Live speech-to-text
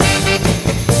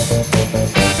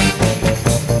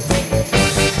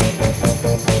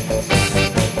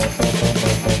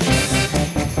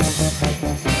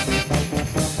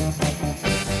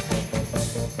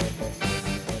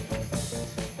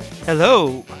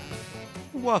Hello,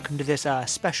 welcome to this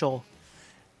special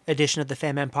edition of the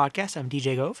Fan Man Podcast. I'm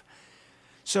DJ Gove.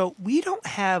 So we don't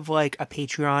have like a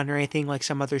Patreon or anything like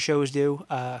some other shows do.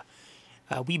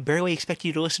 We barely expect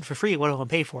you to listen for free, let alone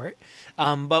pay for it.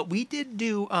 But we did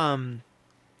do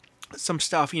some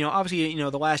stuff. Obviously,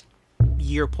 the last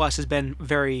year plus has been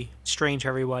very strange for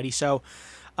everybody. So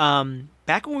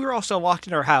back when we were also locked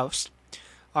in our house,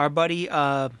 our buddy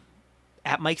at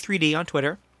Mike3D on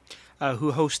Twitter,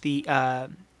 who hosts the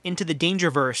Into the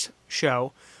Dangerverse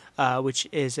show, which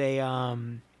is a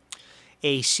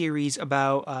series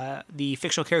about the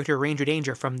fictional character Ranger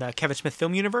Danger from the Kevin Smith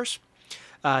film universe.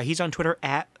 He's on Twitter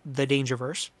at the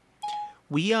Dangerverse.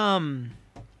 We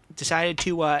decided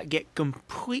to get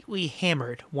completely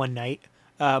hammered one night,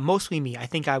 mostly me. I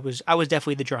think I was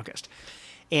definitely the drunkest,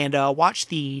 and watched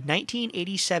the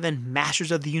 1987 Masters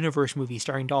of the Universe movie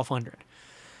starring Dolph Lundgren.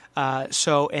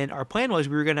 And our plan was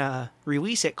we were going to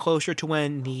release it closer to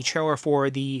when the trailer for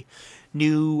the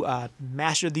new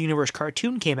Master of the Universe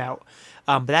cartoon came out.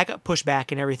 But that got pushed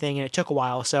back and everything, and it took a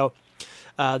while. So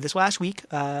this last week,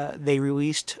 they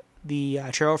released the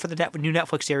trailer for the new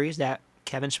Netflix series that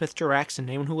Kevin Smith directs, and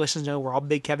anyone who listens knows we're all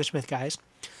big Kevin Smith guys.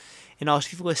 And also,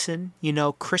 if you listen,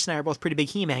 Chris and I are both pretty big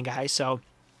He-Man guys, so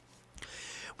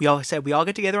we all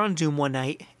get together on Zoom one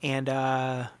night and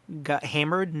got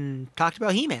hammered and talked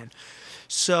about He-Man.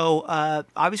 So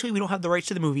obviously we don't have the rights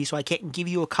to the movie, so I can't give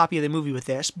you a copy of the movie with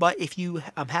this. But if you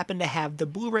happen to have the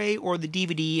Blu-ray or the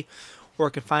DVD, or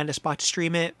can find a spot to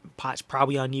stream it, it's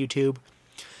probably on YouTube.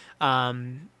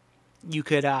 You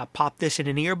could pop this in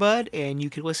an earbud and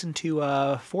you could listen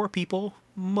to four people,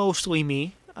 mostly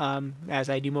me, as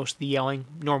I do most of the yelling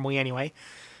normally anyway,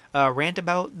 rant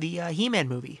about the He-Man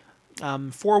movie.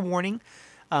 Forewarning,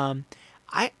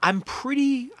 I'm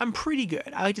pretty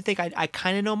good. I like to think I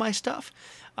kind of know my stuff.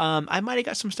 I might have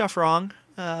got some stuff wrong,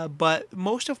 but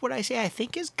most of what I say I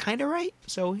think is kind of right.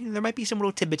 So there might be some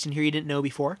little tidbits in here you didn't know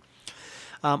before.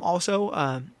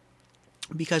 Also,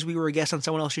 because we were a guest on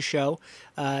someone else's show,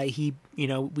 we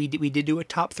did do a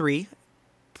top three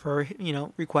per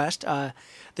request.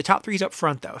 The top three is up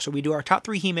front though, so we do our top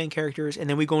three He-Man characters and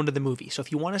then we go into the movie. So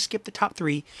if you want to skip the top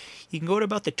three, you can go to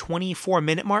about the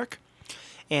 24-minute mark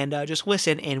and just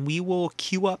listen, and we will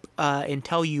queue up and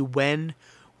tell you when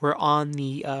we're on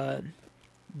the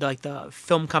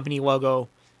film company logo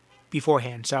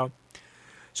beforehand. So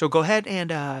go ahead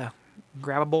and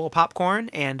grab a bowl of popcorn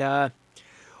and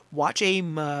watch a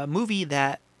movie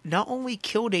that not only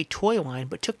killed a toy line,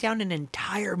 but took down an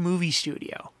entire movie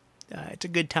studio. It's a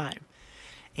good time.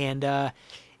 And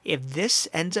if this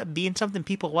ends up being something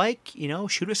people like,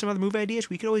 shoot us some other movie ideas.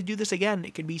 We could always do this again.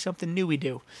 It could be something new we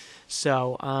do.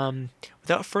 So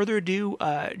without further ado,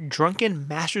 Drunken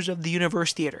Masters of the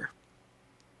Universe Theater.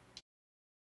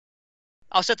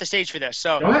 I'll set the stage for this.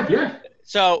 So, Go ahead, yeah.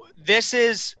 So this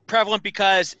is prevalent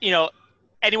because,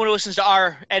 anyone who listens to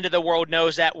our end of the world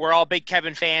knows that we're all big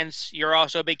Kevin fans. You're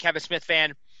also a big Kevin Smith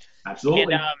fan.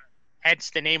 Absolutely. And hence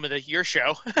the name of your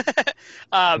show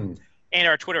and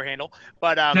our Twitter handle.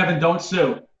 But Kevin, don't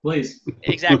sue, please.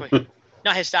 Exactly.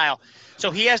 Not his style.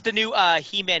 So he has the new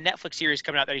He-Man Netflix series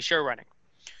coming out that he's show running.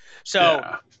 So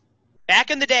back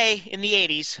in the day, in the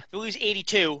 80s, I believe it was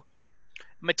 82,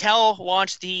 Mattel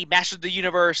launched the Masters of the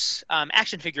Universe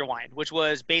action figure line, which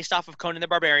was based off of Conan the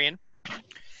Barbarian.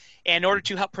 And in order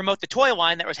to help promote the toy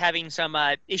line that was having some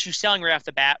issues selling right off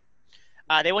the bat,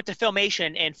 they went to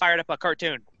Filmation and fired up a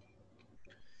cartoon.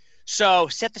 So,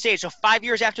 set the stage. So, 5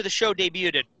 years after the show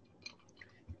debuted,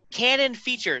 Canon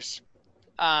Features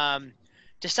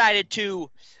decided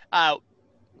to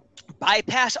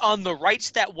bypass on the rights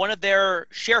that one of their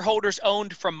shareholders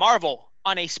owned from Marvel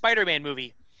on a Spider-Man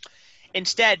movie.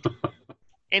 Instead,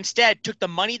 took the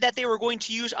money that they were going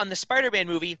to use on the Spider-Man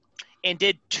movie and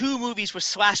did two movies with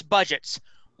slash budgets.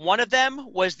 One of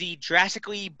them was the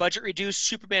drastically budget-reduced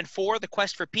Superman 4, The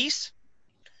Quest for Peace.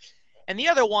 And the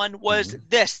other one was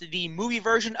the movie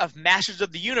version of Masters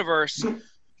of the Universe,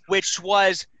 which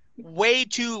was way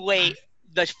too late.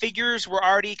 The figures were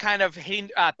already kind of hitting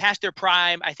past their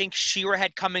prime. I think She-Ra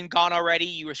had come and gone already.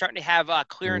 You were starting to have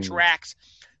clearance racks,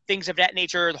 things of that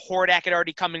nature. The Hordak had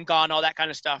already come and gone, all that kind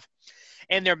of stuff.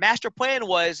 And their master plan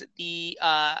was the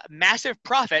massive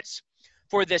profits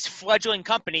for this fledgling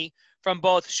company from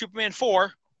both Superman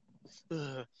 4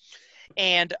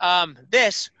 and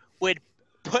this would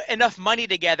put enough money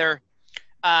together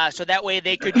so that way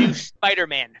they could do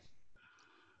Spider-Man.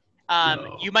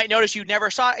 You might notice you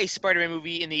never saw a Spider-Man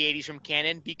movie in the 80s from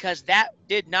Canon because that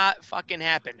did not fucking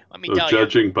happen. Let me tell you.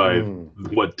 Judging by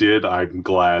what did, I'm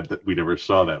glad that we never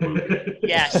saw that movie.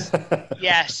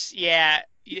 Yes. Yeah.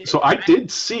 So I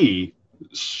did see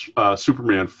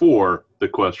Superman 4: The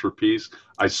Quest for Peace.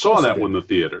 I saw that one in the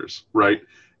theaters, right?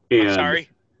 And I'm sorry.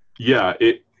 yeah,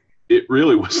 it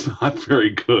really was not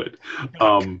very good.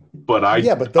 But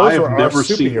but those have were our never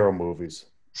seen superhero movies.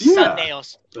 Yeah.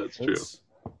 Sunnails. That's true.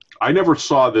 I never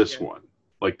saw this one.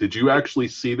 Like, did you actually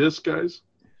see this, guys?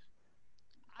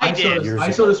 I did.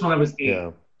 I saw this when I was 8.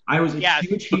 Yeah. I was a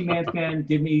huge He-Man fan.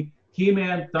 Give me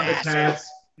He-Man, Thundercats,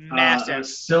 Massive.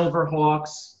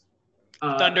 Silverhawks,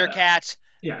 Thundercats.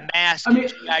 Yeah. Mask. I mean,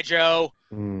 G.I. Joe.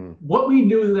 What we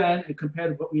knew then and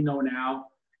compared to what we know now,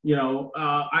 you know,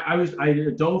 I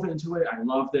dove into it. I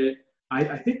loved it.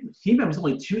 I think He-Man was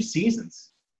only 2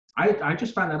 seasons. I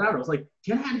just found that out. I was like,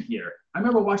 get out of here. I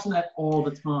remember watching that all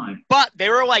the time. But they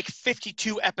were like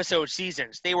 52 episode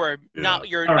seasons. They were not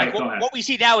your All right, like what we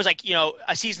see now is like, you know,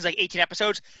 a season's like 18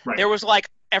 episodes. Right. There was like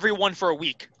every one for a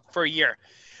week for a year.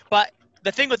 But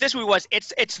the thing with this movie was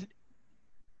it's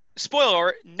spoiler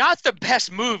alert, not the best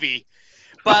movie,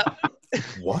 but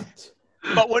What?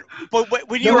 but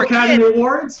when you No were a Academy kid,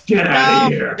 Awards? Get out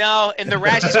of here. no, and the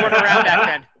Razzies weren't around back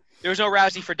then. There was no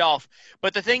Razzie for Dolph.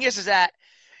 But the thing is that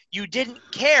you didn't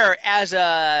care as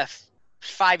a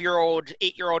 5-year-old,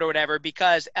 8-year-old, or whatever,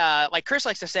 because like Chris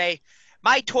likes to say,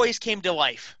 my toys came to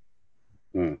life.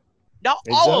 Not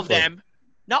all of them.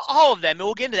 Not all of them. And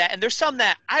we'll get into that. And there's some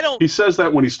that I don't. He says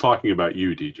that when he's talking about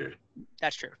you, DJ.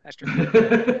 That's true. That's true.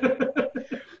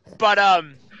 But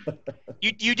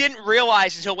you didn't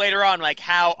realize until later on like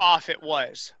how off it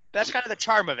was. That's kind of the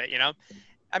charm of it, you know.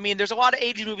 I mean, there's a lot of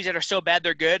 80s movies that are so bad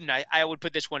they're good, and I would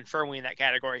put this one firmly in that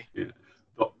category. Yeah.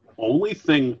 The only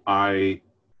thing I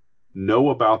know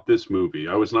about this movie,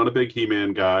 I was not a big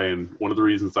He-Man guy, and one of the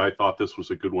reasons I thought this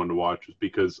was a good one to watch was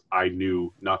because I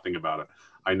knew nothing about it.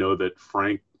 I know that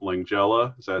Frank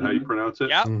Langella, is that how you pronounce it?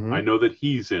 Yeah. I know that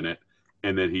he's in it,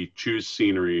 and that he chews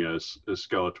scenery as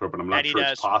Skeletor, but I'm not sure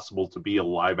it's possible to be a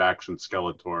live-action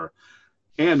Skeletor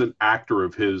and an actor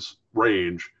of his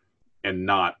range and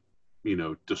not, you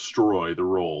know, destroy the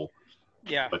role.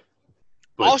 Yeah. But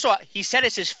also, he said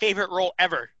it's his favorite role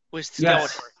ever was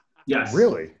Skeletor. Yes.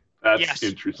 Really? That's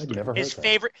interesting. I'd never heard His that.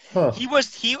 favorite. Huh.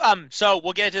 So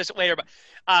we'll get into this later, but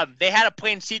they had a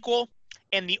planned sequel,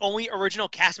 and the only original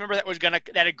cast member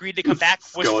that agreed to come back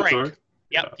was Skeletor? Frank.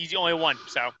 Yep, he's the only one.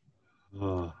 So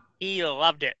he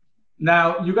loved it.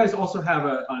 Now, you guys also have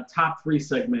a top 3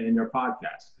 segment in your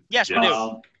podcast. Yes, we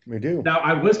do. We do. Now,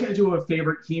 I was going to do a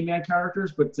favorite He-Man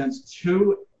characters, but since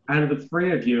 2 out of the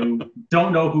 3 of you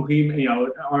don't know who He-Man, you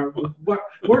know, or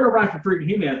we're around for free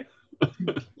He-Man,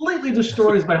 completely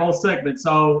destroys my whole segment.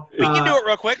 So We can do it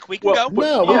real quick. We can go.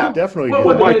 No, we can definitely What do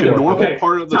would it. Like they a do? normal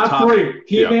part of the top 3: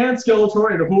 He-Man,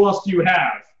 Skeletor, and who else do you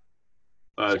have?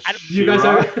 You guys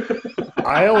are.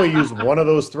 I only use one of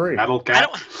those 3. I don't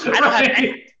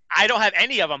have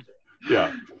any of them.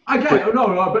 Yeah. I get it. No,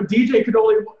 but DJ could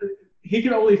only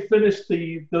finish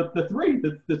the 3,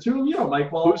 the 2. You know,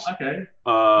 Mike. Well, okay.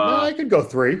 No, I could go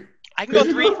 3. I can go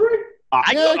 3.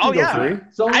 I can go 3.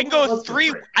 So I can go let's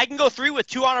 3. I can go 3 with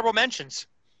 2 honorable mentions.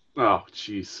 Oh,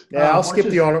 jeez. Yeah, I'll skip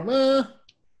the honorable.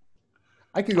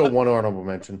 I could go 1 honorable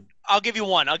mention. I'll give you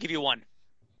 1. You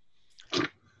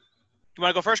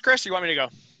want to go first, Chris, or you want me to go?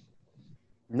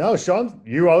 No, Sean,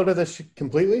 you ordered this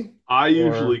completely? I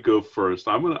usually go first.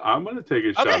 I'm gonna take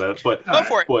a shot at it, but go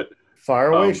for it. But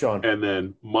fire away, Sean. And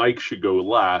then Mike should go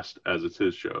last, as it's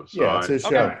his show. So yeah, it's his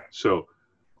show. So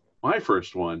my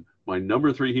first one, my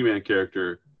number 3 He-Man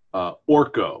character,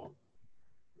 Orko.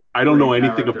 I don't know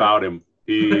anything about him.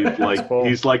 He's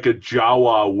he's like a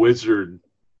Jawa wizard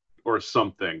or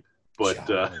something. But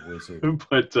a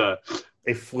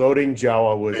floating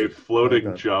Jawa wizard. A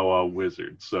floating Jawa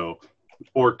wizard. So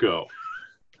Orko.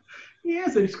 He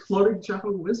is a floating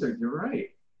Jawa wizard. You're right.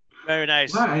 Very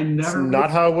nice. Wow, I never. It's not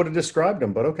how I would have described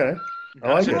him, but okay.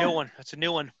 That's a new one. That's a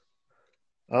new one.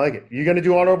 I like it. You going to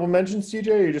do honorable mentions, TJ,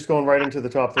 or are you just going right into the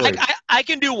top 3? I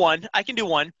can do one.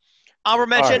 Honorable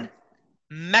mention,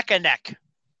 Mechaneck.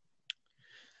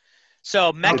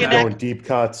 So Mechaneck. Going deep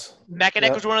cuts.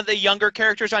 Mechaneck was one of the younger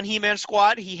characters on He-Man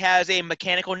Squad. He has a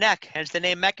mechanical neck, hence the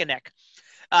name Mechaneck.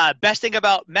 Best thing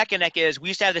about Mechaneck is we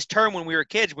used to have this term when we were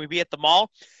kids. We'd be at the mall.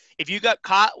 If you got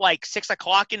caught like 6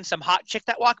 o'clock in some hot chick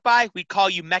that walked by, we'd call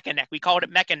you Mechaneck. We called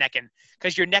it Mechanecking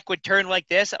because your neck would turn like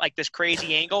this at like this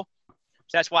crazy angle.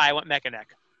 So that's why I went Mechaneck.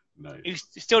 Nice. You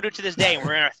still do it to this day, and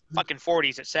we're in our fucking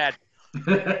 40s. It's sad.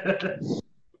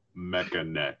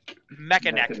 Mechaneck.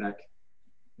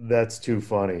 That's too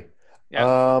funny.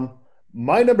 Yeah.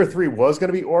 My number 3 was going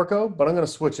to be Orko, but I'm going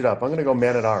to switch it up. I'm going to go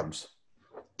Man-at-Arms.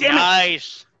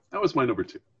 Nice. That was my number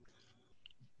 2.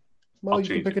 Well, you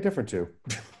can pick a different 2.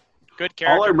 Good character.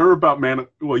 All I remember about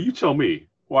well, you tell me.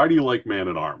 Why do you like Man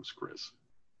at Arms, Chris?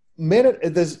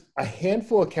 There's a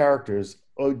handful of characters.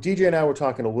 Oh, DJ and I were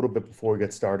talking a little bit before we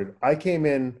got started. I came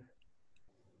in.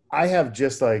 I have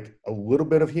just like a little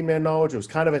bit of He-Man knowledge. It was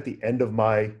kind of at the end of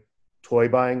my toy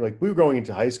buying. Like we were going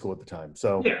into high school at the time,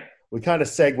 so we kind of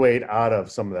segued out of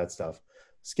some of that stuff.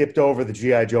 Skipped over the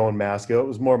G.I. Joe and Masco. It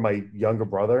was more my younger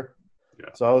brother. Yeah.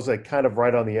 So I was like kind of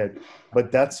right on the edge.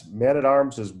 But that's Man at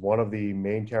Arms is one of the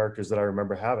main characters that I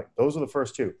remember having. Those are the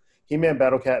first two. He-Man,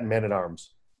 Battle Cat, and Man at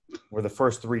Arms were the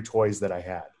first three toys that I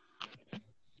had.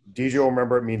 DJ will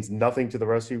remember it means nothing to the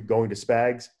rest of you. Going to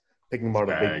Spags, picking them out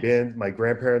of a big bin. My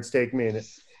grandparents take me, and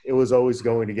it was always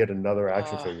going to get another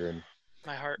action figure. And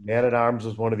my heart. Man at Arms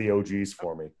was one of the OGs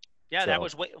for me. Yeah, that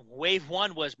was wave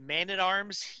one was Man at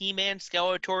Arms, He-Man,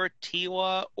 Skeletor,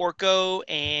 Teela, Orko,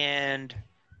 and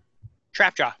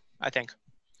Trapjaw, I think.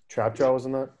 Trapjaw was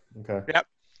in that? Okay. Yep.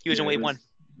 He was in wave one.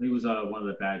 He was one of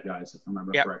the bad guys, if I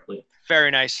remember correctly.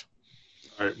 Very nice.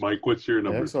 All right, Mike, what's your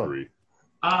number 3?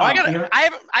 I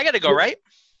gotta go, right?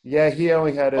 Yeah, he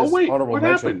only had his honorable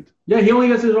mention. Happened? Yeah, he only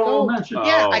has his honorable mention.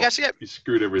 Yeah, I got to skip. You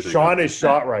screwed everything. Sean is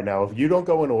shot right now. If you don't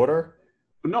go in order,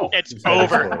 no, it's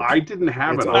over. I didn't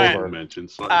have an honorable mention,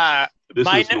 so this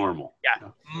is normal. Yeah,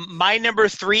 my number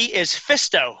 3 is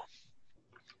Fisto.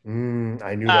 I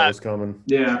knew that was coming.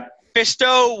 Yeah.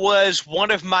 Fisto was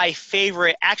one of my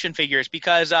favorite action figures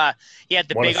because he had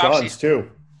the one big of Sean's too.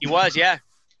 He was, yeah.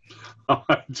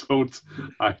 I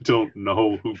don't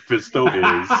know who Fisto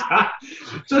is.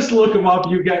 Just look him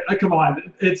up. You get come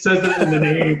on. It says it in the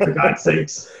name, for God's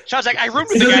sakes. Sean's like, I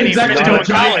rooted for the guy named Fisto in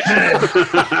college.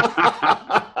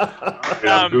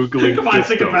 I'm Googling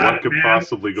Fisto. What could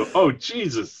possibly go? Oh,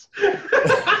 Jesus.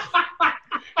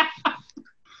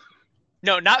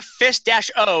 No, not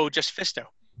Fist-O, just Fisto.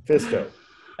 Fisto.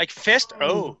 Like Fist?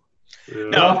 Oh. Yeah.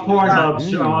 No, Pornhub,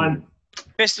 Sean.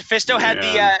 Fisto had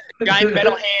the guy in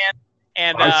metal hand.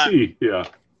 And, I see, yeah.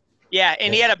 Yeah,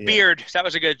 and he had a beard, so that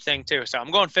was a good thing, too. So I'm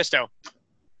going Fisto.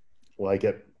 Like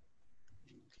it.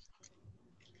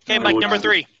 Okay, Mike, number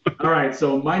 3. All right,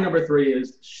 so my number 3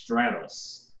 is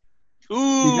Stratos. Ooh,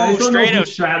 you guys don't know who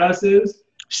Stratos is?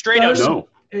 Stratos. No.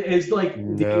 It's like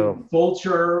the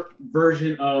Vulture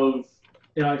version of,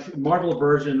 Marvel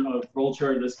version of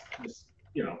Vulture, this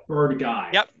bird guy.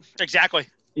 Yep, exactly.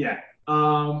 Yeah.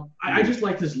 I just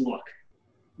liked his look.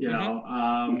 He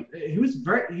was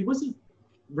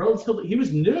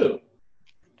new.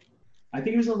 I think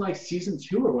he was on like season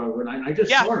 2 or whatever. And I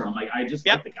just saw him. I'm like, I just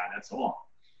like the guy. That's all.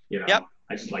 I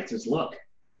just liked his look.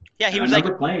 Yeah, he and was I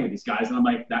remember playing with these guys, and I'm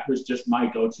like, that was just my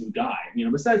go-to guy.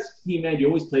 Besides He-Man, you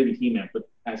always play with He-Man, but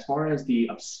as far as the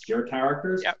obscure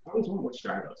characters, I always went with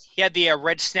Stratos. He had the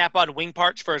red snap-on wing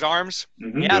parts for his arms.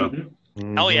 Mm-hmm. Yeah.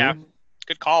 Mm-hmm. Hell yeah.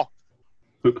 Good call.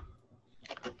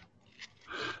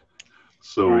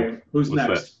 So right. Who's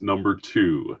next? That? Number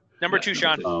 2. Number 2,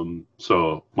 Sean.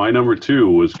 So my number 2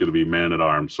 was going to be Man at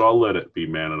Arms, so I'll let it be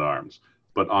Man at Arms.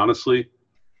 But honestly,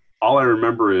 all I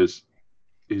remember is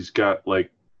he's got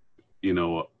like,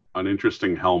 an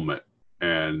interesting helmet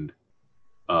and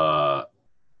kind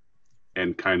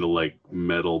of like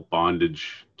metal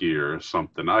bondage gear or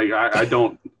something. I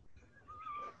don't.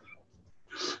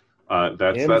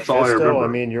 That's all I remember. I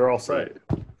mean, you're all set.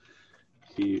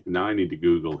 Right. Now I need to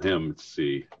Google him to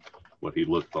see what he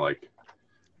looked like.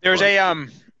 There's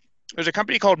a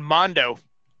company called Mondo.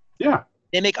 Yeah.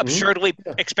 They make absurdly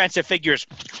expensive figures.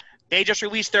 They just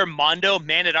released their Mondo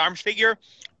Man at Arms figure.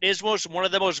 It is one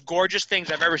of the most gorgeous things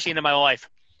I've ever seen in my life.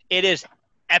 It is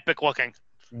epic looking.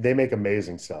 They make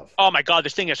amazing stuff. Oh my God,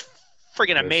 this thing is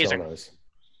friggin' amazing. So nice.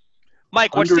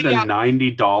 Mike, what's the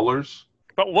 $190?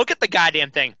 But look at the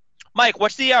goddamn thing. Mike,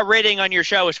 what's the rating on your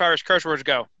show as far as curse words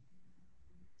go?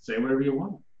 Say whatever you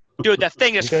want. Dude, that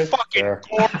thing is fucking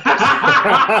gorgeous.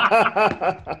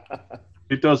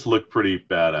 It does look pretty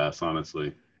badass,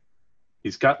 honestly.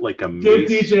 He's got like a give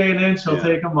DJ an inch, he'll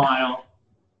take a mile.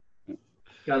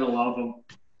 Gotta love him.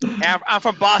 I'm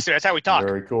from Boston. That's how we talk.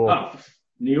 Very cool. Oh,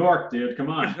 New York, dude. Come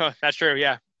on. That's true,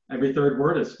 yeah. Every third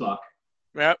word is fuck.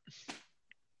 Yep.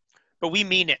 But we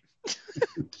mean it.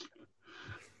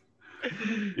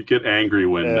 You get angry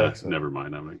when... never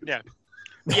mind.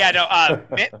 Yeah, no.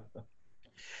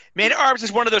 Man at Arms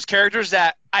is one of those characters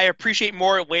that I appreciate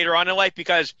more later on in life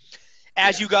because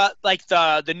as you got like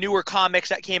the newer comics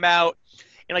that came out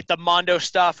and like the Mondo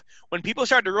stuff, when people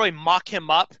started to really mock him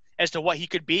up as to what he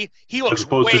could be, he looks as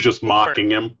opposed to just mocking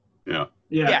him. Yeah.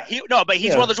 Yeah. But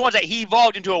he's one of those ones that he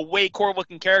evolved into a way core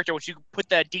looking character, which you put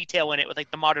that detail in it with like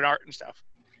the modern art and stuff.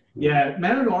 Yeah,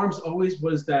 Man at Arms always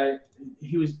was that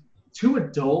he was too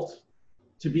adult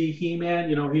to be He-Man.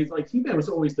 He's like He-Man was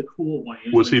always the cool one.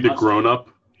 Was he the grown up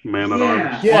Man at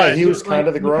Arms. Yeah, he was kind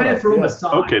of the you kind grown-up, of threw him yeah.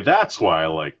 aside. Okay, that's why I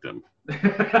liked him.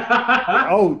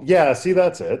 Oh, yeah, see,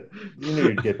 that's it. You knew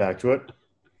you'd get back to it.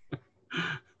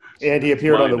 And he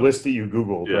appeared on the Mine. list that you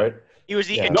Googled, Yeah. right? He was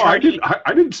the Yeah. No, I attorney.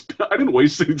 didn't. I didn't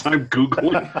waste any time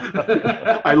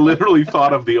googling. I literally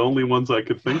thought of the only ones I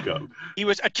could think of. He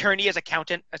was attorney as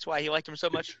accountant. That's why he liked him so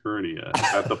much. Attorney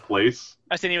at the place.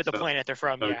 That's the name of the planet they're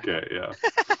from. Yeah. Okay, yeah.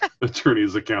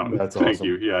 Attorney's accountant. That's Thank awesome.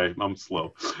 you. Yeah, I'm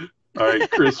slow. All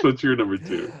right, Chris, what's your number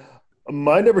 2?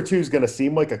 My number 2 is going to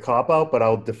seem like a cop-out, but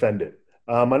I'll defend it.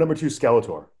 My number 2 is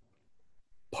Skeletor.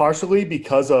 Partially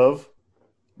because of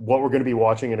what we're going to be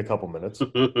watching in a couple minutes,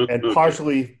 and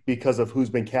partially because of who's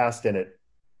been cast in it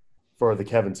for the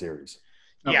Kevin series.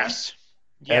 Okay. Yes.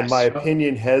 And my Yes.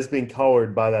 opinion has been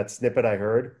colored by that snippet I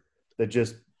heard that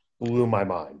just blew my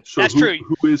mind. So That's who,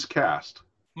 true. Who is cast?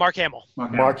 Mark Hamill.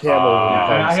 Mark Hamill.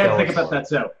 Yeah, I had to Skeletor. think about that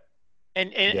too.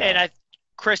 And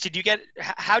Chris, did you get?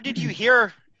 How did you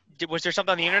hear? Was there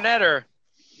something on the internet or?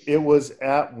 It was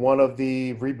at one of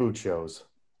the reboot shows.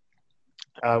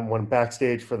 Went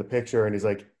backstage for the picture, and he's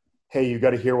like, "Hey, you got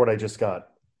to hear what I just got."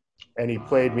 And he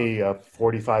played me a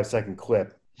 45-second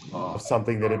clip of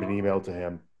something that had been emailed to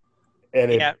him,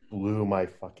 and it Yeah. blew my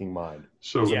fucking mind. It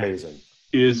So was Yeah. amazing.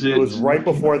 is It it? was right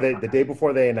before the day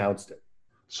before they announced it.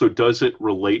 So does it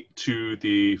relate to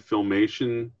the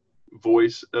Filmation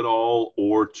voice at all,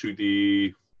 or to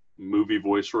the movie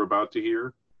voice we're about to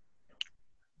hear,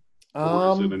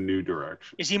 or is it a new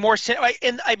direction? Is he more?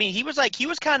 And I mean, he was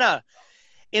kind of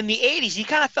in the '80s. He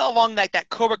kind of fell along like that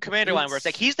Cobra Commander line, where it's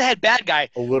like he's the head bad guy.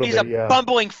 A little He's bit, a yeah.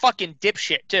 bumbling fucking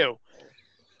dipshit too.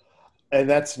 And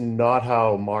that's not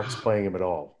how Mark's playing him at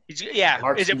all. Yeah.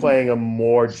 Mark's Is it? playing him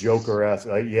more Joker-esque.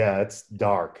 Like, yeah, it's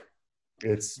dark.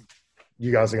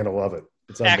 You guys are gonna love it.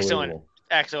 It's Excellent. unbelievable.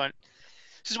 Excellent.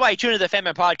 This is why you tune into the Fan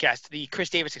Man podcast, the Chris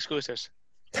Davis exclusives.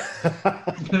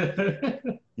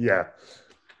 Yeah.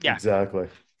 Yeah. Exactly.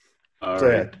 All So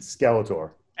right, yeah,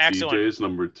 Skeletor. Excellent. DJ's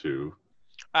number 2.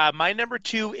 My number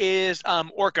 2 is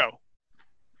Orko.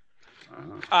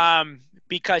 Uh,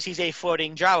 Because he's a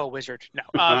floating Java wizard. No.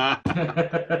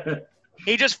 Uh,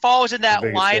 He just falls in that The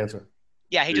biggest line. answer.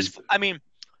 Yeah, I mean,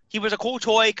 he was a cool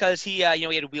toy because he he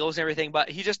had wheels and everything, but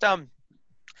he just I don't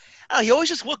know, he always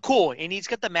just looked cool, and he's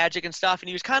got the magic and stuff, and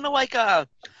he was kind of like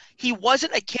he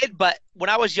wasn't a kid, but when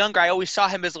I was younger, I always saw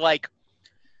him as like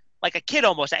a kid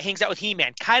almost that hangs out with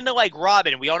He-Man, kind of like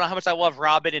Robin. We all know how much I love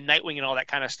Robin and Nightwing and all that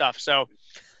kind of stuff. So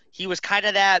he was kind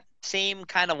of that same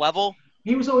kind of level.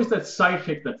 He was always that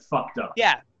sidekick that fucked up.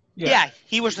 Yeah,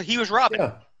 he was Robin.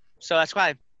 Yeah. So that's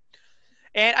why.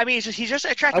 And I mean, he's just an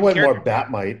I attractive went character. more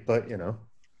Batmite, but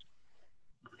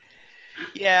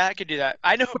Yeah, I could do that.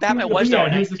 I know who But Batman was though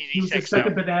in he was the 1986.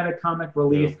 second banana comic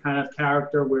relief kind of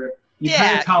character where you Yeah.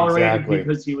 kind of tolerated Exactly.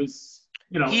 because he was,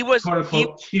 He was- quote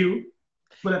unquote cute,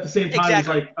 but at the same time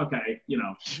Exactly. he's like, okay,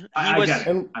 I was- get it.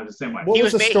 And I was the same way. what He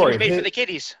was was the made. story? He was made for His- the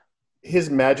kiddies. his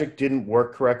magic didn't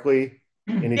work correctly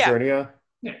in Yeah. Eternia.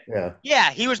 Yeah. Yeah. Yeah,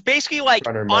 he was basically like,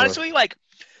 Trying to remember. honestly, like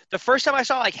the first time I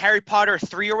saw like Harry Potter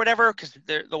 3 or whatever, because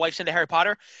the wife's into Harry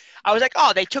Potter, I was like,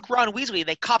 oh, they took Ron Weasley,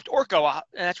 they copped Orko, and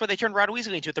that's what they turned Ron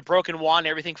Weasley into, with the broken wand,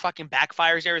 everything fucking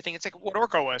backfires, everything. It's like what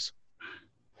Orko was.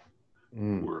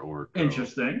 Mm. We're Orko.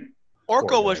 Interesting. Orko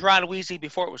Poor was guy. Ron Weasley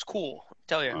before it was cool. I'll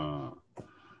tell you.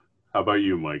 How about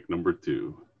you, Mike? Number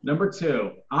 2. Number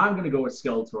 2, I'm going to go with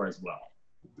Skeletor as well.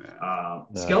 Yeah.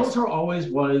 Nice. Skeletor always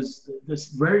was this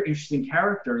very interesting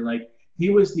character. Like, he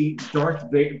was the Darth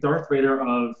Vader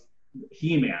of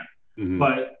He-Man. Mhm.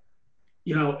 But,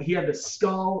 he had the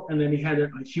skull and then he had a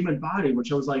human body,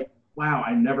 which I was like, wow,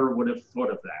 I never would have thought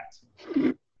of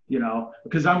that.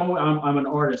 Because I'm an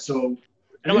artist, so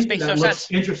It almost anything makes that no looks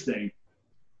sense. interesting,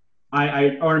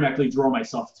 I automatically draw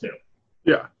myself to.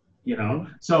 Yeah.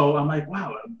 So I'm like,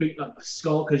 wow, a big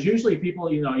skull, because usually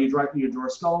people, you draw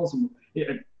skulls and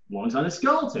it belongs on a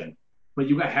skeleton, but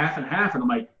you got half and half, and I'm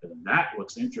like, that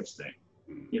looks interesting,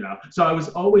 So I was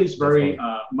always very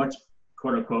much,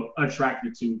 quote unquote,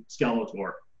 attracted to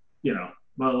Skeletor,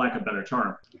 well, lack of a better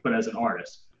term, but as an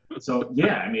artist. So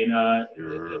yeah, I mean,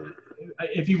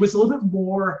 if he was a little bit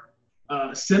more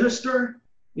sinister,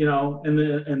 in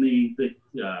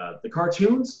the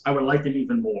cartoons, I would like him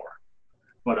even more.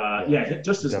 But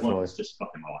just his Definitely. look is just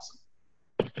fucking awesome.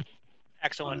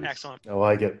 Excellent, Nice. excellent. I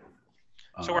like it.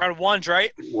 So we're on ones,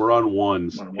 right? We're on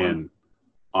ones, One on one. and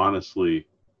honestly,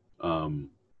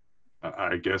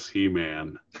 I guess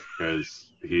He-Man,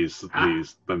 because he's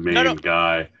the main No.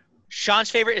 guy. Sean's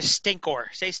favorite is Stinkor.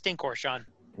 Say Stinkor, Sean.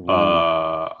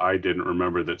 I didn't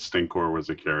remember that Stinkor was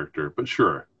a character, but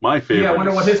sure, my favorite. Yeah, I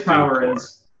wonder is what his power Stinkor.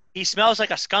 is. He smells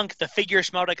like a skunk. The figure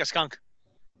smelled like a skunk.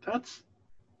 That's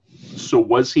So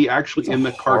was he actually It's a in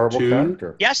the horrible cartoon?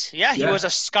 character. Yes, yeah, he Yeah. was a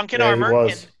skunk in Yeah, he armor,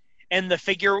 was. and the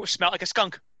figure smelled like a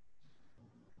skunk.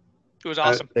 It was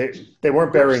awesome. They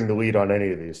weren't burying the lead on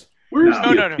any of these. Where's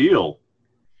No. the appeal?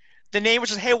 The name was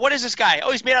just, hey, what is this guy?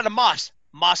 Oh, he's made out of moss.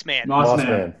 Moss Man. Moss Moss Man.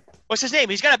 Man. What's his name?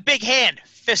 He's got a big hand.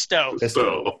 Fisto.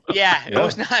 So Yeah, it Yeah.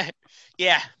 was not.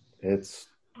 Yeah, It's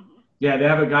Yeah, they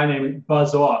have a guy named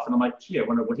Buzz Off, and I'm like, gee, I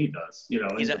wonder what he does. You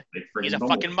know, He's a big friggin' he's a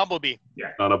bumblebee. fucking bumblebee.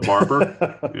 not a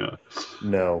barber. Yeah,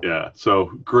 no. yeah. So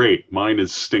great. Mine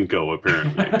is Stinko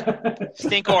apparently. I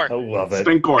Stinkor. love it.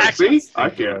 Stinkor. Excellent. See, I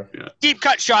can't. Yeah. Deep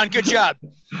cut, Sean. Good job.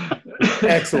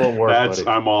 Excellent work, buddy.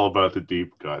 I'm all about the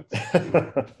deep cuts.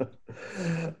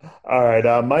 All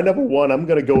right, my number one. I'm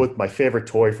gonna go with my favorite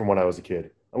toy from when I was a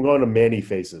kid. I'm going to Manny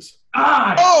Faces.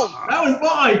 Oh! That was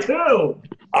mine too.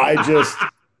 I just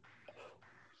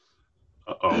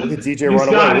Uh-oh. look at DJ He's run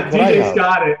got away. it. Look what I DJ's have.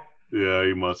 got it. Yeah,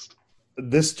 you must.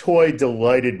 This toy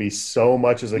delighted me so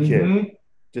much as a kid. Mhm.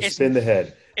 Just It's- spin the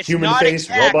head. It's Human not face,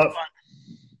 exact, robot. but-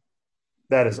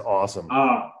 That is awesome.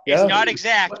 It's Yeah. not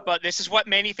exact, but this is what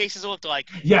Manny Faces looked like.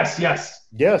 Yes, yes.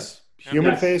 Yes.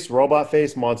 Human Yes. face, robot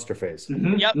face, monster face.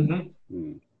 Mhm, Yep. mhm.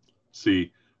 Hmm.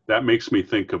 See, that makes me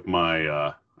think of my.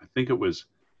 I think it was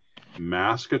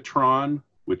Maskatron,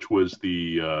 which was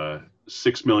the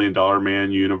 $6 Million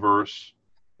Man universe.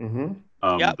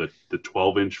 Mm-hmm. Yep. The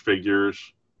 12-inch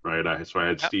figures, right? So I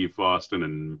had Yep. Steve Austin,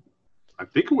 and I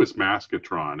think it was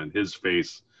Maskatron, and his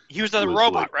face. He was the Was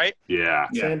robot, like- right? Yeah,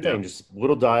 Yeah. Same thing, just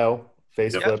little dial,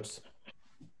 face Yep. flips.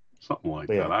 something like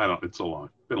Yeah. that. I don't. It's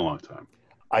been a long time.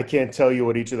 I can't tell you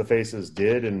what each of the faces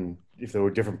did and if there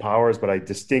were different powers, but I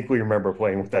distinctly remember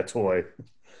playing with that toy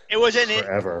It was in it.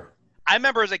 forever. I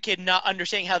remember as a kid not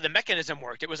understanding how the mechanism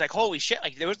worked. It was like, holy shit!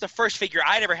 Like, there was the first figure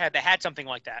I'd ever had that had something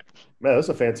like that. Man, that's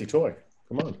a fancy toy.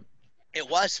 Come on. It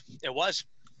was. It was.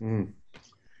 Mm.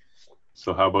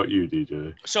 So how about you,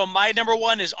 DJ? So my number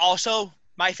one is also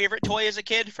my favorite toy as a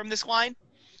kid from this line.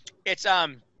 It's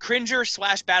Cringer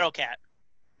 / Battle Cat.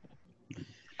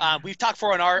 We've talked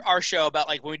before on our show about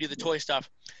like when we do the toy stuff.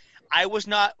 I was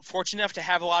not fortunate enough to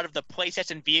have a lot of the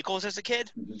playsets and vehicles as a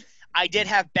kid. I did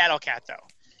have Battle Cat though.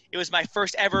 It was my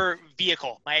first ever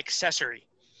vehicle, my accessory.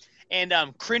 And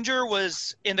Cringer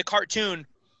was in the cartoon.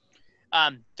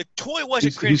 The toy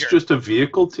wasn't He's Cringer just a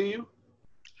vehicle to you.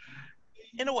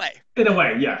 in a way. In a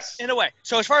way, yes. In a way.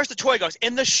 So as far as the toy goes,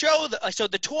 in the show, so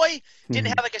the toy didn't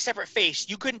Mhm. have like a separate face.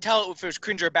 You couldn't tell if it was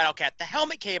Cringer or Battle Cat. The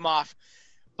helmet came off,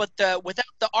 but without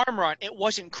the armor on, it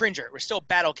wasn't Cringer. It was still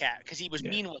Battle Cat because he was Yeah.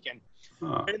 mean looking.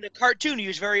 Oh. But in the cartoon, he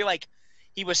was very like,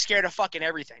 he was scared of fucking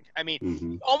everything. I mean,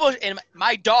 Mhm. almost. And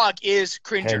my dog is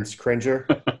Cringer. Hence Cringer.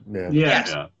 Yeah. Yeah. Yes.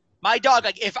 Yeah. My dog,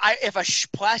 like if a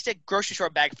plastic grocery store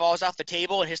bag falls off the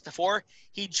table and hits the floor,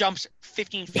 he jumps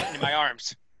 15 feet into my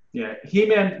arms. Yeah.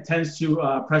 He-Man tends to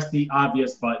press the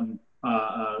obvious button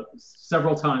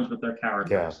several times with their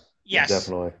characters. Yes.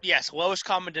 Definitely. Yes, lowest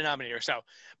common denominator. So,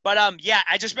 but yeah,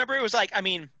 I just remember it was like, I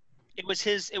mean, it was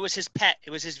his pet,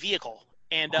 it was his vehicle,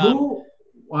 and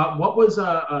What was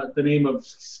the name of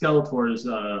Skeletor's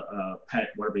pet,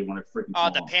 whatever you want to freaking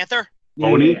call the him? Panther.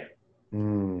 Pony?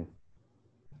 Mm.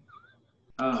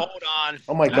 Hold on,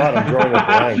 Oh my God, I'm drawing a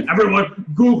blank. Everyone,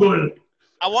 Google it.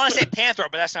 I want to say Panther,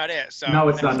 but that's not it. So No,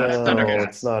 it's not. That's No, Thundercats.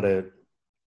 it's not it.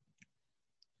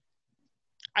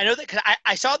 I know that because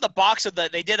I saw the box of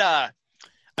they did a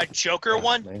Joker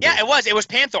one. Mango. Yeah, it was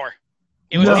Panther.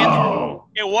 It was No. Panther.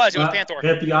 It was Panther.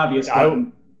 Hit the obvious I-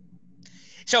 button.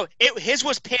 So his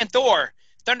was Panther.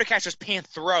 Thundercats was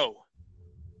Panthro.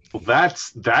 Well,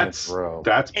 that's Bro.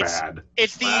 that's It's- bad.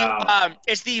 It's the Wow.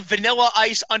 it's the Vanilla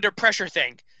Ice under pressure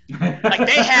thing. Like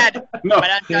they had. No,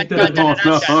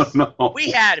 Ba-dun-dun-dun-dun-dun-dun. no, no.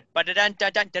 We had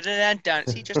ba-da-dun-dun-dun-dun-dun-dun.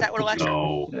 See, just that little extra.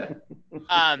 No.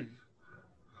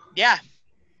 Yeah,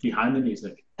 Behind the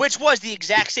music. which was the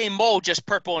exact same mold, just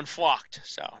purple and flocked.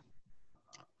 So,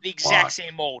 the exact Wow.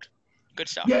 same mold. Good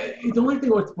stuff. Yeah, the only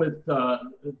thing with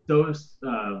those,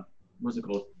 what's it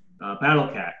called? Battle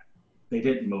Cat, they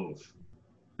didn't move.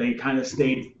 They kind of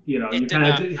stayed, you know, It you did kind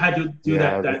not. of had to do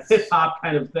Yeah, that that's- hip hop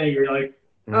kind of thing. You're like,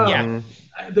 oh, Yeah. Mhm.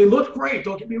 they look great,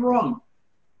 don't get me wrong.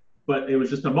 But it was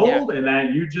just a mold, and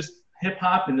then you just hip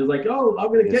hop, and it's like, oh, I'm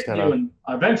going to Just get kinda- you. And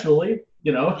eventually,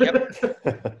 you know.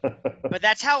 But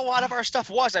that's how a lot of our stuff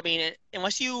was. I mean,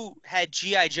 unless you had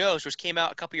G.I. Joes, which came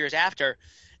out a couple years after,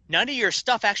 none of your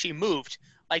stuff actually moved.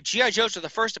 Like G.I. Joes were the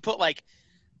first to put like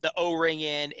the O-ring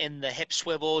in and the hip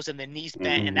swivels and the knees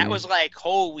bent, and that Mhm. was like,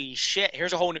 holy shit!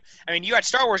 Here's a whole new. I mean, you had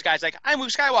Star Wars guys like, I'm Luke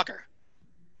Skywalker.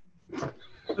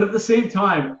 But at the same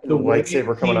time, the way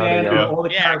lightsaber coming out of He-Man the and eye. all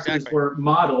the Yeah, characters exactly. were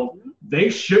modeled, they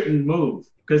shouldn't move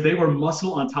because they were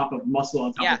muscle on top of muscle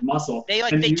on top Yeah. of muscle. They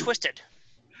And they you- twisted.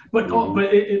 but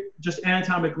it just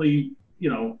anatomically,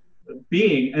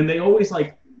 being, and they always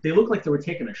they look like they were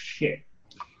taking a shit.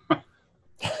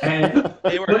 And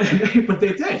They were. but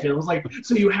they did. It was like,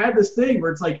 so you had this thing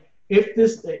where it's like, if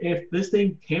this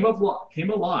thing came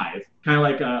alive, kind of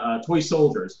like Toy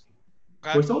Soldiers.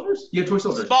 Okay. Toy Soldiers? Yeah, Toy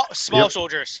Soldiers. Small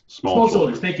soldiers. Small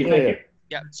soldiers. Thank you.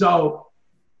 Yeah. So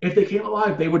if they came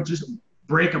alive, they would just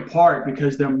break apart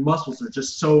because their muscles are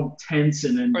just so tense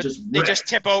and then They just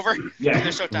tip over. Yeah.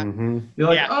 They're so tense. Mm-hmm. You're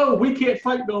like, Yeah. oh, we can't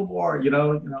fight no more.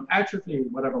 Atrophy,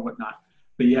 whatnot.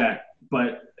 But yeah,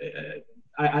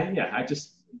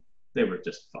 they were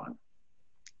just fun.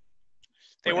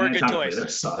 They were good toys.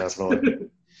 Definitely.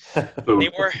 So, They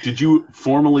were. did you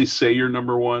formally say your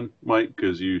number one, Mike?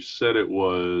 Because you said it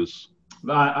was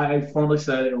I formally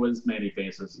said it was Manny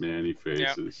Faces. Manny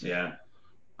Faces. Yeah.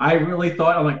 I really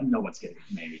thought, I'm like, no one's getting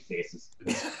Manny Faces.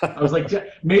 I was like,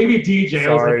 maybe DJ.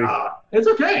 Sorry. I was like, it's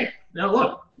okay.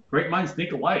 Look, great minds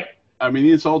think alike. I mean,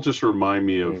 these all just remind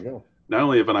me There you of go. not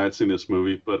only have I seen this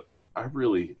movie, but I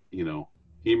really,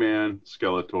 He-Man,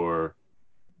 Skeletor.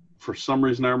 For some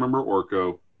reason, I remember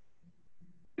Orko,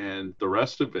 and the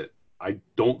rest of it, I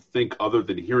don't think, other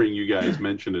than hearing you guys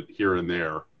mention it here and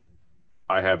there,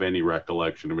 I have any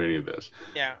recollection of any of this.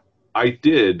 Yeah. I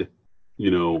did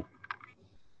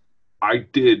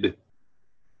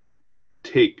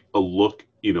take a look,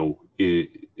 in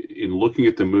looking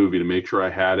at the movie to make sure I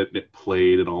had it and it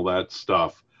played and all that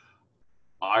stuff.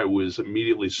 I was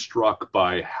immediately struck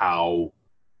by how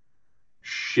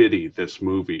shitty this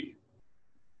movie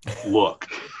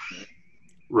looked.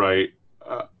 Right?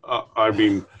 I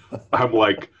mean, I'm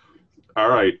like, all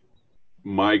right,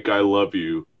 Mike, I love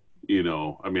you.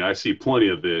 I mean, I see plenty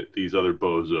of these other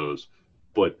bozos,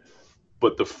 but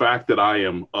the fact that I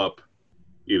am up,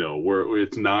 where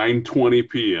it's 9:20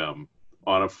 p.m.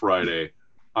 on a Friday,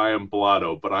 I am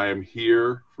blotto, but I am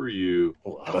here for you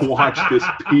to watch this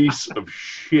piece of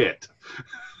shit.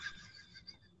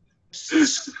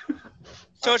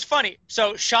 So it's funny.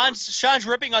 So Sean's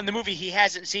ripping on the movie he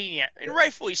hasn't seen yet, and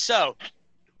rightfully so.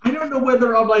 I don't know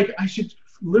whether I'm like, I should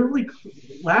literally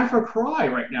laugh or cry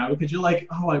right now because you're like,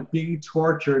 oh, I'm being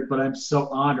tortured, but I'm so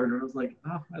honored. And I was like,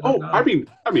 oh, I don't know.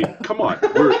 I mean, come on.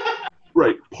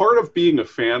 Right. Part of being a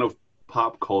fan of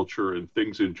pop culture and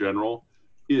things in general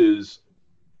is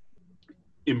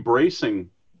embracing,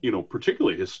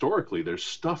 particularly historically, there's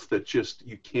stuff that just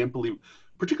you can't believe,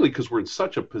 particularly because we're in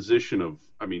such a position of,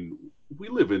 I mean, we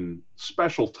live in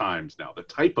special times now. The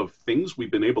type of things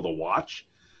we've been able to watch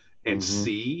and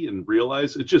see and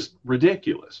realize, it's just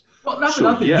ridiculous. Well, not for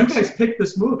nothing. Yes. You guys picked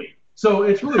this movie, so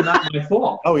it's really not my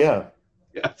fault. Oh, yeah.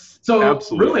 Yes. So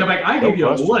absolutely. really, I'm like, I gave you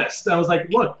a list. I was like,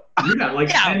 look, you got like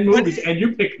 10 movies, and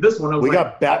you picked this one. I was We like,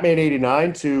 got Batman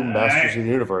 89 to Masters of the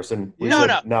Universe, and we No,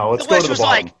 said, no, let's the go list to the was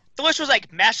bottom. the list was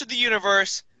like Master of the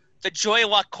Universe, The Joy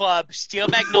Luck Club, Steel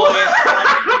Magnolias,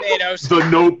 Rotten Tomatoes. The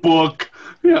Notebook.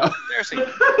 Yeah. Seriously.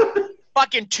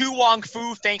 Fucking Tu Wong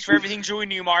Fu, thanks for everything, Drew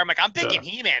Newmar. I'm like, I'm picking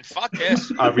He-Man. Fuck this.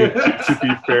 I mean, to be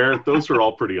fair, those are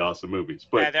all pretty awesome movies.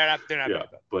 But Yeah, they're not. yeah,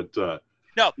 but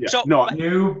No, yeah. so No,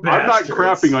 you I'm not bastards.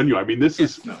 crapping on you. I mean, this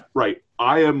is No. right.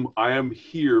 I am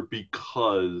here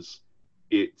because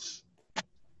it's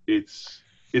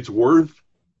worth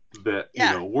that,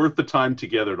 Yeah. worth the time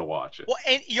together to watch it. well,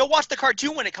 and you'll watch the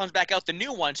cartoon when it comes back out, the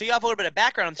new one, so you have a little bit of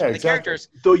background on some Yeah, of the exactly. characters.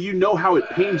 Though you know how it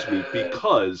pains me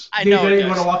because I know. DJ, it you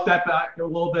want does. to walk that back a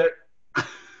little bit?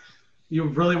 You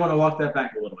really want to walk that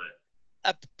back a little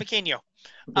bit? Pequeño.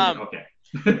 Okay.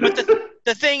 But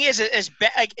the thing is, as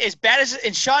bad as,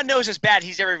 and Sean knows as bad,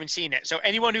 he's never even seen it. So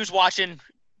anyone who's watching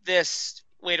this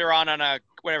later on a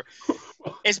whatever,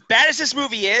 as bad as this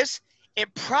movie is,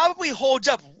 it probably holds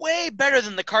up way better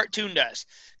than the cartoon does.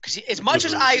 Because as much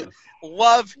as I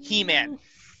love He-Man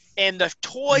and the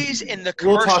toys and the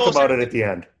We'll commercials, talk about it at the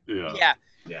end. yeah,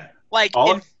 Yeah. like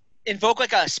All- invoke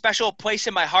like a special place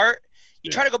in my heart. You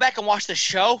Yeah. try to go back and watch the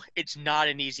show, it's not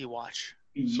an easy watch.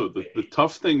 So the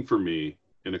tough thing for me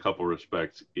in a couple of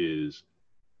respects is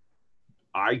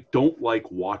I don't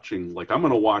like watching, like I'm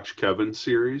going to watch Kevin's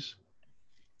series,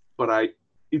 but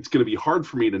it's going to be hard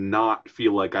for me to not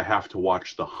feel like I have to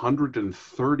watch the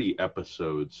 130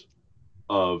 episodes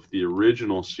of the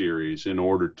original series in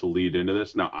order to lead into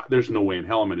this. Now, there's no way in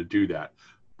hell I'm going to do that,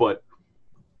 but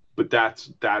that's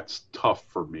tough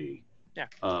for me. Yeah.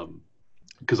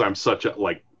 Because I'm such a,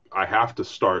 like, I have to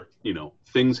start,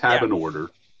 things have an order.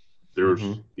 There's,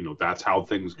 that's how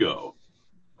things go.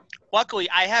 Luckily,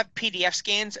 I have PDF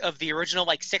scans of the original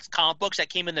 6 comic books that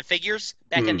came in the figures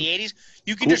back in the 80s.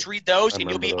 You can Cool. just read those, I and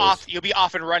you'll be remember those. off. You'll be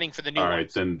off and running for the new All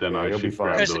ones. right, then Yeah, I you'll be should fine.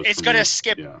 grab Because those. it's from gonna you.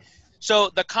 skip. Yeah. So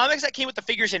the comics that came with the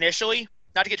figures initially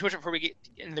not to get too much before we get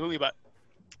in the movie, but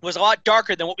was a lot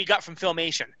darker than what we got from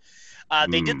Filmation.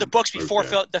 They did the books before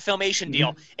okay. the Filmation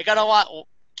deal. It got a lot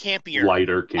campier.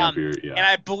 Lighter, campier, yeah.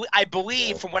 And I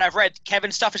believe from what I've read,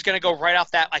 Kevin's stuff is going to go right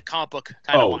off that like comic book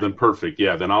kind of line. Then perfect.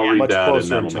 Yeah, then I'll Yeah. read Much that and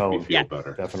closer in that'll make me tone. feel Yeah.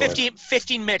 better. Definitely.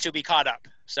 15 minutes will be caught up.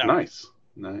 So Nice.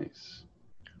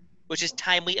 which is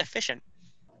timely efficient.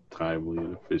 Timely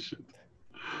and efficient.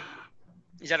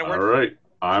 Is that a All word? right.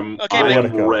 I'm Okay,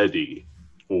 Mike. ready.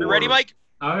 You ready, Mike?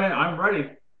 Okay, I'm ready.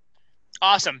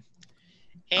 Awesome.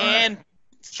 And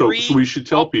So three. we should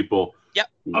tell people. Yep.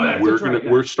 Oh, yeah, we're that's gonna right,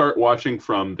 yeah. we're start watching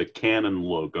from the Canon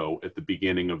logo at the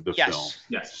beginning of the Yes. film.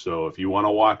 Yes. So if you want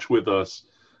to watch with us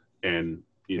and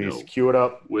Please cue it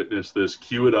up. witness this,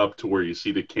 cue it up to where you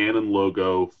see the Canon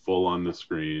logo full on the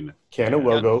screen, Canon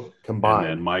logo and combined.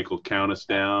 then Mike will count us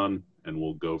down, and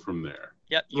we'll go from there.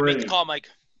 Yep. You make the Three. call, Mike.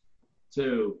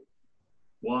 2,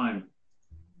 1,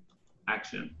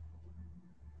 action.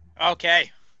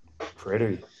 Okay.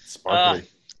 Pretty. Sparkly.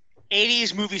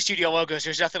 80s movie studio logos.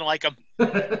 There's nothing like them.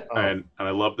 Oh, And I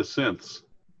love the synths,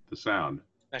 the sound.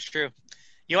 That's true.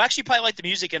 You'll actually probably like the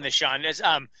music in this, Sean. It's,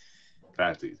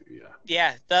 That's easy. Yeah.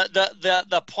 yeah.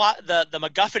 The plot, the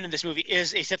MacGuffin in this movie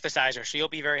is a synthesizer, so you'll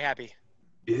be very happy.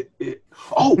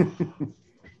 Oh,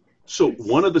 so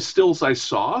one of the stills I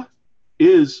saw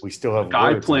is we still have a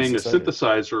guy words in playing a society.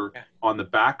 synthesizer Yeah. on the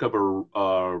back of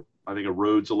I think a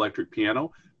Rhodes electric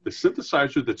piano. The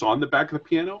synthesizer that's on the back of the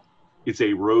piano is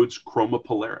a Rhodes Chroma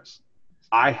Polaris.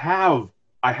 I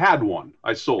had one.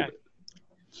 I sold it.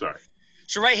 Sorry.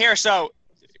 So right here, so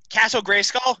Castle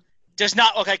Grayskull does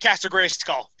not look like Castle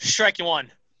Grayskull. Striking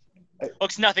one.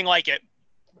 Looks nothing like it.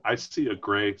 I see a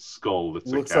gray skull that's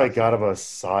Looks a like out of a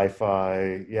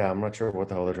sci-fi. Yeah, I'm not sure what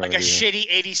the hell they're trying Like a to do. shitty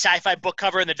 80s sci-fi book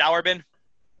cover in the dollar bin.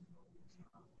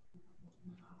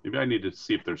 Maybe I need to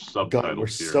see if there's God, subtitles we're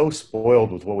here. so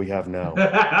spoiled with what we have now.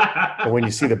 And when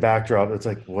you see the backdrop, it's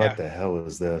like, what Yeah. the hell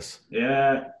is this?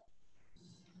 Yeah.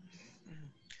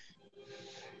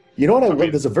 You know what I love? mean-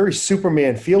 There's a very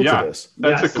Superman feel Yeah. to this.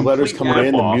 That's Yes. a The letters complete coming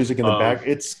in, the ripoff music in the of- back.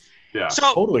 It's Yeah.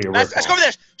 So totally a let's ripoff. go over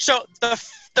this. So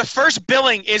the first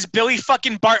billing is Billy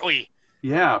fucking Bartley.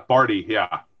 Yeah, Barty. Yeah.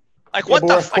 Like Yeah, what but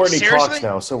the we're fuck? Courtney Seriously? Cox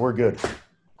now, so we're good.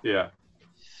 Yeah.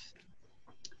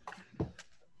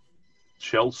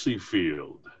 Chelsea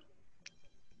Field.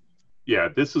 Yeah,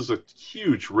 this is a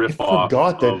huge I ripoff.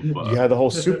 forgot that of, you had the whole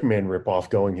Superman ripoff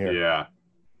going here. Yeah.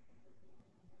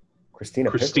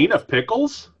 Christina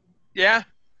Pickles? Yeah.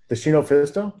 Does she know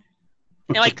Fisto?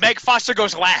 And like Meg Foster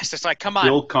goes last. It's like, come on.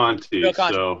 Bill Conti. Bill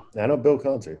Conti. So I know Bill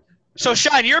Conti. So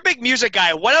Sean, you're a big music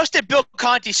guy. What else did Bill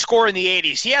Conti score in the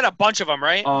 80s? He had a bunch of them,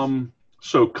 right?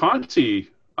 so Conti,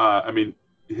 I mean,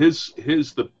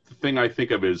 the thing I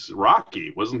think of is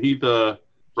Rocky. Wasn't he the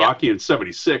Rocky in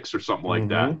 �76 or something like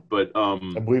that? But I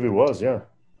believe he was, yeah.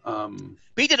 But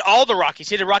he did all the Rockies.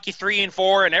 He did Rocky 3 and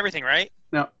 4 and everything, right?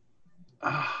 now,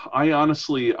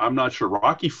 I'm not sure.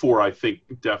 Rocky 4, I think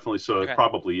definitely. So Okay.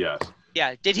 probably yes.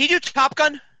 Yeah. Did he do Top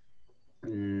Gun?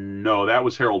 No, that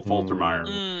was Harold Faltermeyer.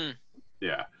 Mm.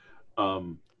 Yeah. I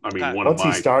mean, Okay. one Once of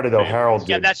my he started, though, favorites. Harold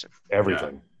Yeah, did that's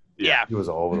everything. yeah. He was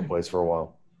all over the place for a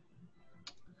while.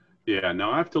 Yeah.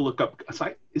 Now I have to look up.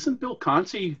 Isn't Bill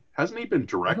Conti? Hasn't he been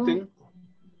directing?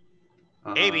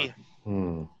 Maybe.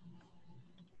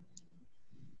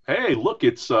 Hey, look!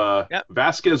 It's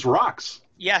Vasquez Rocks,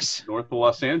 Yes. north of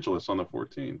Los Angeles on the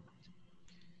 14.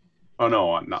 Oh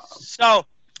no, I'm not. So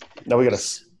Now we got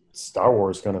a Star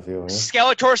Wars kind of feel here.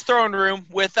 Skeletor's throne room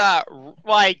with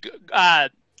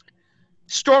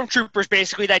stormtroopers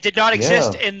basically that did not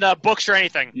exist in the books or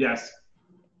anything. Yes.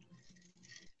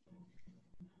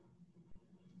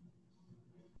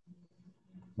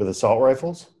 With assault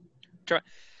rifles?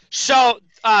 So,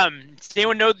 does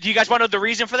anyone know? Do you guys want to know the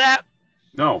reason for that?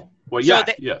 No. Well, So yeah,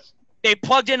 they- yes. They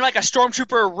plugged in like a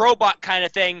stormtrooper robot kind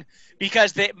of thing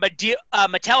because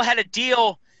Mattel had a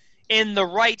deal in the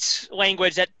rights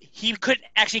language that he couldn't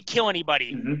actually kill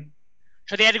anybody. Mm-hmm.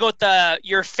 So they had to go with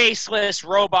your faceless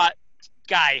robot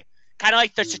guy, kind of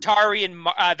like the Chitauri and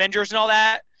Avengers and all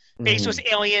that. Faceless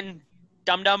alien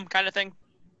dum-dum kind of thing.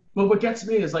 But what gets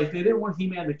me is like they didn't want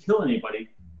He-Man to kill anybody,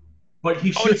 but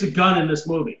he shoots a gun in this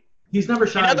movie. He's never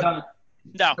shot a gun.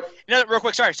 No. Real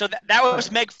quick, sorry. So that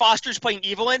was Meg Foster's playing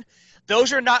Evelyn.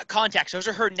 Those are not contacts. Those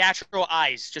are her natural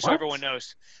eyes, just so What? everyone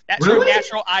knows. That's Really? her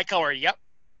natural eye color. Yep.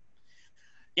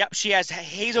 Yep, she has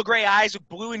hazel gray eyes with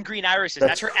blue and green irises.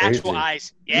 That's That's her actual crazy.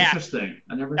 eyes. Yeah. Interesting.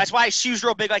 I never. That's why she was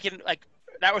real big, like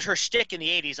that was her shtick in the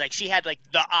 80s. Like she had like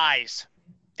the eyes.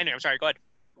 Anyway, I'm sorry, go ahead.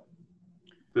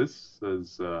 This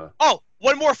is. Oh,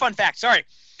 one more fun fact. Sorry.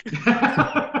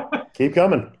 Keep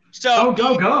coming. So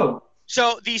go.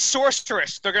 So the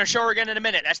sorceress, they're going to show her again in a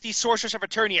minute. That's the sorceress of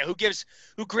Eternia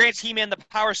who grants He-Man the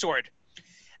power sword.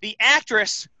 The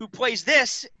actress who plays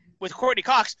this with Courtney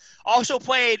Cox also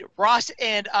played Ross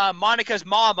and Monica's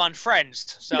mom on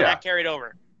Friends. So Yeah. that carried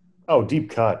over. Oh, deep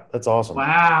cut. That's awesome.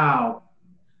 Wow.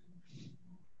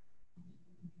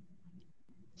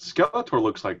 Skeletor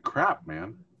looks like crap,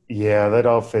 man. Yeah, that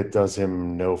outfit does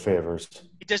him no favors.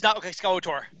 It does not look like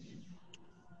Skeletor.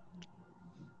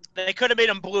 They could have made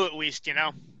him blue at least, you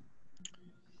know?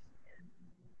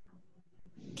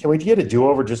 Can we get a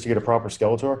do-over just to get a proper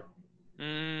Skeletor?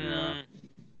 Yeah.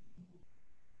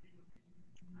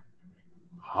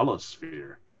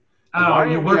 Holosphere. Oh, Why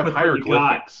you do we work have with what you got.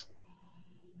 hieroglyphics?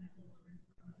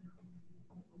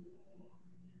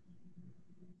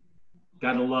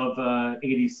 Gotta love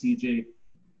 80s CG.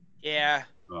 Yeah.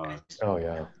 Oh,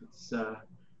 yeah.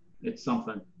 It's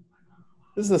something.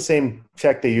 This is the same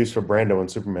check they use for Brando and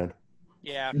Superman.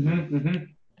 Yeah. Mm-hmm.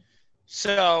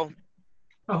 So,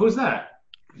 Oh, who's that?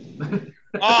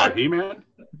 oh, He-Man?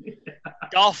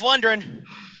 Dolph Lundgren,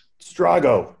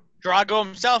 Strago. Drago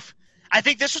himself. I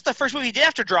think this was the first movie he did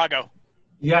after Drago.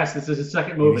 Yes, this is his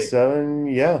second movie. 87,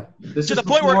 yeah. This To is the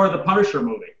point where- before the Punisher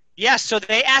movie. Yes, so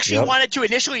they actually Yep. wanted to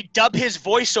initially dub his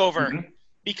voiceover Mhm.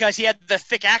 because he had the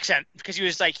thick accent because he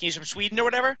was like he's from Sweden or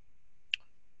whatever.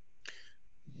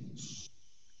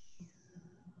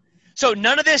 So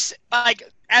none of this, like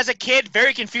as a kid,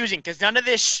 very confusing because none of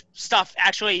this stuff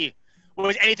actually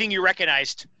was anything you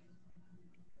recognized.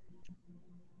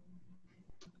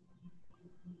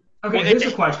 Okay, We'll get here's to-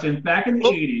 a question. Back in the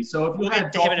We'll- 80s, so if you we'll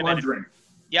had get to him Dolph in a minute. Lundgren,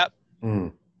 Yep,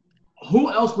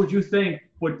 who else would you think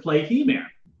would play He-Man?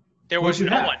 there Who'd was you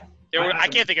no have? one. I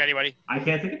can't think of anybody. I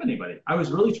can't think of anybody. I was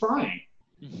really trying.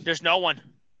 There's no one.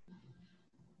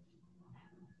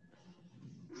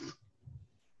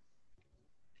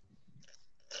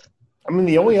 I mean,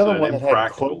 the only It's other an one that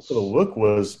had close impracticals. to the look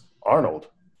was Arnold.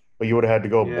 But you would have had to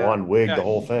go Yeah. blonde wig, Yeah. the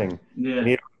whole thing. Yeah. And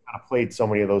he kind of played so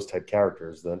many of those type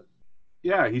characters that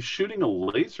Yeah, he's shooting a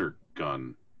laser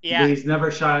gun. Yeah, He's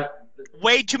never shot.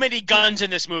 way too many guns in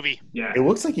this movie. Yeah. it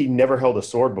looks like he never held a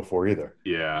sword before either.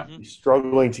 Yeah. He's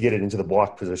struggling to get it into the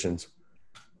block positions.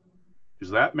 Is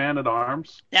that Man at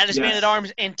Arms? That is Yes. Man at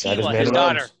Arms and That is Tila, Man his at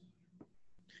daughter. Arms.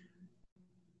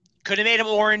 Could have made him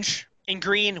orange and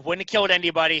green. Wouldn't have killed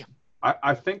anybody.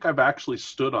 I think I've actually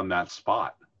stood on that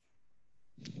spot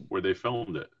where they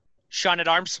filmed it. Sean at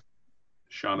Arms.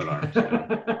 Sean at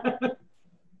Arms.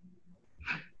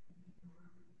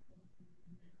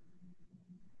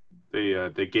 Yeah.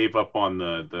 They gave up on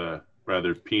the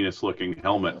rather penis-looking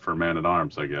helmet for Man at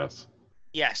Arms, I guess.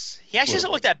 Yes. He actually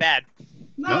doesn't look that bad.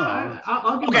 No, No.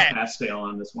 I'll give Okay. him a pass fail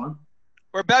on this one.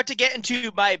 We're about to get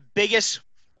into my biggest.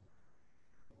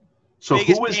 So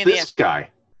Biggest who is pain in the this ass. guy?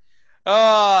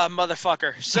 Oh,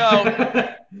 motherfucker. So, He's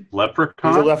a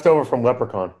Leprechaun? leftover from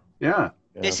Leprechaun. Yeah.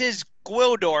 Yeah. this is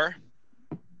Gwildor.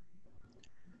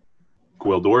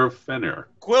 Gwildor Fenrir.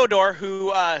 Gwildor,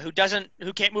 who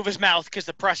can't move his mouth because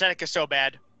the prosthetic is so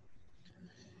bad.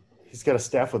 He's got a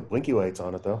staff with blinky lights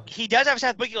on it, though. He does have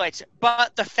South Blinky lights,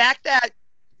 but the fact that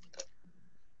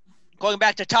going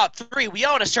back to top three, we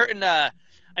own a certain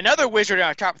another wizard in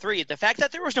our top three. The fact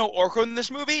that there was no Orko in this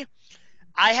movie,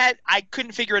 I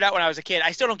couldn't figure it out when I was a kid.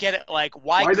 I still don't get it. Like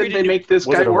why Why did create they a new- make this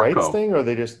Was guy it a rights Orko? thing, or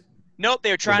they just Nope,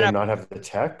 they were did trying they to not have the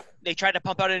tech? they tried to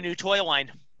pump out a new toy line.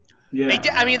 Yeah. They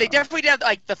definitely did.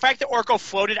 Like the fact that Orko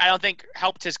floated, I don't think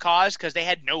helped his cause because they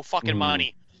had no fucking Mm.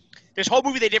 money. This whole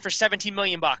movie they did for $17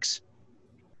 million,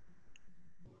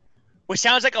 which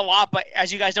sounds like a lot, but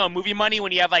as you guys know, movie money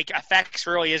when you have like effects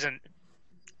really isn't.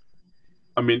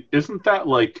 I mean, isn't that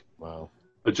like Wow.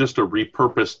 just a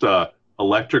repurposed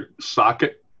electric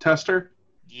socket tester?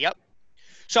 Yep.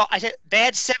 So I said they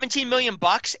had $17 million,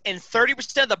 and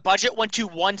 30% of the budget went to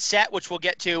one set, which we'll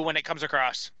get to when it comes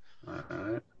across.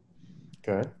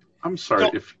 Okay. I'm sorry.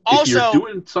 So, if also- you're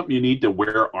doing something you need to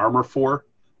wear armor for,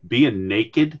 being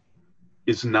naked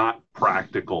is not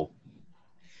practical.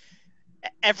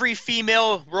 Every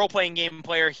female role-playing game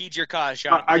player heeds your cause,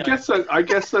 Sean. I guess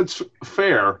that's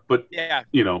fair, but Yeah.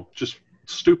 just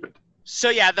stupid. So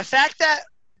yeah, the fact that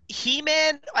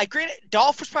He-Man, like, granted,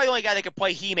 Dolph was probably the only guy that could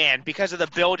play He-Man because of the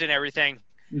build and everything.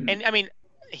 Mhm. And I mean,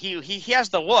 he has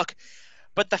the look,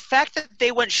 but the fact that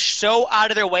they went so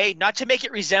out of their way not to make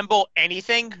it resemble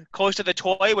anything close to the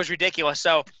toy was ridiculous.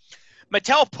 So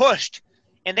Mattel pushed,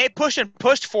 and they pushed and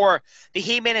pushed for the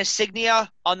He-Man insignia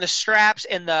on the straps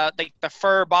and the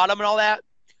fur bottom and all that.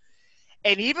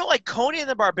 And even like Conan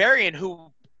the Barbarian,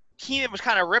 who He-Man was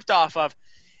kind of ripped off of,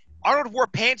 Arnold wore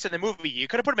pants in the movie. You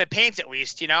could have put him in pants at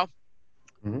least, you know?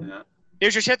 Mhm. Yeah.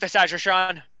 There's your synthesizer,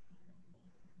 Sean.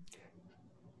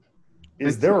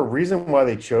 Is there a reason why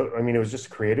they chose? I mean, it was just a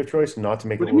creative choice not to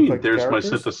make What it do you look mean? like the There's my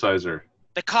characters? synthesizer.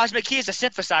 The cosmic key is a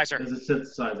synthesizer. There's a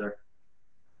synthesizer.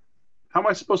 How am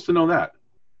I supposed to know that?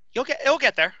 It'll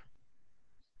get there.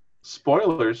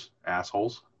 Spoilers,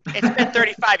 assholes. It's been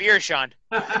 35 years, Sean.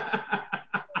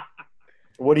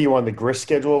 What are you on the grist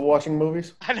schedule of watching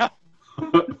movies? I know.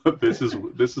 This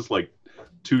is like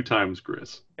 2 times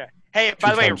Gris. Okay. Hey, Two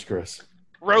by the way, times grist.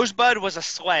 Rosebud was a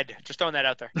sled. Just throwing that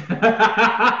out there.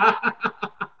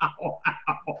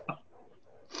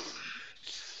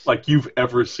 Like you've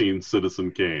ever seen Citizen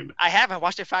Kane. I have. I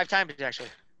watched it 5 times, actually.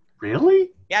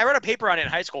 Really? Yeah, I wrote a paper on it in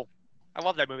high school. I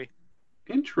love that movie.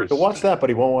 Interesting. So watch that, but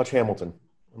he won't watch Hamilton.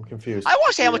 I'm confused. I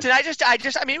watched Hamilton.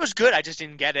 I mean, it was good. I just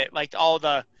didn't get it. Like all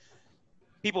the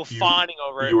people fawning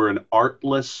over it. You are an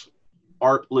artless,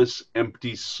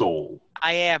 empty soul.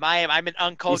 I am. I'm an He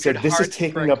uncultured. said, "This is hard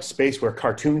taking prick." up space where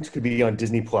cartoons could be on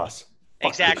Disney Plus."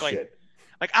 Exactly.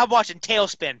 Like I'm watching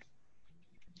Tailspin.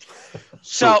 So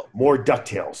So more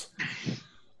Ducktales.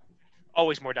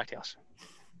 always more DuckTales.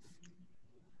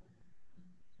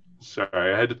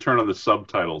 Sorry, I had to turn on the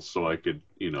subtitles so I could,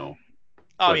 Oh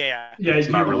But- yeah. Yeah, It's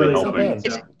not really It's not helping. bad.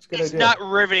 It's a good It's idea. not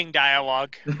riveting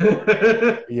dialogue.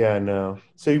 Yeah, no.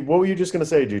 So what were you just gonna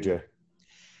say, DJ?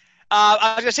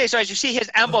 I was gonna say, so as you see his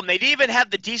emblem, they didn't even have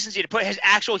the decency to put his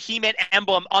actual He-Man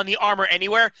emblem on the armor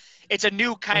anywhere. It's a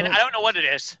new kind of. I don't know what it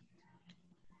is.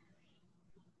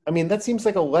 I mean, that seems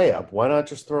like a layup. Why not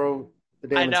just throw the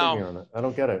damn I know. insignia on it? I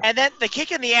don't get it. And then the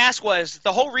kick in the ass was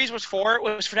the whole reason was for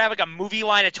to have like a movie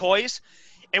line of toys.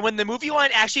 And when the movie line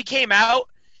actually came out,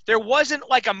 there wasn't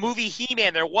like a movie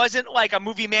He-Man. There wasn't like a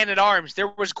movie Man at Arms. There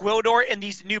was Gwildor and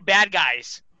these new bad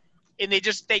guys, and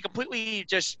they completely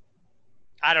just.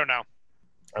 I don't know.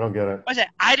 I don't get it. What is it?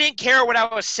 I didn't care when I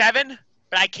was 7,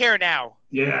 but I care now.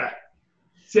 Yeah.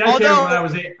 See, I Although- carried when I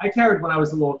was 8. I carried when I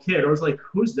was a little kid. I was like,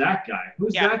 "Who's that guy?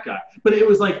 Who's Yeah. that guy?" But it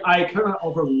was like I kind of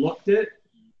overlooked it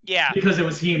Yeah, because it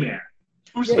was He-Man.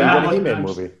 who's Yeah, that? you got a Like, He-Man I'm-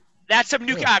 movie. that's some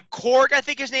new Korg, I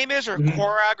think his name is, or Mhm.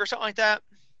 Korag or something like that.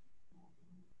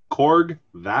 Korg?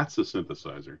 That's a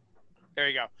synthesizer. There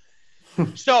you go.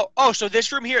 So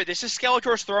this room here, this is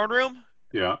Skeletor's throne room.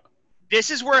 Yeah. This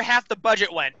is where half the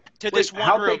budget went to this one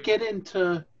how'd room. they get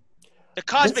into? The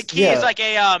cosmic This- key yeah. is like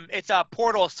it's a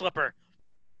portal slipper.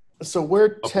 So we're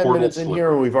A 10 portal minutes in slipper.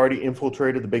 here and we've already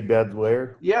infiltrated the big bad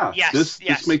lair. Yeah. Yes, This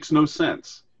yes. makes no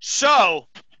sense. So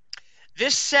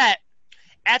this set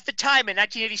at the time in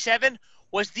 1987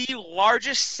 was the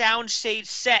largest soundstage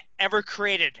set ever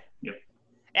created. Yep. It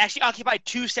actually occupied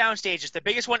 2 sound stages, the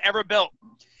biggest one ever built.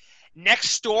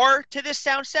 Next door to this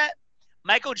sound set,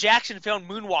 Michael Jackson filmed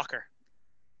Moonwalker.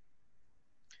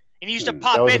 And he used to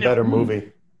pop That was a in better and,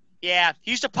 movie. yeah, he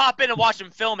used to pop in and watch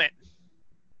him film it.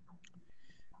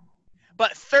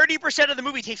 But 30% of the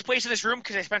movie takes place in this room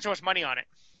because they spent so much money on it.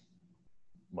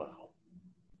 Wow.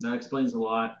 That explains a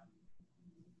lot.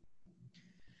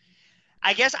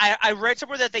 I guess I read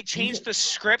somewhere that they changed the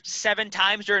script 7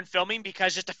 times during filming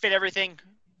because just to fit everything,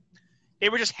 they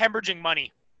were just hemorrhaging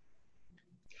money.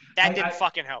 That didn't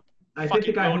fucking help. I think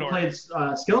the Fucking guy who Gwildor. played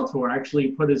Skeletor actually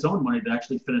put his own money to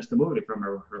actually finish the movie from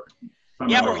her.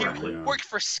 Yeah, or her he correctly. Yeah. worked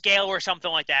for Scale or something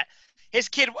like that. His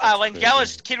kid, That's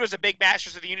Langella's crazy. kid was a big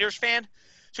Masters of the Universe fan,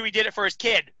 so he did it for his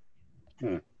kid.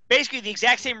 Hmm. Basically, the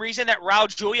exact same reason that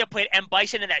Raul Julia played M.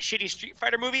 Bison in that shitty Street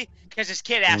Fighter movie, because his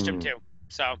kid asked him Hmm. to.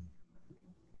 So,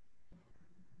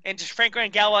 and just Frank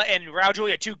Langella and Raul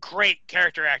Julia, 2 great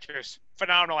character actors,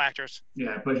 phenomenal actors.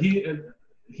 Yeah, but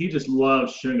he just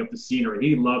loved showing up the scenery.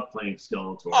 He loved playing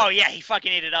Skeletor. Oh yeah, he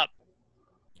fucking ate it up.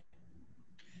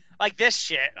 Like this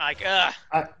shit, like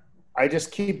I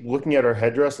just keep looking at her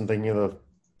headdress and thinking of the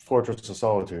Fortress of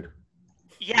Solitude.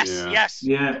 yes, Yeah. yes.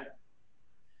 Yeah,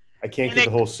 I can't And get they-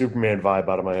 the whole Superman vibe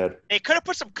out of my head. They could have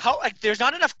put some color. Like, there's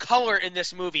not enough color in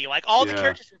this movie. Like, all the Yeah.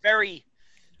 characters were very,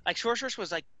 like, Sorceress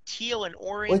was like teal and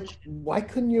orange. Like, why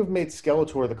couldn't you have made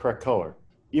Skeletor the correct color?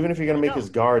 Even if you're going to make No. his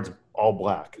guards all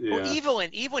black. Yeah. Or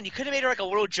Evelyn, you could have made her like a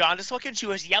little jaundice looking. She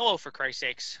was yellow, for Christ's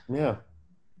sakes. Yeah.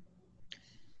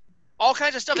 All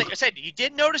kinds of stuff. Like I said, you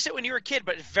did notice it when you were a kid,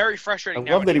 but it's very I frustrating.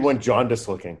 love that he nowadays. went jaundice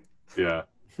looking. Yeah.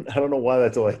 I don't know why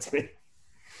that delights me.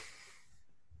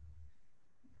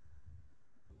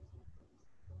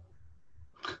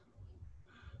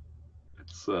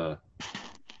 It's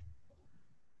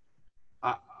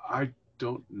I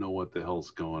don't know what the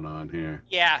hell's going on here.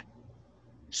 Yeah.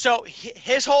 So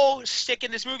his whole stick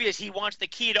in this movie is he wants the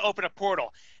key to open a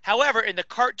portal. However, in the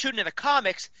cartoon and the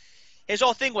comics, his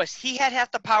whole thing was he had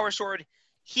half the power sword,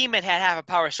 He-Man had half a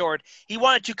power sword. He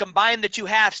wanted to combine the 2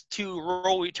 halves to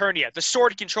roll Eternia. The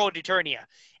sword controlled Eternia.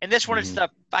 And this one is the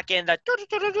fucking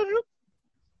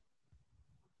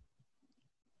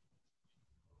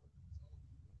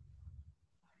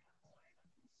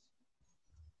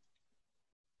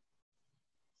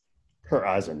Her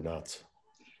eyes are nuts.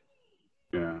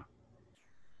 Yeah.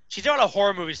 She's done a lot of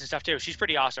horror movies and stuff too. She's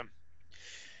pretty awesome.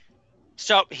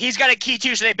 So he's got a key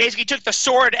too. So they basically took the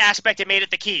sword aspect and made it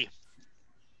the key.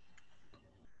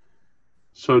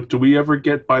 So do we ever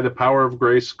get By the Power of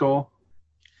Grayskull?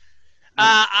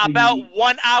 About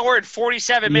 1 hour and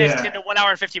 47 minutes Yeah. into 1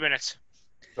 hour and 50 minutes.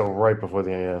 So right before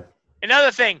the end.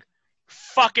 Another thing,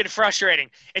 fucking frustrating.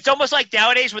 It's almost like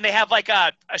nowadays when they have like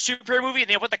a superhero movie and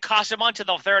they put the costume on to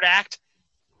the third act.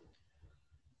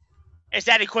 It's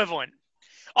that equivalent.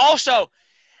 Also,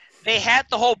 they had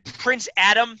the whole Prince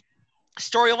Adam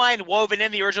storyline woven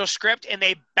in the original script, and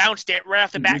they bounced it right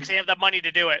off the bat because they didn't have the money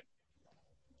to do it.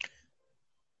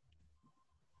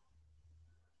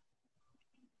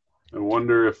 I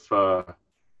wonder if I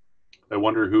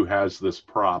wonder who has this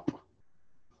prop.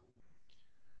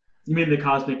 You mean the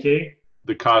Cosmic Key?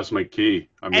 The cosmic key.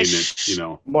 I mean, As- you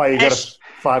know. Why, you got As-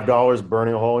 a $5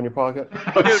 burning a hole in your pocket?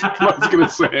 I was gonna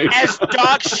say. As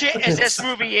dog shit as this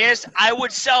movie is, I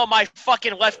would sell my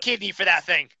fucking left kidney for that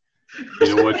thing.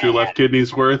 You know what your left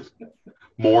kidney's worth?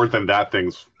 More than that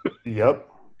thing's. Yep.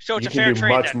 So it's You a fair can do trade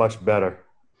much, then. much better.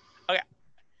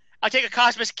 I'll take a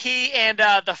Cosmos key and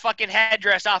the fucking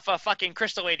headdress off a fucking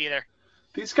Crystal Lady there.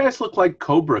 These guys look like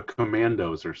Cobra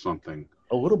Commandos or something.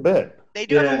 A little bit. They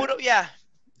do have Yeah. a little, yeah.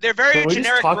 They're very Can we just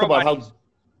generic talk about robots.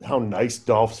 how nice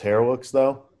Dolph's hair looks,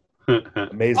 though?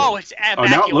 Amazing. Oh, it's Oh, immaculate.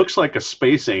 now it looks like a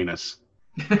space anus.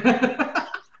 Now's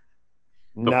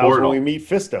portal. when we meet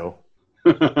Fisto.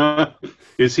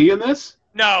 Is he in this?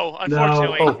 No,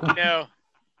 unfortunately, No. no.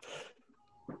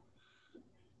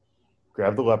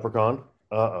 Grab the leprechaun.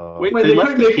 Uh-oh. Wait. Wait, They they left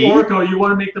couldn't the make key? Orko. You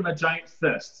want to make them a giant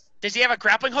fist. Does he have a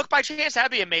grappling hook by chance?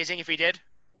 That'd be amazing if he did.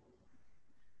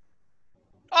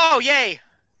 Oh, yay.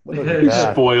 Look at You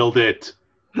that. spoiled it.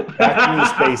 Back to the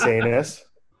space anus.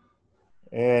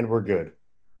 And we're good.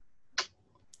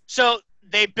 So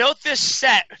they built this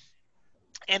set,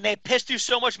 and they pissed through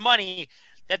so much money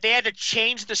that they had to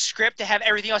change the script to have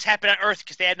everything else happen on Earth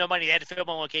because they had no money. They had to film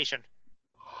on location.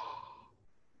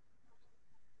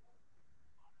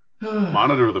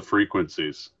 Monitor the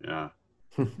frequencies. Yeah.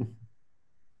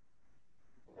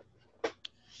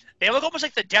 They look almost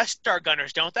like the Death Star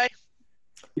gunners, don't they?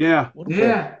 Yeah. A little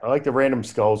Yeah. bit. I like the random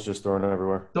skulls just thrown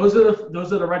everywhere. Those are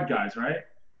the red guys, right?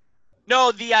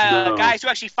 No, the No. guys who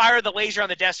actually fire the laser on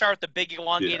the Death Star with the big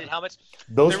elongated Yeah. helmets.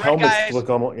 Those The red helmets guys- look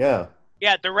almost, yeah.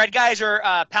 Yeah, the red guys are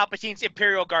Palpatine's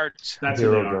Imperial Guards. That's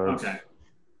who Hero they are. guards. Okay.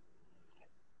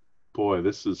 Boy,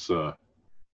 this is That's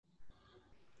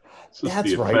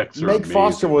the right. effects are Meg amazing.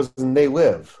 Foster was in They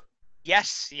Live.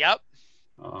 Yes, yep.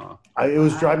 It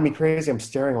was driving me crazy. I'm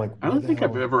staring like, I don't think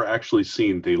I've ever actually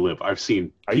seen They Live. I've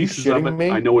seen Are you pieces of shitting it.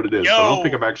 me? I know what it is, but I don't Yo.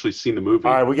 think I've actually seen the movie.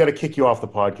 All right, we got to kick you off the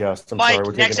podcast. I'm Mike, sorry.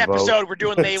 We're next taking a vote. episode, we're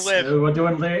doing They Live. We're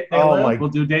doing they Oh live. my- We'll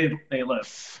do they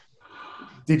live.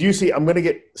 Did you see? I'm going to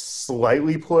get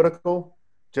slightly political,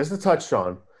 just a touch,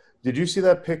 Sean. Did you see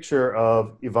that picture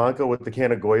of Ivanka with the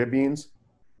can of Goya beans?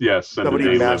 Yes, and Somebody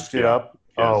They matched Live, it yeah. up.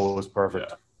 Yes. Oh, it was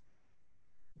perfect. Yeah.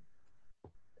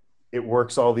 It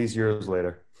works all these years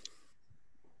later.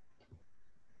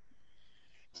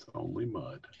 It's only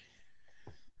mud.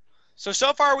 So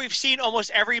far we've seen almost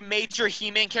every major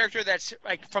He-Man character that's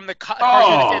like from the cartoon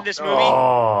Oh. that's in this movie.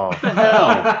 Oh, What the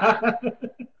hell?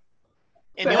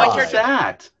 And the God. only, What's character,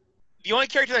 that? the only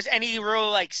character that's any real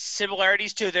like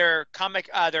similarities to their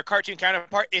their cartoon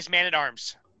counterpart is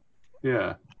Man-at-Arms.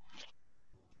 Yeah.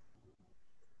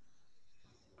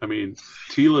 I mean,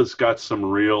 Tila's got some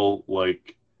real,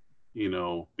 like,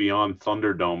 beyond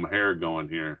Thunderdome hair going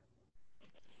here.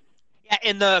 Yeah,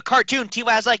 in the cartoon,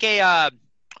 Tila has like a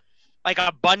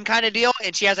bun kind of deal,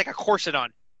 and she has like a corset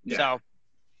on. Yeah. So.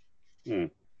 Hmm.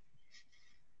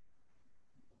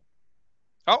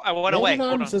 Oh, I went away. Hold on.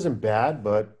 Man-at-Arms isn't bad,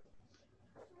 but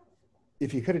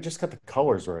if you could have just got the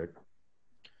colors right.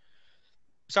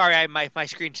 Sorry, my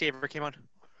screensaver came on.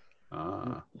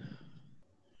 Ah.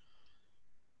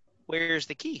 Where's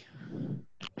the key?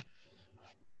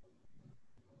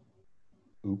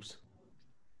 Oops.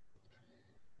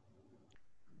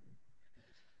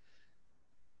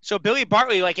 So Billy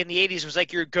Bartley, like in the '80s, was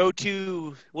like your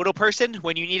go-to little person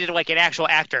when you needed like an actual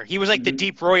actor. He was like the Mhm.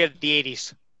 Deep Roy of the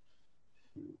 '80s.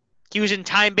 He was in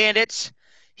Time Bandits.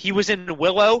 He was in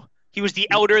Willow. He was the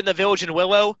elder in the village in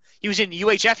Willow. He was in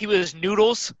UHF. He was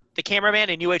Noodles, the cameraman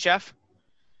in UHF.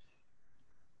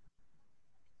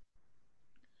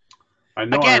 I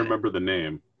know I Again. remember the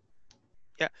name.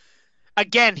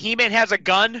 Again, He-Man has a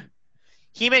gun.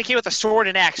 He-Man came with a sword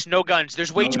and axe, no guns.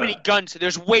 There's way No too many gun. guns.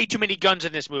 There's way too many guns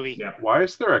in this movie Yeah. Why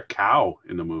is there a cow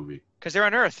in the movie? because they're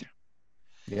on Earth.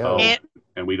 Yeah. Oh, And-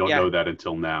 and we don't yeah. know that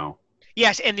until now.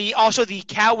 Yes, and the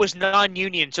cow was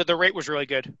non-union, so the rate was really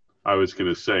good. I was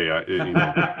gonna say,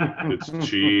 it's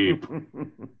cheap.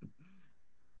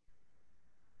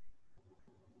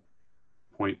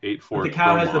 0.84. The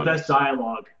cow has the kilometers. best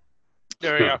dialogue.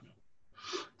 There we go.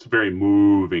 It's a very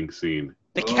moving scene.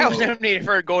 The cow was Oh. nominated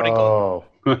for a Golden Globe.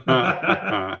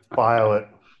 Oh, file it.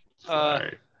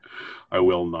 Sorry. I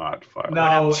will not file.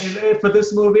 No, and for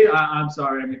this movie, I'm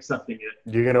sorry, I'm accepting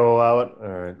it. You're going to allow it? All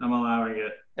right. I'm allowing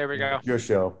it. There we go. Your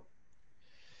show.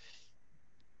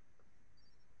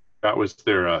 That was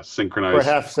their For a synchronized.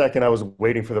 half second, I was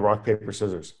waiting for the rock, paper,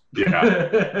 scissors.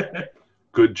 Yeah.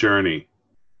 Good journey.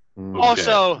 Mm. Okay.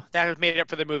 Also, that was made up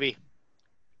for the movie.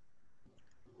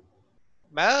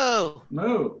 Mo.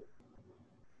 No.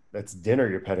 That's dinner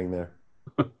you're petting there.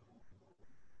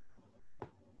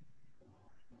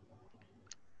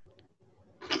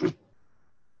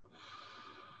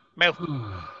 Mo.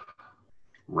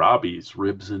 Robbie's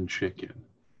Ribs and Chicken.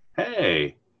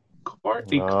 Hey,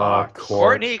 Courtney Ah, Cox.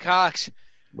 Courtney Cox.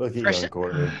 Look at Fresh- young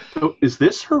Courtney. So is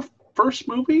this her first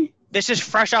movie? This is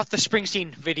fresh off the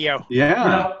Springsteen video.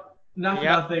 Yeah. Not for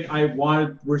Yep. nothing. I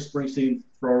wanted Bruce Springsteen to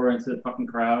throw her into the fucking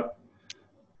crowd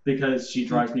because she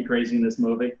drives me crazy in this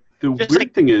movie. The Just weird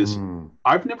like- thing is, Mm.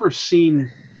 I've never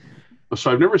seen this.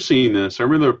 I remember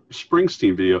the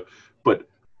Springsteen video, but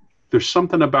there's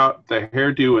something about the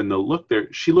hairdo and the look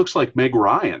there. She looks like Meg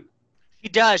Ryan, She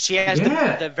does. She has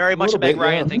Yeah, the very much little Meg bit,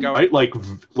 Ryan yeah. thing going. right? Like,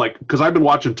 because I've been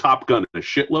watching Top Gun a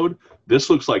shitload. This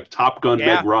looks like Top Gun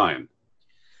Yeah. Meg Ryan.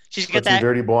 She's got Put some that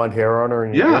dirty blonde hair on her.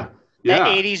 And you're Yeah, good. that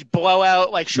yeah. 80s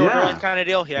blowout, like short Yeah. length kind of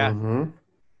deal. Yeah. Mhm.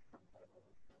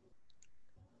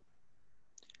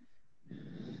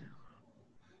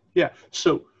 Yeah.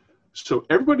 So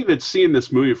everybody that's seeing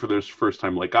this movie for this first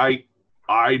time, like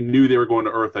I knew they were going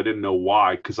to Earth. I didn't know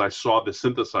why because I saw the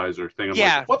synthesizer thing. I'm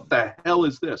Yeah. like, what the hell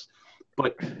is this?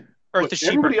 But Earth is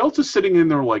cheaper. everybody else is sitting in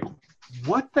there like,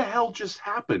 what the hell just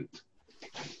happened?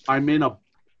 I'm in a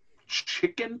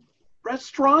chicken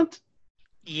restaurant?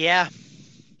 Yeah.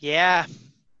 Yeah.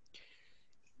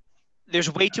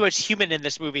 There's way too much human in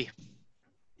this movie.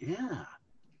 Yeah.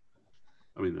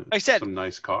 I mean, I said- some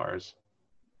nice cars.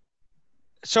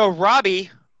 So Robbie,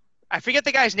 I forget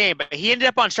the guy's name, but he ended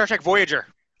up on Star Trek Voyager.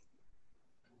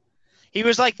 He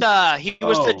was like he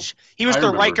was Oh, I the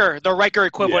remember. Riker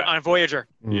equivalent Yeah. on Voyager.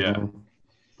 Yeah. Mhm.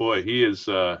 Boy, he is.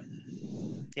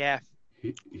 Yeah.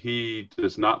 He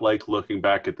does not like looking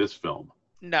back at this film.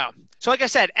 No. So like I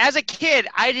said, as a kid,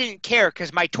 I didn't care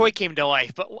because my toy came to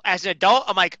life. But as an adult,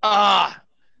 I'm like,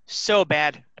 so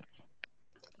bad.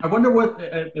 I wonder what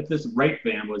if this rape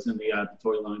van was in the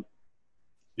toy line.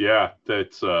 Yeah,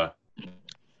 that's.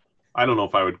 I don't know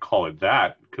if I would call it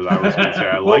that because I was going to say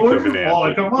I Well, like what the do you call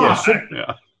it? banana. Come on. Yeah, should-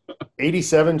 Yeah.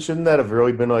 87, shouldn't that have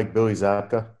really been like Billy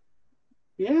Zabka?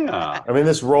 Yeah. I mean,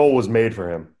 this role was made for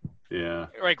him. Yeah.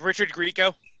 Like Richard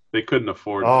Grieco, They couldn't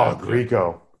afford Oh, that.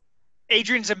 Grieco.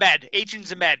 Adrian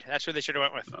Zemed. That's where they should have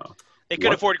went with. No. They could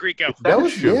What? afford Grieco. That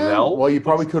was Chevelle? Well, you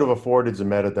probably could have afforded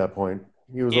Zemed at that point.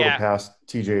 He was a Yeah. little past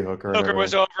TJ Hooker. and Hooker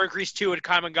was everything. over. Grease 2 had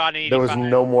come and gone in 85. There was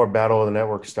no more Battle of the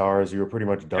Network stars. You were pretty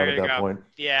much done There at you that go. point.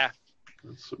 Yeah.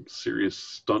 That's some serious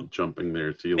stunt jumping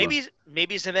there, Tila.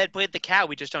 Maybe Zemed played the cow.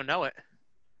 We just don't know it.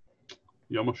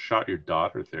 You almost shot your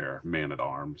daughter there, man at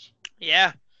arms.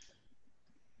 Yeah.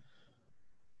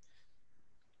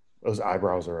 Those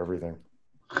eyebrows are everything.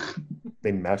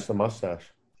 They match the mustache.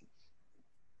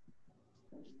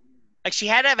 Like she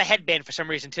had to have a headband for some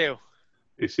reason too.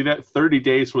 You see that 30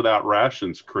 days without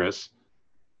rations, Chris?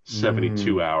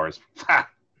 72 hours. Ha!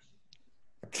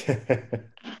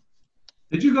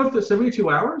 Did you go for 72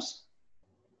 hours?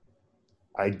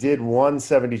 I did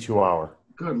 172 hour.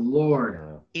 Good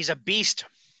Lord. He's a beast.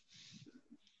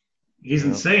 He's Yeah.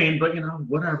 insane, but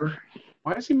whatever.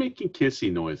 Why is he making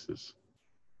kissy noises?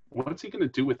 What's he going to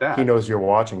do with that? He knows you're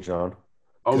watching, Sean.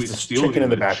 Oh, 'cause he's there's stealing chicken in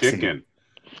the the back seat. chicken.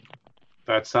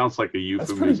 That sounds like a pretty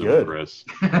euphemism, good. Chris.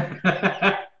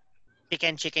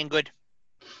 Chicken, good.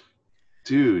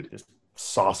 Dude,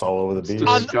 Sauce all over the it's beef.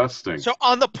 disgusting. So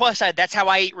on the plus side, that's how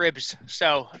I eat ribs.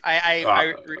 So I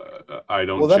I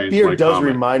don't Well, that change beer my does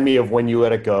comment. remind me of When You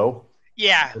Let It Go.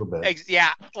 yeah. A little bit.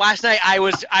 Yeah. Last night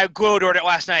I glowed it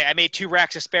last night. I made 2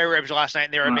 racks of spare ribs last night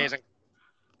and they were Wow. amazing.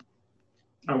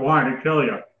 I wanted to kill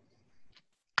you.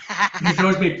 He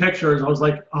shows me pictures. I was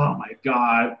like, oh my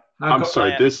God. I'm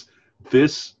sorry. Yeah.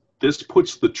 This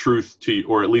puts the truth to you,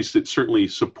 or at least it certainly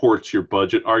supports your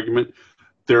budget argument.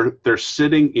 They're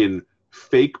sitting in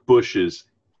fake bushes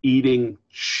eating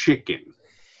chicken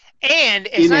And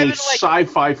it's in not a even like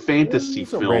sci-fi fantasy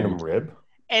It's a film. random rib.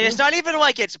 And it's not even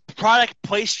like it's product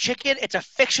placed chicken. It's a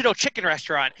fictional chicken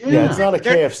restaurant. Yeah, it's not a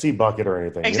They're- KFC bucket or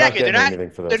anything. Exactly, You're they're not not- getting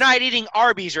anything for this. They're not eating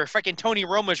Arby's or freaking Tony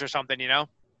Roma's or something, you know?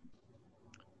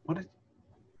 What is,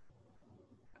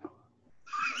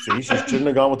 See, she shouldn't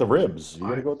have gone with the ribs. You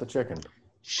got to go with the chicken.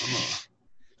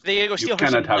 They gotta go you steal her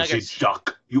some cannot have the nuggets.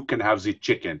 duck. You can have the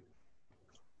chicken.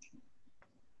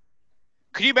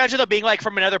 Could you imagine though being like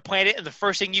from another planet and the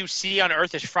first thing you see on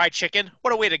Earth is fried chicken?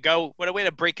 What a way to go! What a way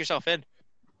to break yourself in.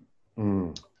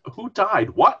 Mm. Who died?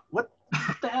 What? What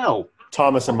the hell?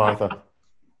 Thomas and Martha.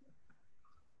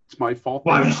 It's my fault.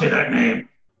 Why would you say that name?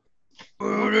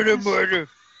 Murder.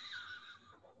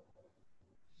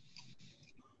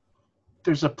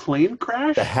 There's a plane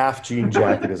crash? The half jean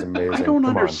jacket is amazing. I don't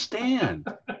Come understand.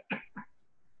 on.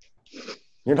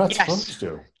 You're not Yes. supposed to.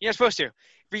 You're not supposed to.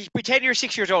 Pretend you're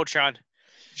 6 years old, Sean.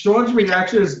 Sean's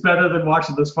reaction is better than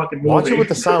watching this fucking movie. Watch it with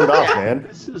the sound off, man.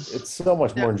 This is Oh, It's so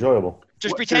much more enjoyable.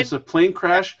 Just what, pretend. there's a plane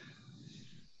crash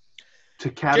to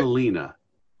Catalina,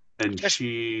 and Just-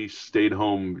 she stayed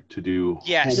home to do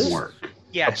Yes. homework.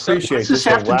 Yeah. So, Appreciate What's this the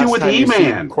have to do last with time you see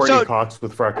He-Man? Courtney So- Cox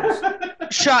with freckles.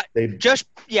 Sean, They just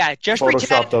Photoshop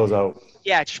pretend. those out.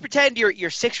 Yeah, just pretend you're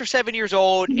 6 or 7 years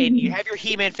old and you have your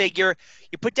He-Man figure.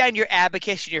 You put down your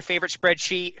abacus and your favorite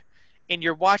spreadsheet, and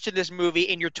you're watching this movie,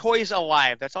 and your toy's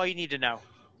alive. That's all you need to know.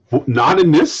 Well, not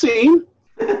in this scene.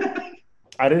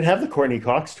 I didn't have the Courtney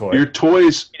Cox toy. Your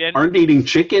toys You didn't? aren't eating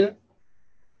chicken.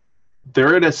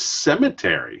 They're at a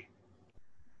cemetery.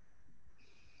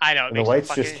 I know. It and the makes lights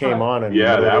fucking- just came on. in the Yeah,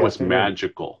 middle of that the was afternoon.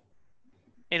 magical.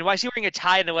 And why is he wearing a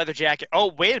tie and a leather jacket?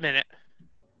 Oh, wait a minute.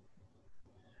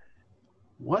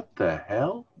 What the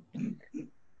hell?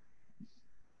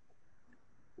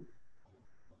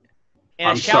 And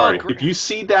I'm a shallow sorry. gr- If you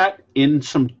see that in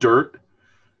some dirt,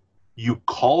 you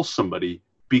call somebody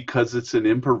because it's an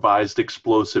improvised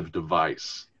explosive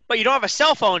device. But you don't have a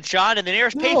cell phone, Sean, and the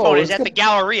nearest No, payphone is it's at the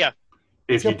got- Galleria.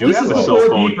 If Yeah, you do this have is a a cell little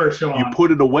phone, deeper, Sean. you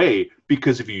put it away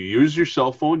because if you use your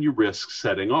cell phone, you risk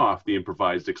setting off the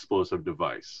improvised explosive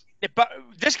device. But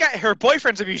this guy, her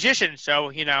boyfriend's a musician, so,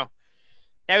 you know,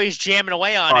 now he's jamming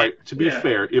away on All it. right, to be Yeah.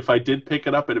 fair, if I did pick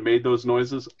it up and it made those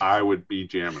noises, I would be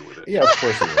jamming with it. Yeah, of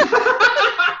course it is.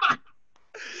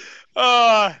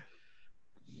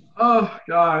 Oh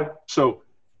God. So,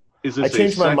 is this I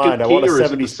changed my second mind. I key want a or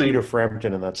is it the 70s same- Peter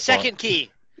Frampton in that spot. Second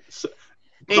key. So-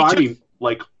 They No, I took- mean,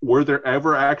 like, were there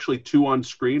ever actually two on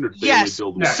screen, or did they Yes.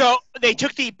 only build Yeah. one? So they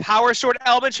took the power sword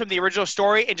elements from the original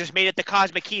story and just made it the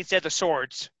cosmic key instead of the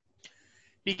swords.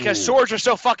 Because Ooh. swords are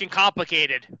so fucking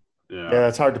complicated. Yeah,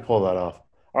 that's hard to pull that off.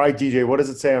 All right, DJ, what does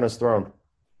it say on his throne?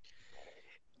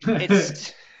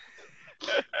 It's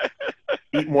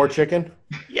Eat more chicken?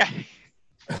 yeah,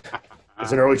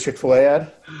 Is it an early Chick-fil-A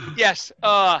ad? yes.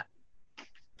 How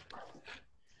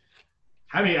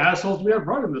many assholes do we have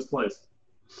running this place?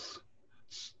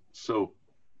 So,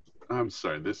 I'm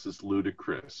sorry, this is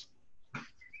ludicrous.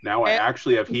 Now I Eh.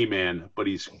 actually have He-Man, but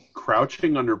he's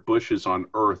crouching under bushes on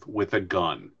Earth with a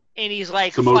gun. And he's like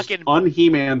It's the most fucking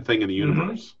un-He-Man thing in the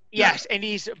universe. yes, and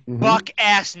he's Mhm. buck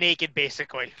ass naked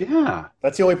basically. Yeah.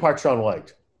 That's the only part Sean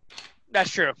liked.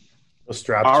 That's true. The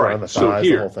straps All right, around the so thighs,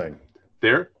 here. the whole thing.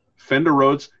 There, Fender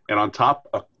Rhodes, and on top,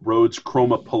 a Rhodes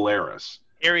Chroma Polaris.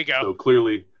 Here we go. So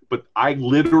clearly, but I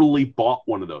literally bought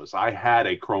one of those. I had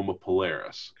a Chroma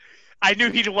Polaris. I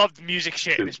knew he loved the music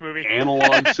shit in An this movie.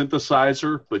 analog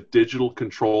synthesizer, but digital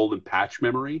controlled and patch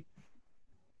memory.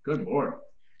 Good lord.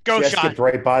 Go, See, I Sean. skipped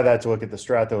right by that to look at the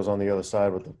Strat that was on the other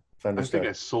side with the Fender I think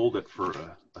I stuff. sold it for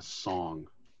a song.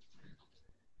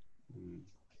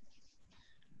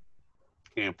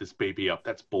 Amp this baby up.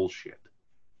 That's bullshit.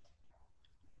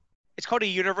 It's called a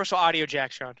universal audio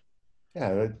jack, Sean. Yeah,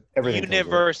 everything. comes with it.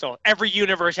 Universal. Every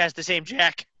universe has the same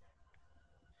jack.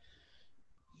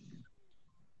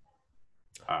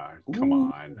 Come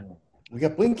Ooh. on. We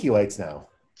got blinky lights now.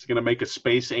 It's going to make a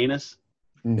space anus?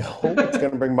 No, it's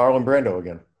going to bring Marlon Brando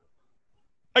again.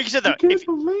 Like you said, though, I can't if,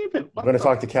 believe it. I'm What going to the-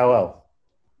 talk to Kal-El.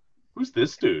 Who's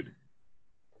this dude?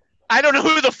 I don't know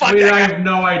who the fuck I mean, that I guy. have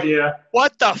no idea.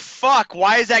 What the fuck?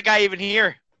 Why is that guy even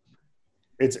here?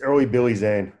 It's early Billy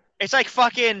Zane. It's like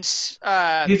fucking He's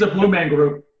a Blue Man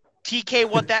Group. TK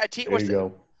what that There what's you the,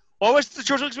 go. what was the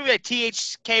George Lucas movie like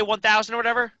THK 1000 or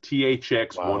whatever?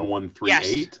 THX Wow.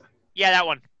 1138. Yeah, that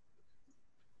one.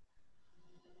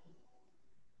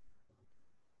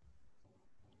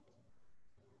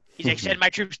 He's like send my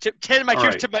troops to All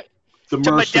right. The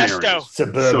to mercenaries. Modesto.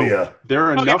 Suburbia. So there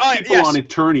are Okay, enough all right, people yes. on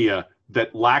Eternia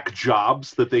that lack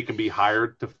jobs that they can be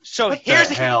hired to. So What here's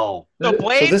the the hell? the So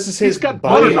blade. this is He's his got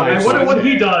body butterflies. I wonder life. what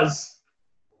he does.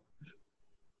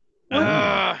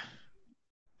 Ugh.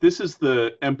 This is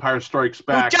the Empire Strikes Who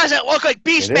Back. doesn't look like It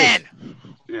is. Beastman?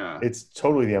 Yeah. It's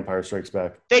totally The Empire Strikes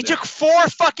Back. They took 4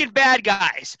 fucking bad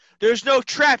guys. There's no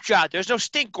Trapjaw. There's no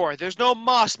Stinkor. There's no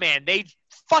Mossman. They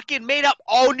fucking made up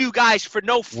all new guys for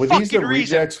no Were fucking these the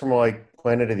reason. rejects from like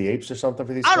Planet of the Apes or something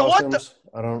for these I don't know what the- costumes?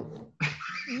 I don't.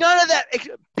 None of that.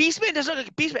 Beastman doesn't look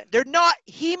like Beastman. They're not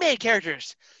He-Man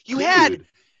characters. You had Dude,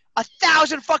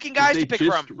 1,000 fucking guys did to they pick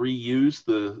just from. reuse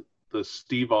the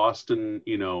Steve Austin,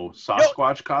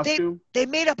 Sasquatch costume? They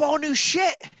made up all new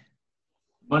shit,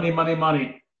 Money, money,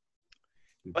 money.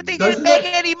 but they Doesn't didn't make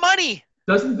that- any money.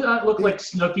 Doesn't that look like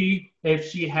Snooki if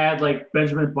she had like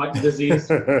Benjamin Button disease?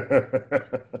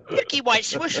 Ricky White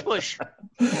swoosh swoosh.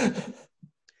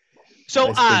 So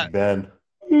Nice Big Ben.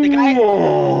 the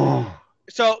guy,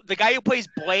 so the guy who plays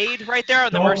Blade right there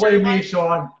on the Don't Mercenary blame me, line-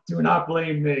 Sean. Do not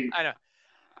blame me. I know.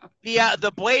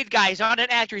 The Blade guy is not an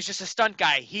actor. He's just a stunt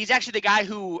guy. He's actually the guy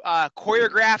who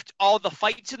choreographed all the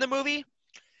fights in the movie.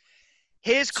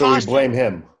 His So we costume. blame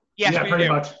him. Yes, yeah, we pretty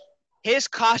do. much. His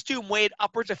costume weighed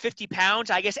upwards of 50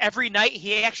 pounds. I guess every night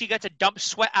he actually got to dump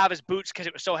sweat out of his boots because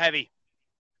it was so heavy.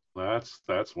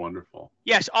 That's wonderful.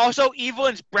 Yes. Also,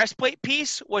 Evelyn's breastplate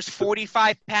piece was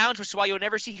 45 pounds, which is why you'll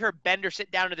never see her bend or sit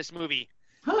down in this movie.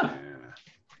 Huh.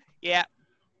 Yeah.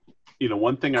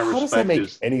 One thing I How does that respect make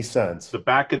is any sense? the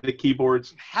back of the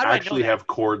keyboards How do I know actually that? have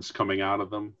cords coming out of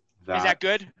them. Is that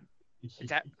good? Is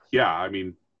that? Yeah, I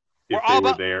mean, We're if all they were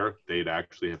about- there, they'd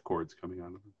actually have cords coming out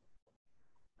of them.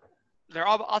 They're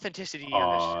all authenticity.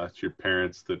 Ernest. It's your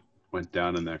parents that went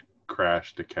down in that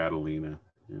crash to Catalina.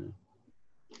 Yeah.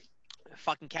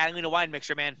 Fucking Catalina wine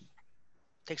mixer, man.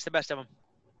 Takes the best of them.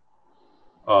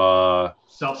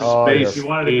 Selfish Oh, space. yes. You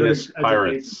wanted a good Anus education.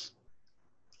 Pirates.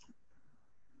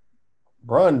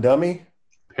 Run, dummy.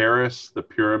 Paris, the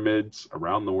pyramids,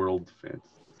 around the world.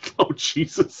 Oh,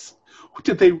 Jesus. What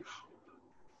did they...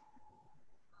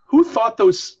 Who thought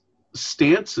those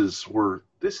stances were...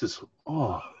 This is...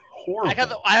 Oh, horrible.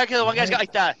 I like how the one guy's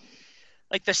got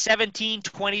like the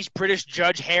 1720s British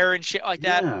judge hair and shit like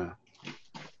that. Yeah.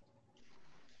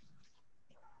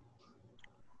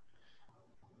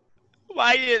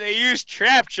 Why did they use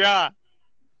Trapjaw?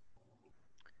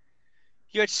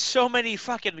 You had so many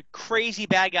fucking crazy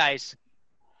bad guys.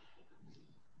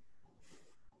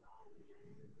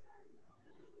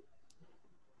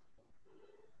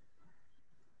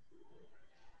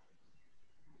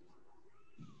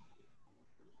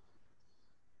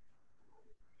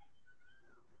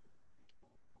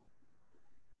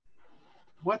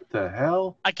 What the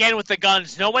hell? Again with the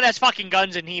guns. No one has fucking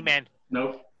guns in He-Man.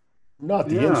 Nope. Not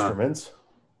the Yeah. instruments.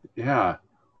 Yeah.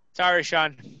 Sorry,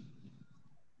 Sean.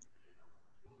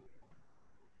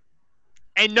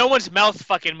 And no one's mouth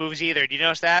fucking moves either. Do you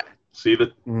notice that? See the...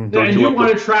 Mm. And Don't you you love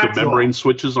want the, to track the membrane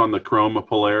switches on the Chroma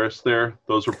Polaris there?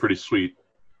 Those were pretty sweet.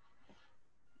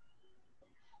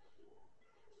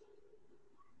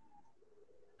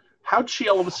 How'd she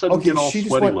all of a sudden Okay, get all she just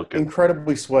sweaty went looking?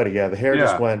 incredibly sweaty. Yeah, the hair Yeah.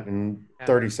 just went in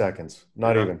 30 seconds.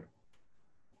 Not Yeah. even.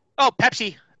 Oh,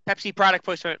 Pepsi. Pepsi product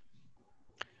placement.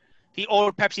 The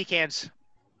old Pepsi cans.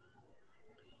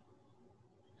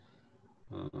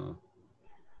 Uh-uh.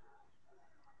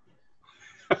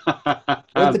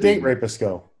 Where'd the date rapist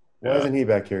go? Why Yeah. isn't he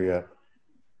back here yet?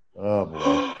 Oh,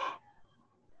 boy.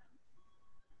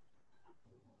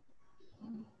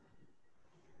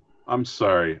 I'm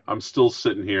sorry. I'm still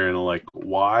sitting here and like,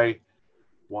 why?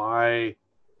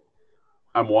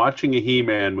 I'm watching a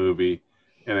He-Man movie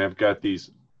and I've got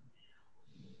these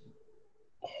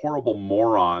horrible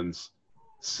morons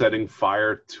setting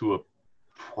fire to a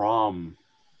prom.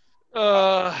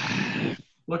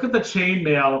 Look at the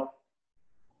chainmail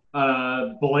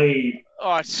blade.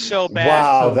 Oh, it's so bad.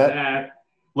 Wow, So that bad.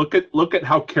 Look at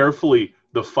how carefully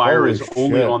the fire Holy is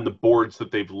only shit. on the boards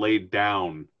that they've laid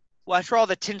down. Well, that's where all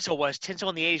the tinsel was. Tinsel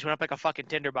in the 80s went up like a fucking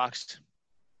tinderbox.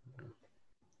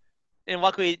 And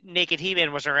luckily, Naked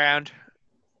He-Man was around.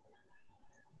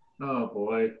 Oh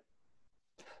boy.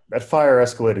 that fire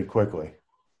escalated quickly.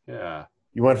 Yeah.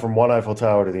 You went from one Eiffel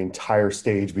Tower to the entire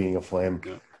stage being aflame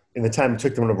Yeah. in the time it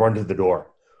took them to run to the door.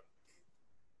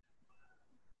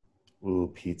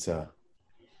 Ooh, pizza.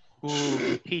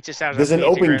 Ooh, pizza sounds There's an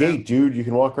amazing open right now. gate, dude. You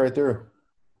can walk right through.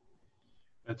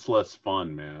 That's less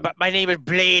fun, man. But my name is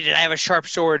Blade, and I have a sharp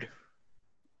sword.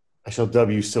 I shall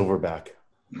W Silverback.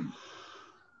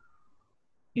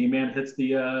 He-Man hits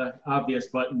the obvious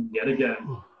button yet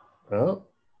again. Oh,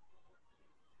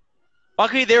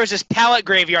 Luckily, there was this pallet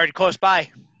graveyard close by.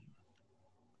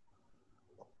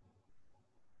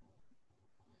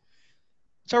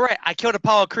 It's all right. I killed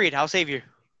Apollo Creed. I'll save you.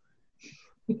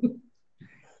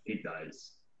 He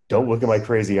dies. don't look at my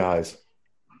crazy eyes.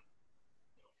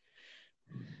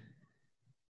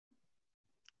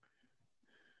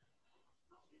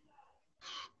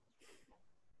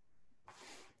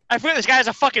 I forget this guy has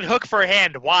a fucking hook for a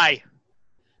hand. Why?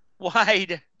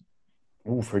 Why?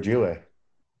 Ooh, fragile.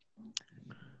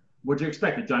 What'd you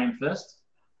expect? A giant fist?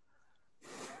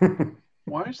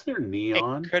 Why is there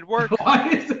neon? It could work. Why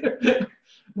is there?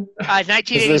 There's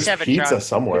 1987, pizza Sean.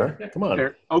 somewhere. Come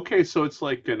on. Okay, so it's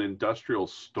like an industrial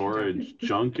storage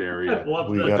junk area.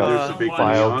 We the- got There's a a big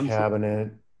file neon.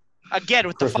 cabinet, Again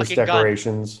with the Christmas fucking gun.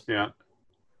 decorations. Yeah.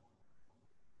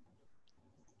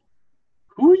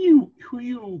 Who are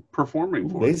you performing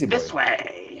for? Lazy boy. This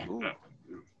way.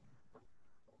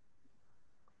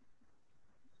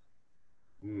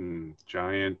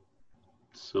 Giant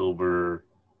silver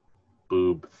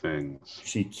boob things.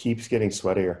 She keeps getting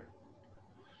sweatier.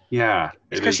 Yeah,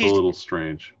 It's it 'cause is a she's- little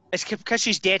strange. It's because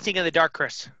she's dancing in the dark,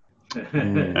 Chris.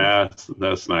 Mm. Yeah,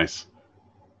 that's nice.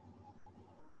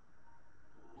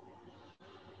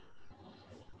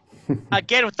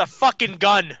 Again with the fucking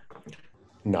gun.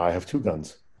 Now I have two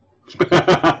guns.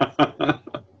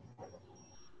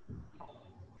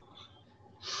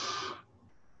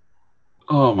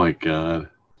 Oh my god.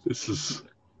 This is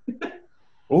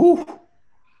Ooh.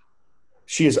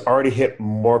 She has already hit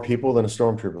more people than a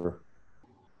stormtrooper.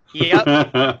 Yep.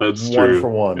 that's One true. for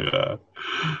one. Yeah.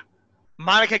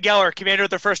 Monica Geller, commander of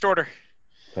the First Order.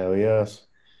 Hell yes.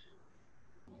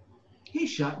 He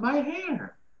shot my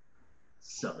hair.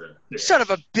 Son of a bitch. Son of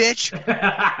a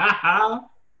bitch.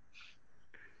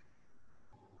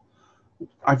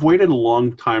 I've waited a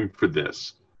long time for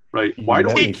this. Right? Why You do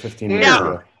met we me 15 care? years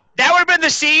ago. That would have been the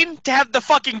scene to have the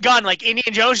fucking gun, like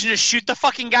Indiana Jones, and just shoot the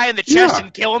fucking guy in the chest Yeah.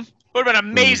 and kill him. Would have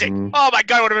been amazing. Mhm. Oh my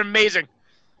god, would have been amazing.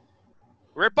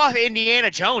 Rip off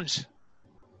Indiana Jones.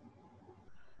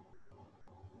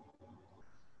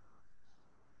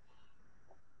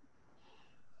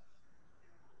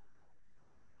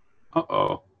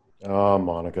 Uh-oh. Oh,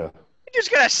 Monica. You're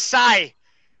just gonna sigh.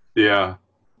 Yeah.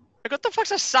 Like, what the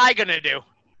fuck's a sigh gonna do?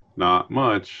 Not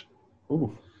much.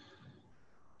 Ooh.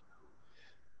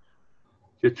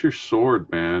 Get your sword,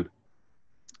 man.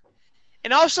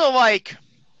 And also, like,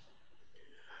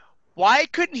 why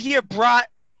couldn't he have brought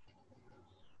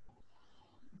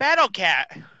Battle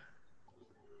Cat?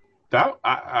 That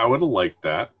I would have liked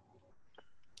that.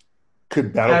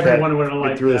 Could Battlecat Everyone would have get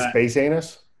liked through the that. space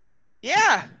anus?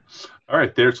 Yeah. All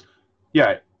right,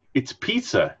 it's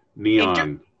pizza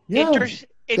neon.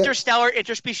 Interstellar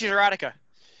interspecies erotica.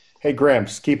 Hey,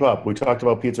 Gramps, keep up. We talked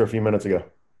about pizza a few minutes ago.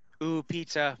 Ooh,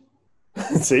 pizza.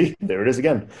 See? There it is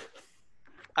again.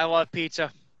 I love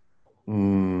pizza.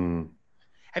 Mm.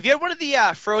 Have you had one of the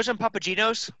frozen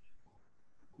Papagenos?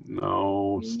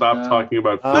 No, stop No. talking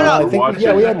about food. I We're think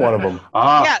watching. we had one of them.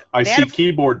 Yeah, I they see had a-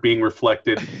 keyboard being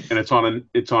reflected, and it's on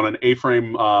an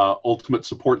A-frame ultimate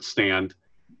support stand.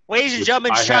 Ladies and Which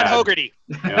gentlemen, I Sean had. Hogarty.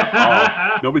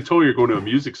 Yeah. Oh, nobody told you you're going to a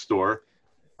music store.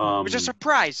 It was a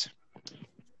surprise.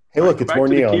 Hey, look, Go it's back more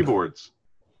to the neon. keyboards.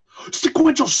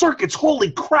 Sequential circuits.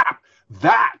 Holy crap!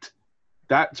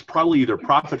 That's probably either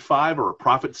Prophet 5 or a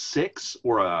Prophet 6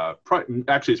 or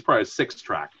actually it's probably a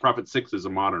 6-track. Prophet 6 is a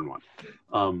modern one.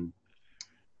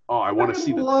 I want to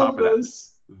see the top of that.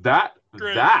 this.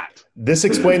 Great. This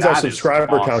explains our That is subscriber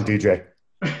count, awesome. DJ.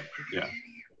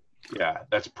 Yeah,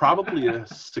 that's probably a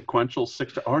sequential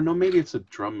 6. Or no, maybe it's a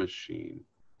drum machine.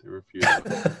 There were a few.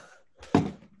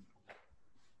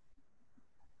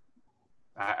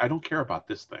 I don't care about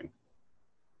this thing.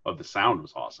 Oh, the sound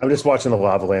was awesome. I'm just watching the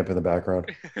lava lamp in the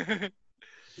background.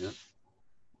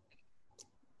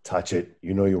 Touch it.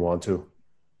 You know you want to.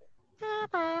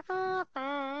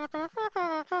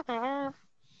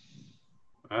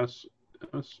 That's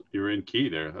you're in key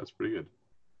there. That's pretty good.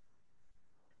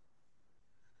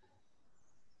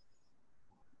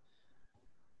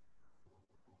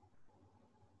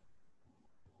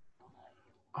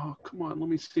 Oh, come on. Let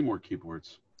me see more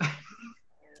keyboards.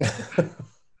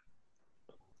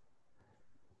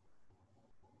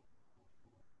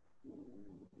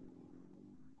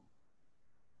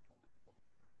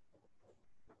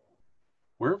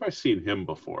 Where have I seen him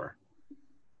before?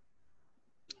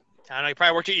 I don't know. You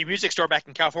probably worked at your music store back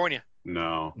in California.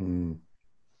 No. Mm.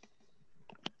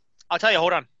 I'll tell you.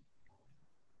 Hold on.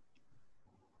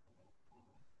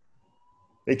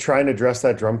 They try and address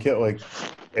that drum kit like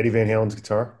Eddie Van Halen's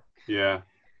guitar. Yeah.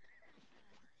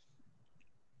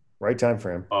 Right time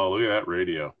frame. Oh, look at that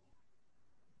radio.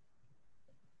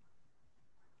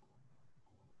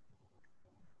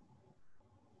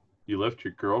 You left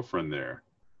your girlfriend there.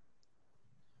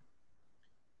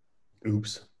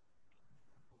 Oops.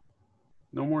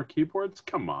 No more keyboards?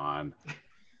 Come on.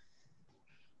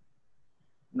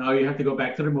 No, you have to go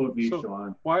back to the movie, So-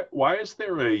 Sean. Why is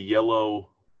there a yellow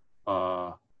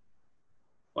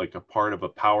like a part of a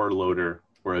power loader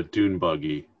or a dune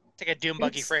buggy It's like a Doom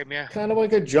buggy It's frame, yeah. kind of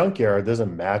like a junkyard. There's a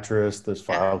mattress, there's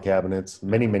file cabinets,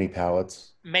 many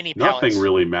pallets. Many pallets. Nothing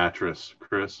really mattress,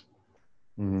 Chris.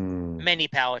 Many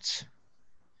pallets.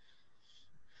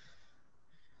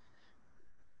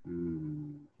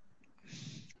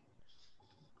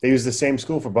 They use the same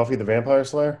school for Buffy the Vampire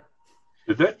Slayer?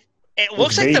 Did they? It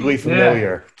looks like vaguely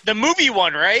familiar. the movie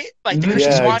one, right? Like the Mhm.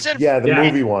 Christian Swanson? Yeah, the Yeah.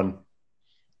 movie one.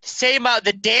 Same,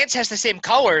 the dance has the same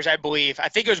colors, I believe. I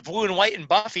think it was blue and white in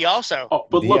Buffy also. Oh,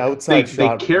 but The look, outside they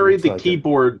shot carried looks the like it.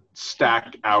 keyboard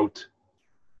stack out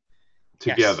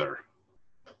together.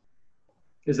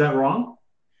 Is that wrong?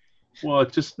 Well,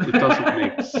 it doesn't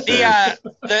make sense.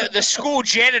 The school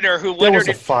janitor who There was littered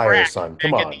a in fire, crack son. back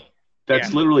Come in on. the-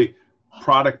 That's literally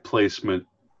product placement,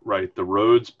 right? The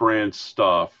Rhodes brand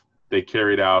stuff they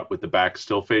carried out with the back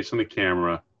still facing the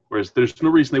camera, whereas there's no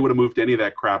reason they would have moved any of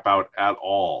that crap out at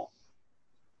all.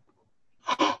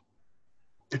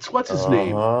 It's what's his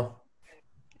name?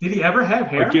 Did he ever have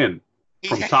hair? Again,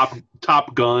 from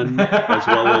Top Gun, as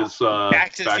well as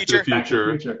Back to the Future. Back to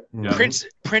the Future. Yeah.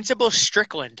 Principal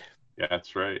Strickland. Yeah,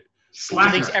 that's right. He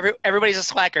Slacker. thinks everybody's a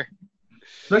slacker.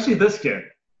 Especially this kid.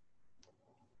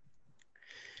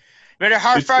 No matter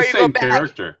how It's far the you go same back,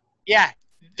 character. yeah,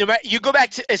 you go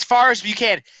back to as far as you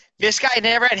can. This guy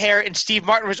never had hair, and Steve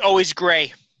Martin was always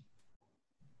gray.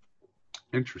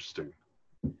 Interesting.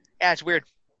 Yeah, it's weird.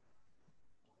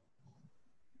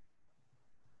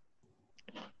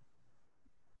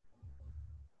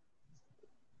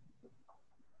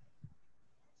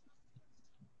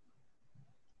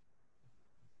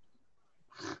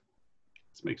 Uh-huh.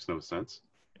 Makes no sense.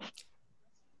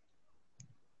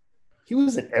 He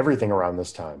was in everything around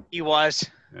this time. He was.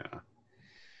 Yeah.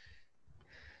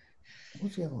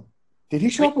 Did he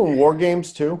show up in War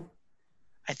Games too?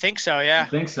 I think so. I Yeah.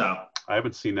 think so. I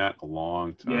haven't seen that in a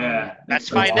long time. Yeah. Let's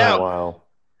It's find been a out. while.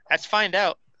 Let's find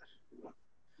out.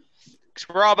 Because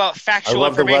we're all about I factual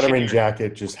love the information. Letterman here.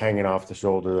 jacket just hanging off the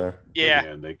shoulder there. Yeah.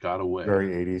 And they got away.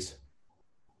 Very 80s.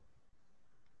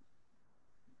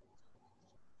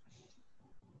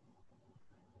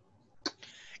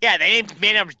 Yeah, they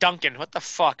made him Duncan. What the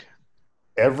fuck?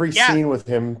 Every Yeah. scene with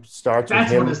him starts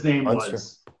That's with him. what his name unsure-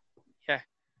 was.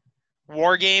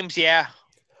 War Games, yeah.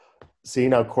 See,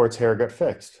 now Court's hair got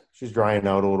fixed. She's drying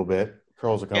out a little bit.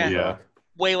 Curls are coming Yeah. back.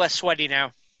 Way less sweaty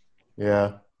now.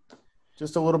 Yeah.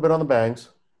 Just a little bit on the bangs.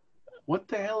 What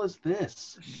the hell is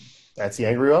this? That's the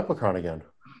angry leprechaun again.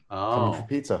 Coming for Oh,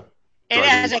 pizza. And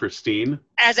Driving Christine.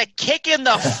 as a kick in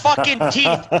the fucking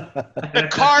teeth, the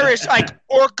car is like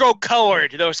orco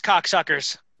colored, those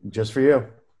cocksuckers. Just for you.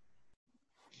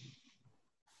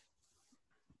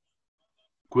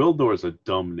 Gwildor's a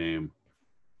dumb name.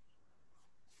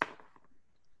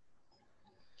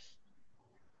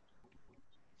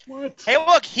 What? Hey,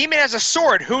 look, He-Man has a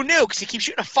sword. Who knew? Because he keeps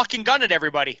shooting a fucking gun at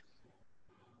everybody.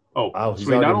 Oh, Wow, he's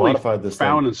so he not already only modified this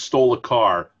found thing. and stole a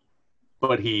car,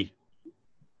 but he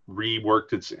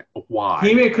reworked its. Why?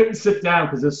 He-Man couldn't sit down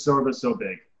because this sword was so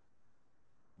big.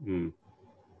 Hmm.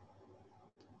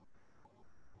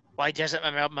 Why doesn't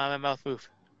my mouth move?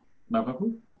 Huh?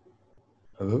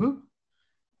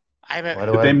 I Why bet, do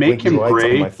Did I they have make blinky him lights on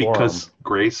gray my forearm? because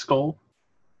Grayskull?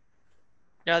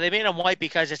 no, they made him white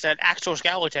because it's an actual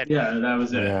skeleton. Yeah, that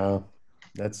was it. Yeah.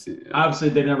 That's Obviously,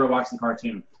 they never watched the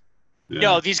cartoon. Yeah.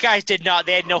 No, these guys did not.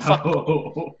 They had no fucking.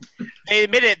 Oh. They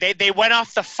admitted they went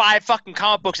off the 5 fucking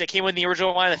comic books that came with the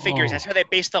original line of the figures. Oh. That's how they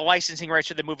based the licensing rights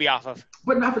for the movie off of.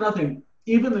 But not for nothing.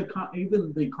 Even the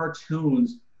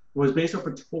cartoons was based off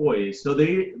of toys, so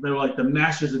they were like the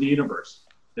Masters of the Universe.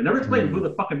 They never explained who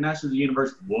the fucking Masters of the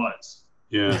Universe was.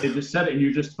 Yeah. They just said it, and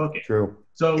you just took it. true.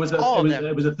 So it was All of them.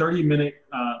 a 30-minute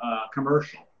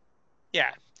commercial.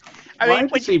 Yeah. I Why mean,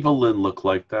 does Evelyn look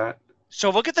like that? so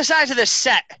look at the size of this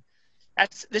set.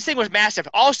 This thing was massive.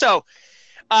 Also,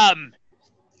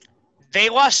 they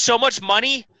lost so much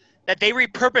money that they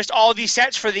repurposed all these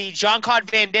sets for the Jean-Claude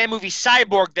Van Damme movie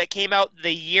Cyborg that came out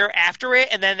the year after it,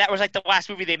 and then that was like the last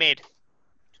movie they made.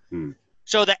 Hmm.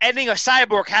 So the ending of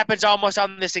Cyborg happens almost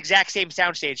on this exact same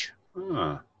soundstage.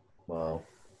 Huh. Wow.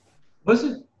 Was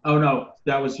it? Oh no,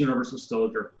 that was Universal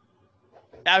Soldier.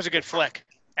 That was a good flick.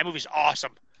 That movie's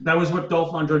awesome. That was with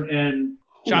Dolph Lundgren and.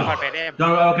 Jean-Claude Van Damme.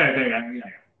 No, okay, yeah.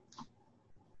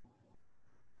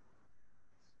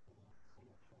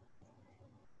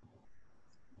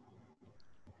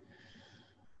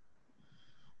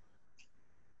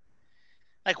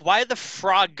 Like, why the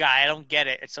frog guy? I don't get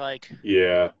it. It's like,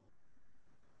 Yeah.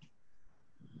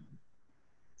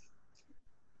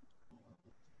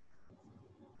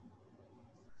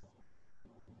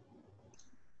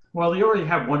 Well, they already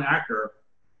have one actor,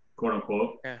 quote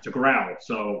unquote, Yeah. to growl.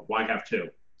 So why have two?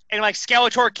 And like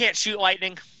Skeletor can't shoot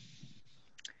lightning.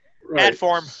 Right. Bad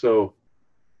form. So,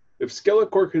 if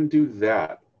Skeletor can do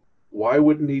that, why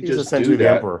wouldn't he He's just essentially do the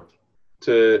that emperor.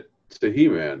 to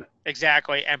He-Man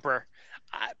Exactly, Emperor.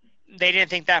 They didn't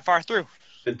think that far through.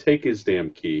 and take his damn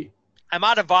key? I'm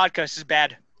out of vodka. This is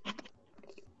bad.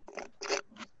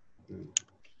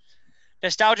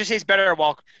 Nostalgia tastes better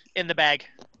while in the bag.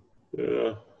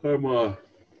 Yeah, I'm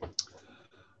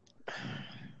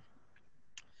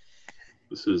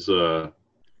This is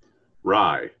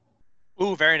rye.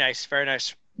 Ooh, very nice, very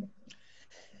nice.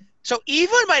 So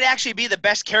Evelyn might actually be the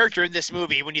best character in this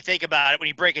movie when you think about it, when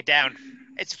you break it down.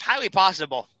 It's highly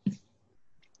possible.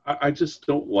 I just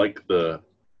don't like the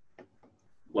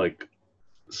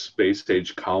space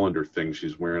age colander thing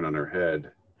she's wearing on her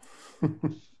head.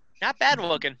 Not bad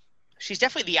looking. She's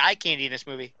definitely the eye candy in this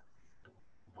movie.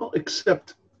 Well,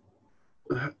 except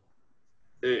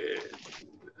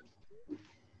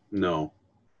no.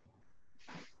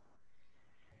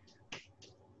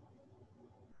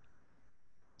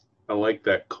 I like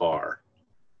that car.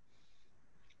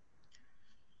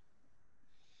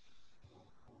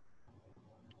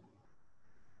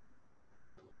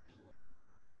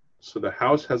 So the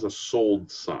house has a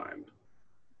sold sign.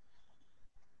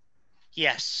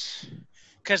 Yes.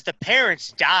 Because the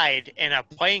parents died in a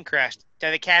plane crash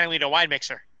that the Catalina wine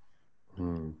mixer.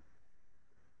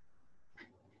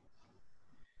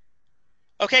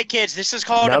 Okay, kids, this is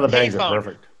called Now a the bangs are payphone.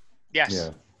 perfect. Yes. Yeah.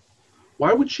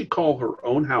 Why would she call her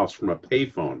own house from a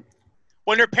payphone?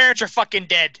 When her parents are fucking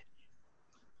dead.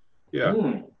 Yeah.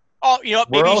 Oh, you know what?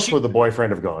 Where Maybe else would the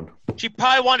boyfriend have gone? she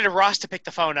probably wanted Ross to pick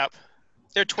the phone up.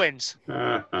 They're twins.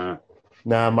 Nah,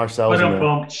 Marcel's But in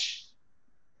there.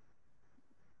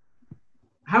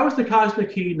 How is the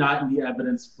Cosmic Key not in the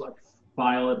evidence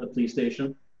file at the police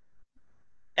station?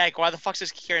 Like, why the fuck's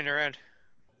this carrying around?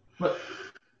 But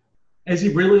is he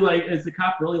really like? Is the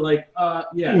cop really like?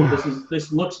 Yeah,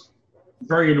 this looks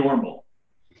very normal.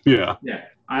 Yeah. Yeah,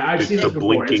 I've It's seen the this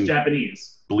before. It's blinking-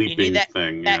 Japanese. Bleeping that-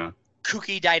 thing. that- Yeah.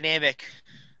 Kooky dynamic.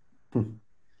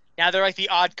 Now they're like the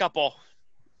odd couple.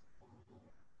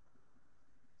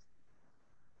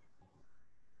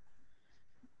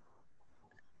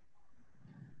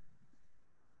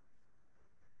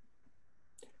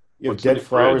 You have What's in dead the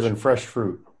flowers fridge? and fresh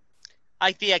fruit.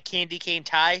 Like the candy cane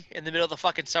tie in the middle of the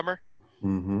fucking summer.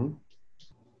 Mm-hmm.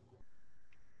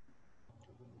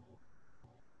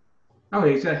 Oh,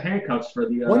 he's got handcuffs for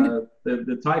When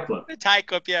the tie clip. The tie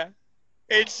clip, yeah.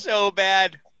 It's so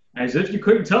bad. As if you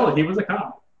couldn't tell he was a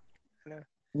cop.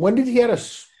 When did he have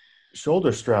a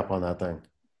shoulder strap on that thing?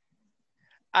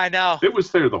 I know. It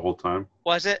was there the whole time.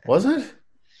 Was it? Was it?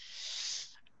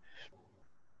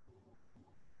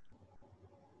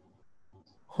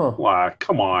 Huh. Wow,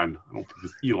 come on.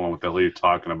 You don't know what the hell you're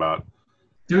talking about.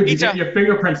 Dude, you Pizza. get your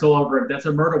fingerprints all over it. That's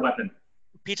a murder weapon.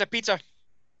 Pizza.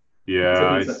 Yeah,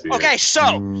 I Pizza. see it. Okay, so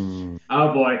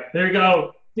Oh boy, there you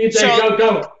go. DJ, So-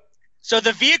 go. so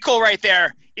the vehicle right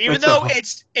there, even It's though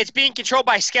a- it's being controlled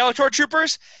by Skeletor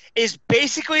troopers, is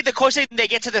basically the closest thing they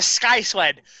get to the Sky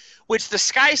Sled, which the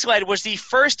Sky Sled was the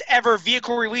first ever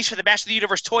vehicle released for the Master of the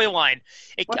Universe toy line.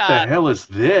 What the hell is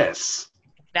this?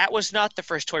 That was not the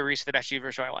first toy released for the Master of the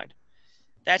Universe toy line.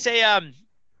 That's a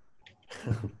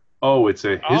Oh, it's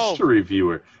a Oh. history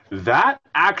viewer. That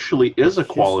actually is a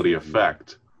quality History.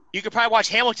 effect. you could probably watch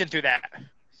Hamilton through that.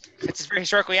 It's very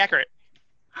historically accurate.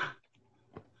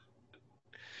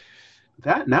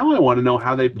 That now I want to know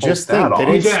how they pulled Just that think, they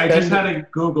off. didn't- DJ, I just spend- had to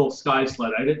Google Sky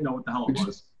Sled. I didn't know what the hell it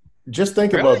was. Just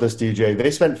think Really? about this, DJ.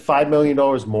 They spent $5 million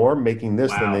more making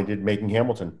this than Wow. they did making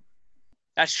Hamilton.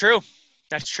 That's true.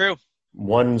 That's true.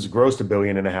 One's grossed $1.5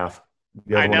 billion. The other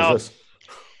I one know. is this.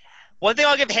 One thing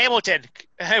I'll give Hamilton,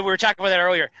 we were talking about that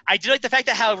earlier. I do like the fact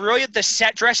that how really the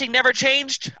set dressing never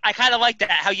changed. I kind of like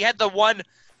that. How you had the one,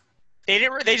 they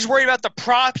just worried about the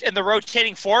props and the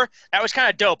rotating floor. That was kind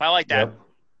of dope. I like that. Yep.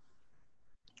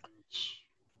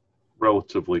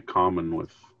 Relatively common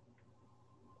with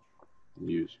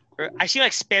music. I see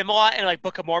like Spamalot and like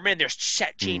Book of Mormon. There's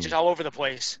set changes all over the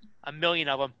place. A million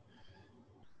of them.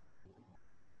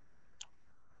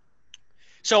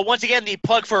 So once again, the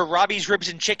plug for Robbie's Ribs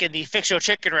and Chicken, the fictional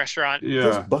chicken restaurant.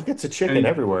 There's Yeah. buckets of chicken And-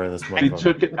 everywhere in this They motherfucker.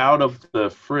 took it out of the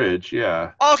fridge,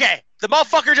 yeah. Okay, the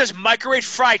motherfucker just microwave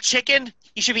fried chicken.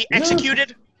 He should be Yeah.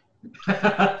 executed.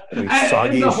 And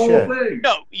soggy the as whole shit. thing.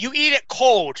 No, you eat it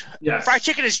cold. Yes. Fried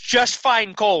chicken is just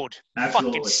fine cold. Fucking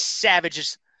Absolutely.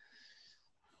 savages.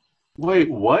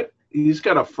 Wait, what? He's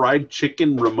got a fried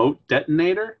chicken remote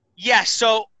detonator? Yes,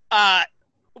 so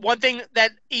one thing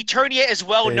that Eternia is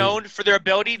well Hey. known for their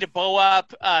ability to blow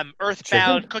up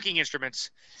earthbound Chicken? cooking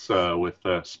instruments. So with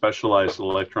specialized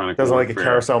electronic Doesn't like a warfare.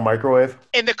 carousel microwave.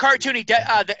 In the cartoon, the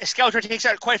Skeletor takes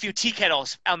out quite a few tea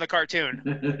kettles on the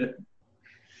cartoon.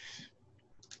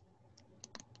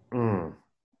 Mm.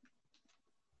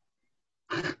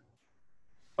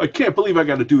 I can't believe I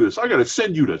got to do this. I got to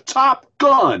send you to Top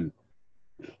Gun.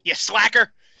 You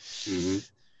slacker. Mm-hmm.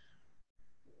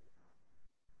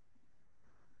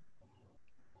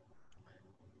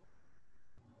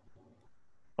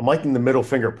 I'm liking the middle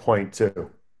finger point too.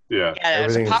 Yeah. Yeah,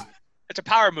 Everything is. it's a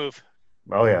power move.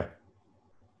 Oh yeah.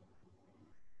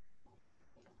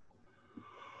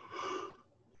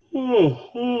 Oh,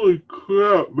 holy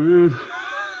crap, man.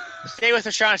 Stay with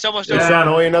us, Sean. It's almost So, over. Sean,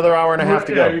 only another hour and a half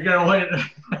to Yeah, go. you're gonna wait.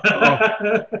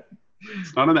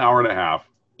 It's not an hour and a half.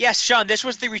 Yes, Sean, this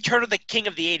was the return of the king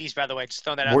of the 80s, by the way. Just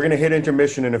throwing that out. We're gonna hit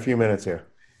intermission in a few minutes here.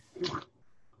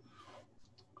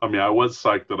 I mean, I was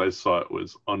psyched that I saw it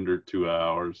was under 2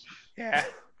 hours. Yeah.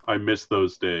 I miss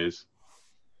those days.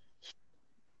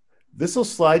 This will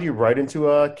slide you right into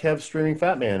Kev streaming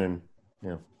Fat Man in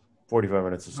 45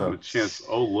 minutes or Not a so. chance.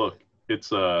 Oh, look.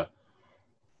 It's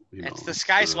It's the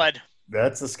Sky Sled.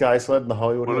 That's the Sky Sled in the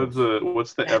Hollywood Hills.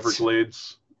 What's the That's-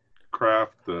 Everglades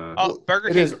craft? Oh, Burger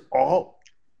It King. is all.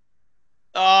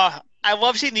 I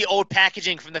love seeing the old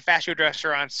packaging from the fast food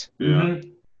restaurants. Yeah.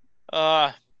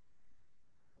 Mhm.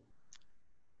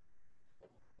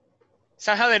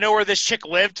 Somehow they know where this chick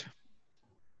lived.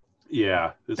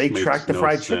 Yeah. This They makes tracked the no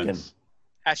fried sense. chicken.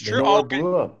 That's They true. know Oh, where it good,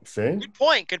 blew up. See? good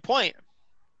point. Good point.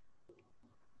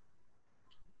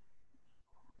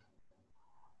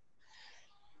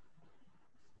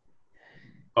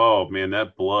 Oh, man,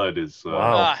 that blood is.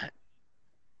 Wow.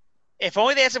 If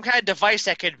only they had some kind of device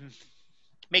that could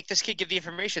make this kid give the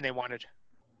information they wanted.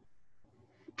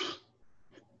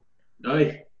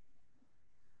 Aye.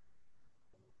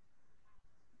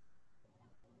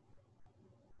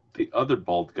 The other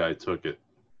bald guy took it.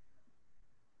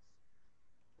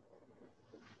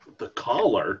 The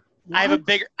collar? I have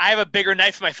a bigger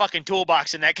knife in my fucking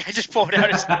toolbox, and that guy just pulled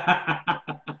out his.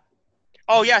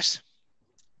 Oh yes,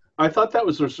 I thought that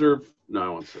was reserved. No, I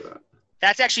won't say that.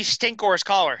 that's actually Stinkor's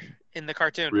collar in the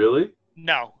cartoon. Really?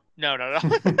 No. Why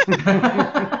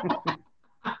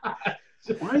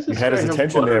is You this had guy his have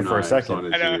attention there butter for a knives second. on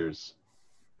his I know. ears?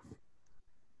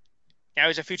 Now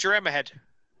he's a Futurama head.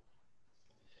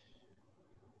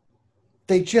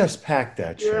 They just packed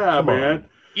that shit. Yeah, Come man. on.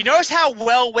 You notice how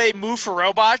well they move for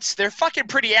robots? They're fucking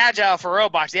pretty agile for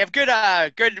robots. They have good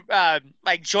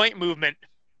like joint movement.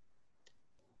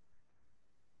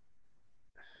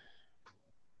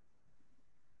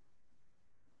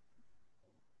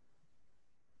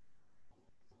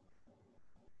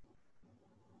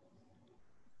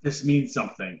 This means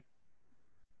something.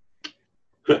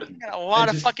 Got a lot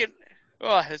I of just- fucking.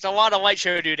 Oh, there's a lot of light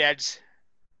show doodads.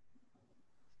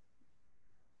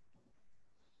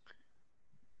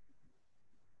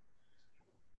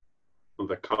 Well,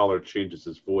 the collar changes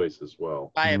his voice as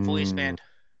well. By a policeman.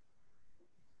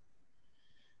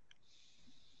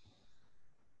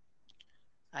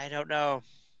 I don't know.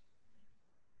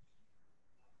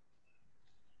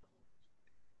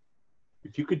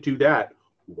 If you could do that,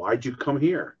 why'd you come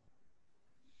here?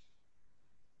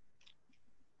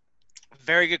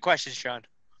 Very good question, Sean.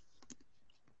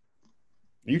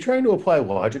 Are you trying to apply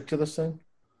logic to this thing?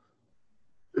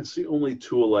 It's the only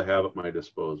tool I have at my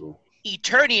disposal.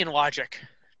 Eternian logic.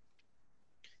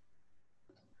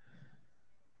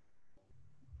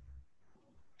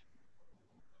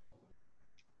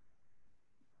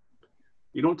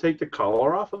 You don't take the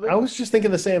collar off of it? I was just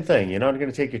thinking the same thing. You're not going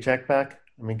to take your check back?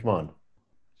 I mean, come on.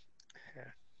 Yeah.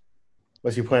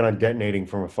 Unless you plan on detonating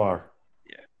from afar.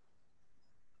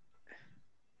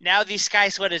 Now the Sky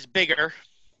Sled is bigger.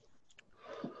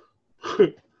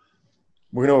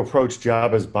 We're going to approach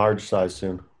Jabba's barge size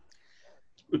soon.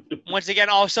 Once again,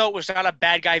 also, it was not a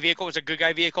bad guy vehicle. It was a good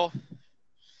guy vehicle.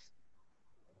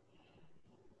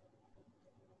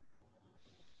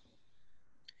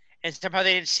 And somehow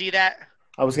they didn't see that.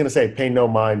 I was going to say, pay no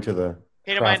mind to the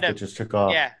Pay no craft mind to- that just took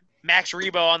off. Yeah. Max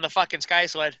Rebo on the fucking Sky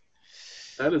Sled.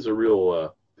 That is a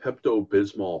real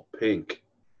Pepto-Bismol pink.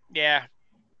 Yeah.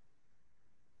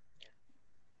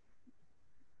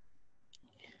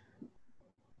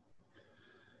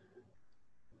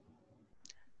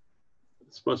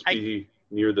 This must be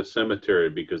near the cemetery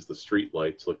because the street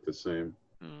lights look the same.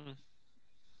 Mm.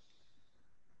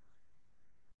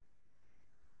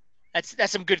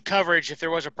 That's some good coverage if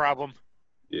there was a problem.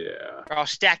 Yeah, They're all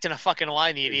stacked in a fucking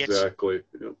line, the idiots. exactly.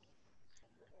 Yep.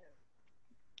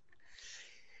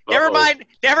 Never Uh-oh. mind.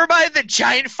 Never mind the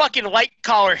giant fucking light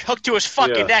collar hooked to his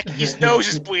fucking Yeah. neck. His nose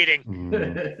is bleeding.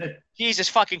 Mm. Jesus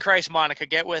fucking Christ, Monica,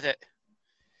 get with it.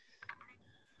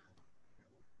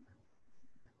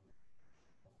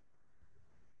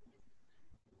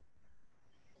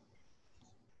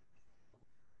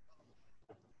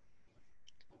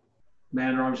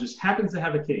 Man at Arms just happens to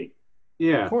have a key.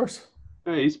 Yeah. Of course.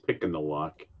 Hey, he's picking the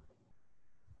lock.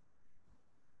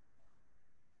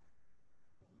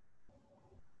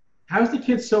 How's the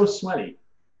kid so sweaty?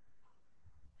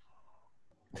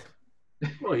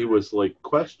 Well, he was like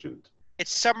questioned.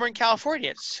 It's summer in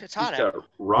California. It's He's hot out. got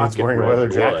rocket He's wearing a red leather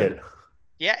blood. jacket.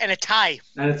 Yeah, and a tie.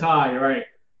 And a tie, right?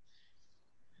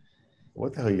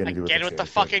 What the hell are you gonna do Again with with the chair,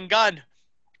 kid? fucking gun.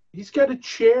 He's got a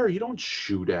chair. You don't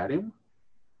shoot at him.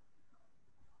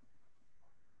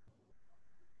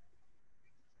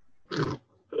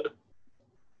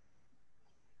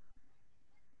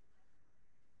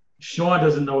 Sean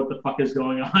doesn't know what the fuck is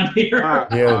going on here.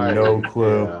 He had no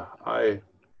clue. Yeah,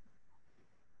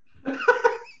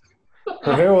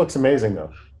 Her hair looks amazing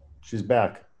though. She's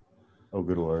back. Oh,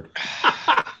 good lord.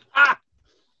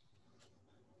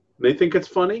 They think it's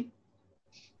funny.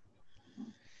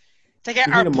 It's like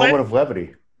We need a moment of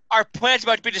levity. our planet's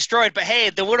about to be destroyed, but hey,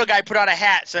 the little guy put on a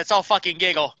hat, so that's all fucking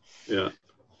giggle. Yeah.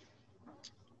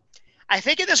 I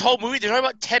think in this whole movie, there's only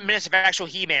about 10 minutes of actual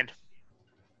He-Man.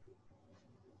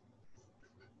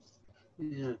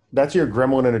 Yeah. That's your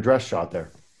gremlin in a dress shot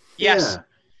there. Yes,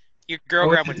 your girl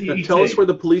Oh, gremlin. it's- Tell us where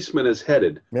the policeman is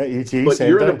headed. Yeah, E.T. But same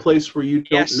you're thing. in a place where you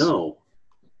don't Yes. know.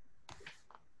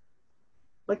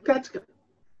 Like that's good.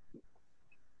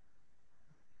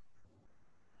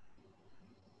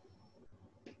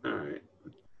 All right.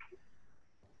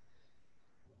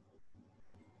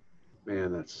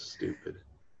 Man, that's stupid.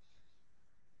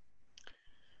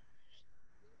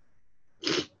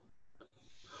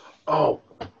 Oh,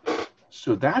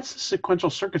 so that's the sequential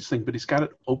circuits thing, but he's got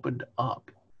it opened up.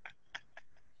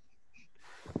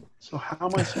 So how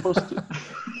am I supposed to?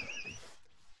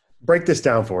 Break this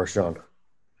down for us, Sean.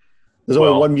 There's Well,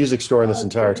 only one music store in this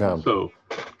entire town. So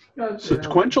God damn.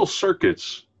 sequential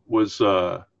circuits was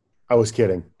I was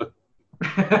kidding. a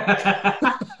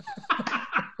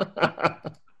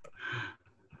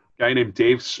guy named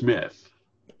Dave Smith,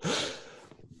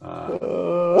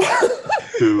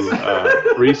 who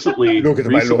recently Look at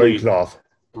my loincloth.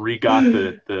 re-got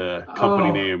the company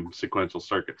Oh. name Sequential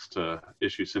Circuits to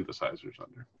issue synthesizers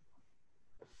under.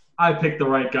 I picked the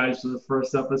right guys for the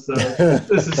first episode.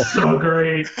 This is so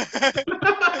great.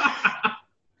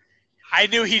 I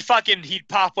knew he'd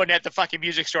pop one at the fucking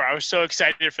music store. I was so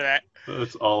excited for that.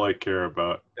 That's all I care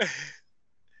about.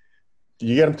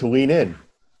 You get him to lean in.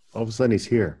 All of a sudden, he's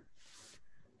here.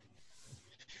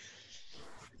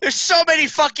 There's so many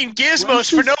fucking gizmos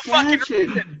for no fucking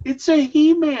reason. It's a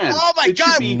He-Man. Oh my It should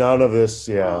God. be- None of this,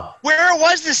 yeah. Where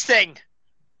was this thing?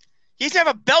 He doesn't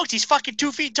have a belt. He's fucking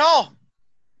 2 feet tall.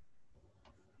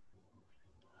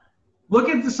 Look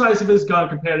at the size of his gun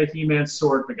compared to He-Man's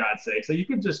sword, for God's sake. So you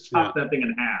could just chop that thing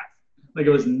in half. Like it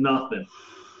was nothing.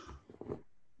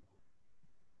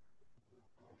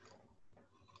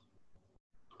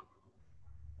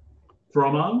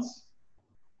 Thromons?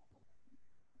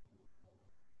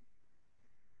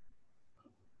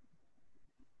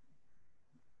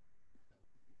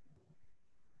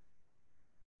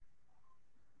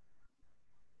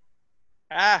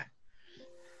 Ah,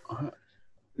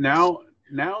 Now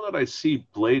that I see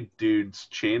Blade Dude's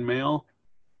chainmail,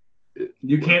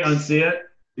 You can't unsee it?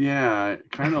 yeah,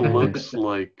 it kind of looks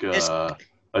like His- a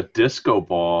disco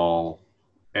ball.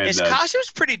 And his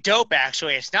costume's pretty dope,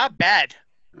 actually. It's not bad.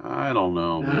 I don't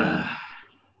know, man.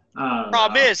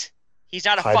 Problem is, he's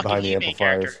not a Hide fucking behind the He-Man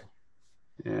amplifiers. character.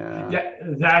 Yeah. Yeah,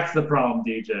 that's the problem,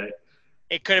 DJ.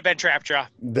 It could have been Trapjaw.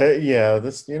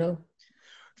 This,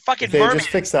 Fucking if they Merman. just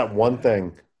fix that one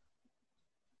thing.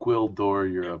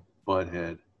 Gwildor, you're a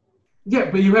butthead. Yeah,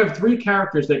 but you have three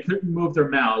characters that couldn't move their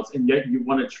mouths, and yet you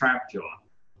want a Trapjaw.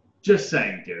 Just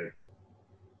saying, dude.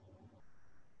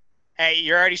 Hey,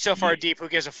 you're already so far deep. Who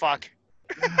gives a fuck?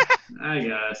 I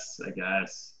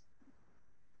guess.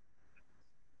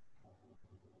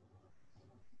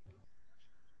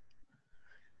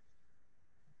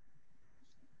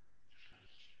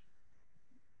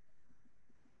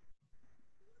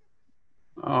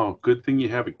 Oh, good thing you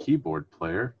have a keyboard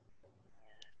player.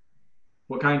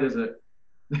 What kind is it?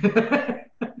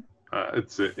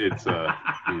 It's a it's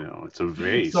a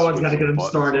vase. Someone's with gotta some get 'em buttons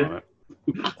started. on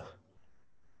it.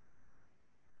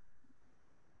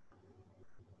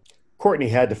 Courtney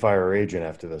had to fire her agent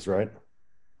after this, right?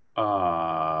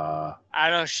 I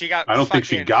don't know. She got. I don't think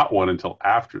she fucking- got one until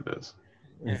after this.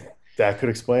 That could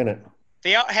explain it.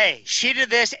 Hey, she did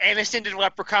this, Aniston did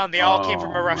Leprechaun. They all came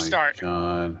from a rough start.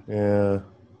 God. Yeah.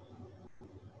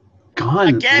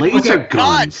 Gun. Again, Laser okay.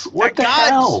 guns. What the guns.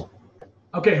 hell?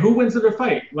 Okay, who wins in a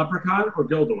fight? Leprechaun or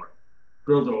Gildor?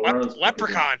 Gildor.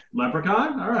 Leprechaun.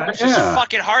 Leprechaun? All right. Rips his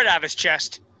fucking heart out of his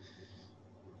chest.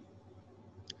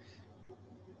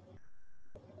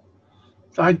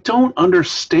 I don't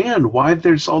understand why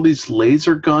there's all these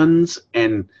laser guns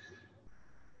and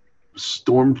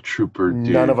stormtrooper dudes.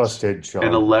 None of us did, Sean.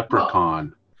 And a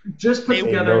leprechaun. Just put Made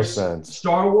together no sense.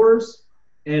 Star Wars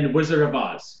and Wizard of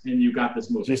Oz, and you got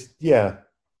this movie.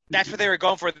 That's what they were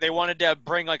going for. They wanted to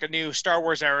bring like a new Star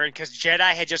Wars era in because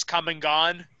Jedi had just come and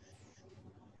gone.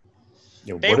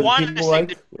 Yeah, They what wanted do this people thing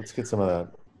like? Let's get some of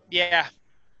that. Yeah,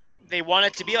 they want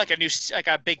it to be like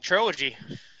a big trilogy.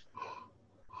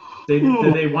 Did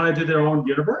they want to do their own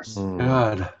universe?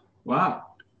 God. Wow.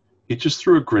 He just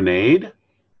threw a grenade?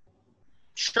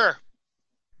 Sure.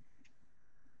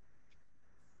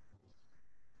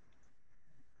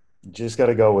 Just got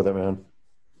to go with it, man.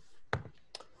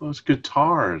 Those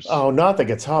guitars. Oh, not the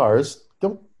guitars.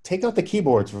 Don't take out the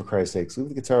keyboards, for Christ's sakes. Leave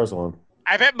the guitars alone.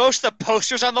 I bet most of the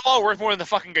posters on the wall are worth more than the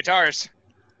fucking guitars.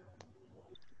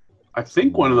 I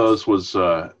think one of those was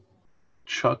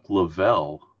Chuck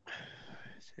Lavelle.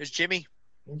 There's Jimmy.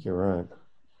 I think you're right.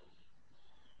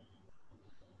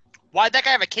 Why'd that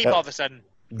guy have a cape all of a sudden?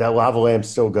 That lava lamp's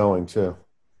still going, too.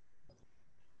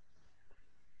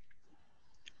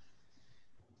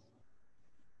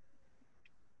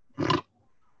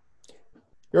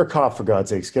 You're a cop, for God's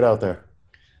sakes. Get out there.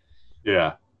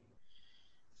 Yeah.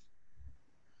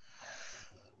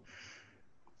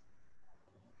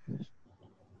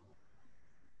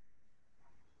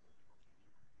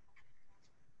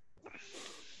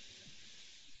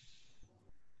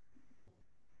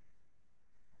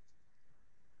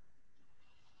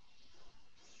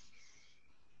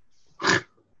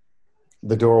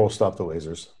 The door will stop the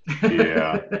lasers.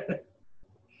 Yeah.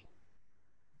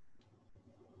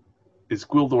 Is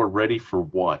Gwildor ready for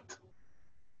what?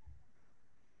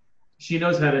 She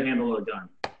knows how to handle a gun.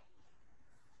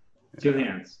 2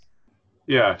 hands.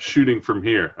 Yeah, shooting from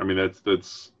here. I mean,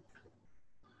 that's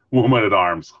woman at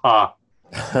arms. Ha.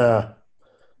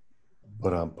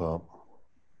 But I'm pumped.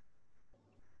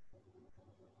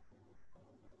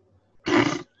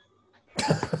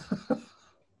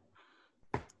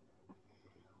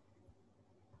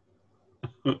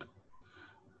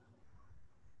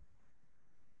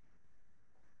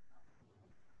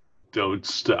 Don't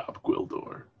stop,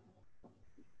 Gwildor.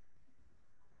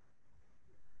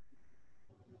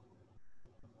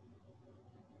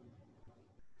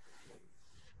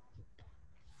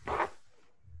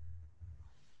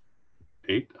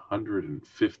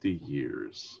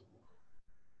 $850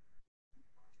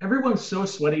 Everyone's so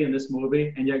sweaty in this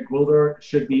movie, and yet Gwildor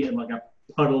should be in like a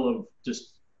puddle of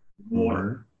just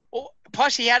water. Well,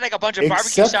 plus, he had like a bunch of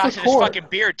barbecue Except sauce for in his Court. fucking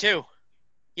beard too.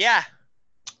 Yeah.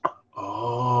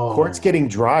 Oh. Court's getting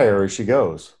drier as she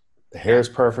goes. The hair's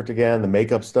perfect again. The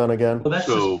makeup's done again. Well, that's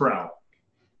So- just Pro.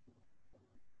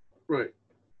 Right.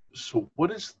 So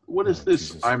what is Oh, this?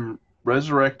 Jesus. I'm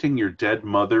resurrecting your dead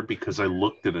mother because I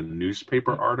looked at a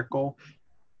newspaper article.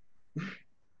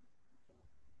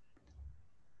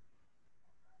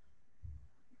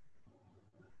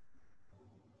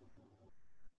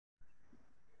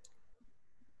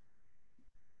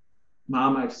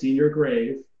 Mom, I've seen your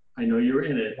grave. I know you're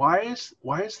in it. Why is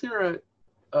there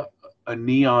a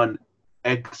neon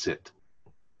exit?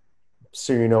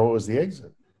 So you know it was the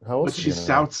exit. How else But are you she's gonna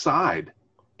know? outside.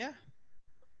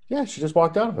 Yeah, she just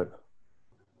walked out of it.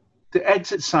 The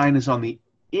exit sign is on the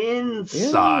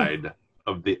inside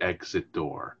of the exit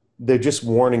door. They're just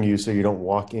warning you so you don't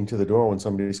walk into the door when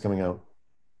somebody's coming out.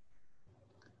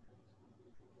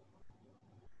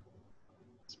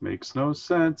 This makes no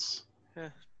sense. Yeah.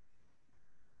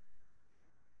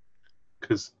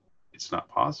 Because it's not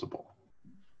possible.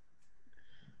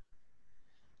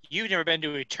 You've never been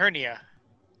to Eternia.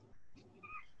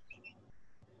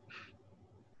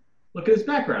 Look at his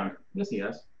background. Yes, he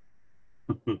has.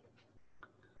 The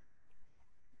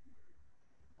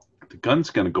gun's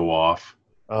going to go off.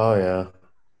 Oh, yeah.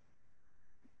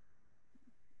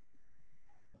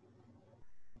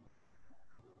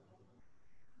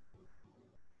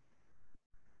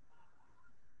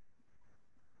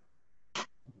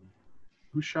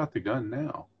 Who shot the gun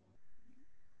now?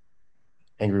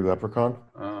 Angry Leprechaun.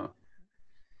 How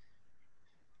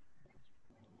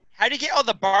would he get all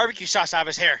the barbecue sauce out of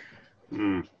his hair?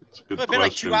 It's a good It's been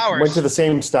like 2 question. hours. Went to the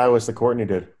same stylist that Courtney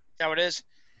did. Is that what it is?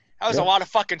 That was Yeah. a lot of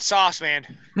fucking sauce, man.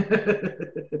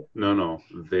 No,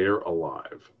 they're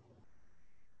alive.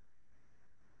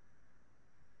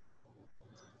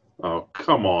 Oh,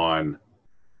 come on.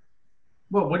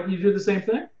 What? Wouldn't you do the same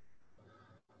thing?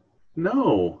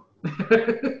 No.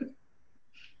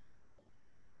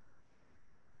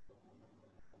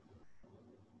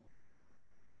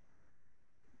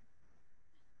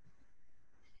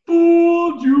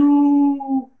 Fooled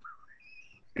you.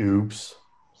 Oops.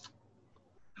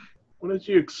 What did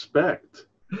you expect?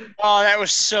 Oh, that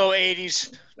was so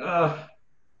 80s.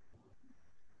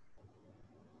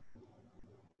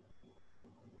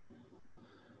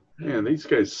 Man, these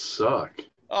guys suck.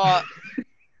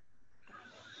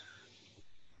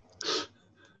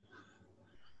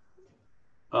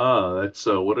 Uh, That's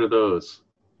what are those?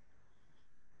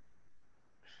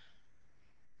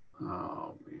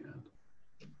 Oh man.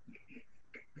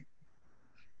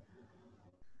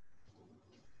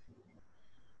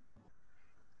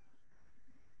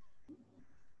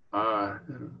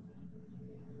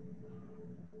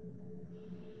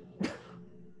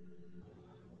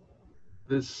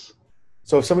 This.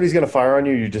 So if somebody's gonna fire on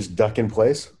you, you just duck in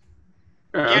place.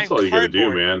 Yeah, Yeah, that's all you gotta do,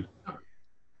 cardboard. man.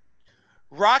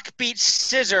 rock beats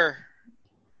scissor.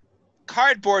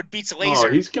 Cardboard beats Oh,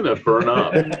 laser. he's gonna burn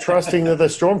up. They're trusting the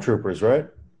stormtroopers, right?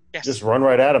 Yes. Just run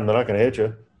right at them. They're not gonna hit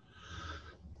you.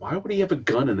 Why would he have a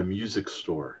gun in a music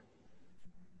store?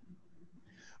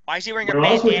 Why is he wearing a Where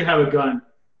else would you bandana? have a gun?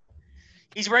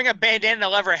 He's wearing a bandana and a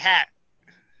leather hat.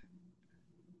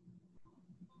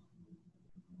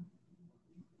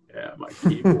 Yeah, my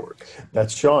keyboard.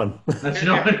 That's Sean. That's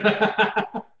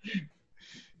not.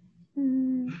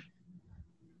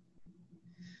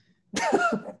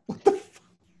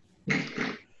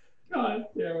 God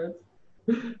damn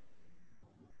it.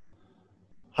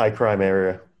 High crime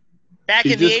area. Back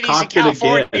He in the just 80s in cocked it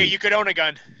California, again. you could own a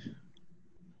gun.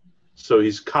 So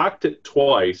he's cocked it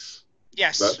twice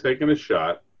Yes, without taking a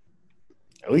shot.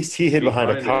 At least he hid behind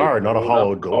a car, not a blown-up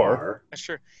hollow door. car, that's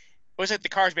true. Looks like the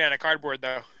car's made out of cardboard,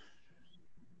 though.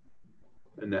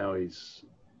 and now he's.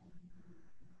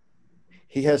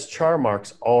 He has char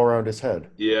marks all around his head.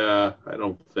 Yeah, I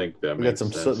don't think that We got makes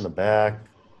some sense. soot in the back.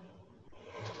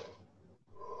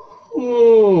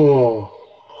 Oh.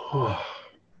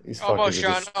 These Almost, fuckers are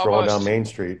just Sean, throwing almost. down Main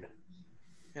Street.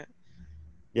 Yeah.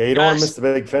 Yeah, you don't want to Yes. miss the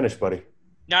big finish, buddy.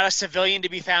 Not a civilian to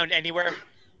be found anywhere.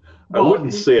 I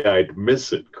wouldn't say I'd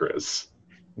miss it, Chris.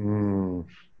 Mm.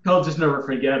 He'll just never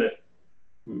forget it.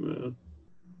 Mm. Little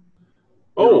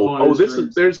Oh, Haunted this Springs.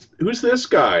 is there's who's this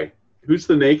guy? Who's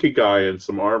the naked guy in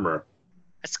some armor?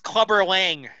 That's Clubber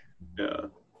Lang. Yeah.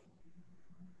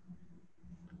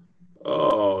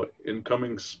 Oh,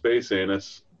 incoming space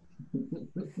anus.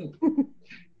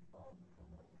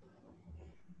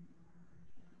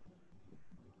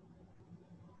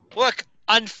 Look,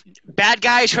 bad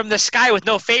guys from the sky with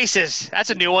no faces. That's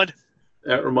a new one.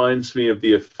 That reminds me of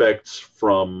the effects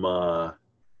from the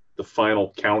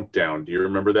Final Countdown. Do you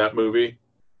remember that movie?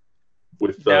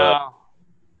 With No.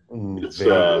 it's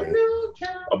Vaguely.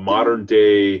 a modern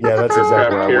day Yeah, that's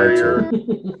exactly aircraft where I went carrier. to.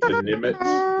 The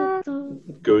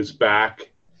Nimitz goes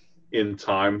back in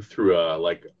time through a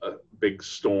big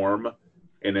storm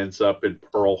and ends up in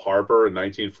Pearl Harbor in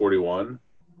 1941.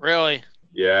 Really?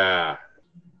 Yeah,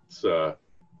 it's like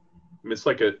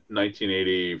a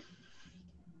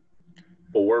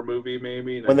 1984 movie,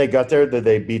 maybe. When they got there, did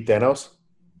they beat Thanos?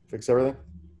 Fix everything?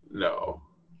 No.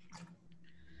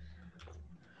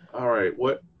 All right,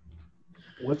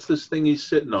 what's this thing he's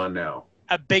sitting on now?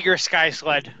 A bigger sky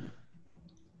sled.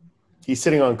 He's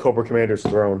sitting on Cobra Commander's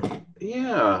throne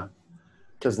Yeah,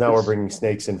 because now we're bringing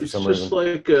snakes in for it's some just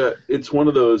reason. like it's one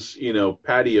of those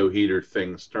patio heater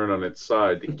things turned on its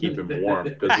side to keep him warm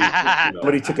because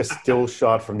Somebody took a still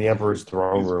shot from the Emperor's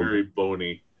throne he's room. very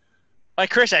bony. Like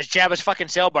Chris has Jabba's fucking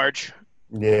sail barge.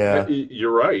 Yeah.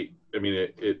 You're right. I mean,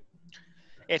 it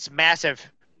It's massive.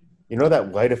 You know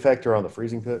that light effect around the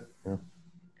freezing pit? Yeah.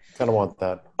 Kind of want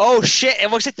that. Oh shit!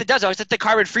 It looks like it does. It looks like the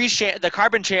carbon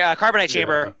carbonite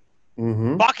chamber.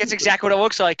 Mm-hmm. Fuck, it's exactly what it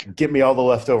looks like. Get me all the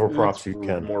leftover props it's you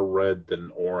can. more red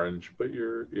than orange, but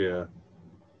Reuse,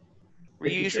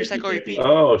 recycle, repeat.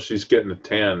 Oh, she's getting a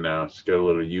tan now. She's got a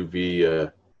little UV.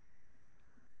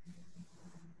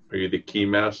 Are you the key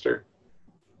master?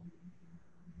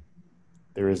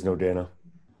 There is no Dana.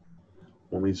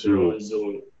 Only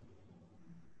Zulu.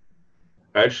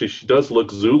 Actually, she does look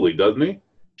Zuli, doesn't he?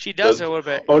 She does a little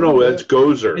bit. Oh no, that's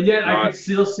Gozer. And yet I not can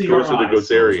still see her Gozer the eyes.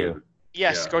 Gozerian.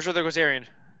 Yes, Yeah. goes with the Gozerian.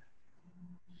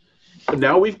 But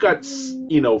now we've got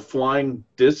flying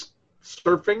disc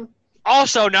surfing.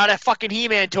 Also, not a fucking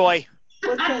He-Man toy.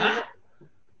 What the hell?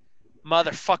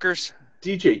 Motherfuckers.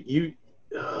 DJ, you.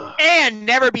 And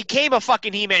never became a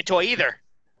fucking He-Man toy either.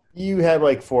 You had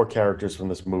like 4 characters from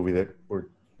this movie that were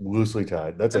loosely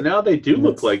tied. That's And it. now they do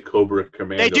look like Cobra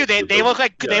Commando. They do. They look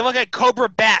like they look like Cobra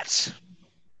bats.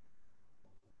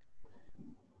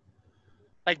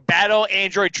 Like battle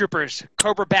android troopers.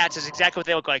 Cobra bats is exactly what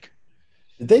they look like.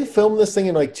 Did they film this thing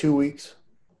in like 2 weeks?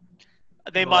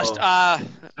 They must. Let me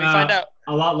find out.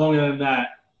 A lot longer than that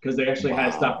because they actually had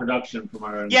to Wow. stop production from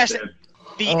our Yes, understanding.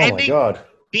 the Oh my ending. god.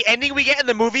 The ending we get in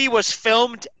the movie was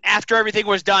filmed after everything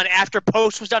was done, after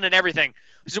post was done and everything.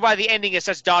 This is why the ending is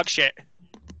such dog shit.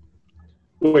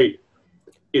 Wait,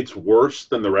 it's worse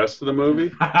than the rest of the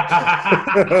movie?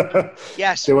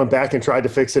 Yes. They went back and tried to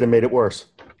fix it and made it worse.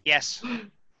 Yes.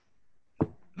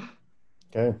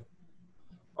 Okay.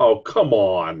 Oh, come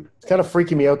on. It's kind of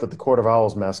freaking me out that the Court of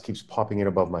Owls mask keeps popping in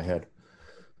above my head.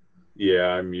 Yeah,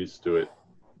 I'm used to it.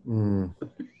 Mm.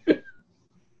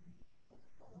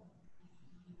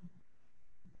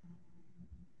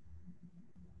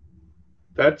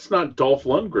 That's not Dolph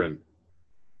Lundgren.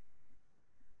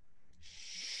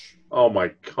 Oh my,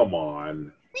 come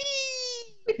on.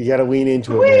 You got to lean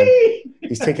into it, man.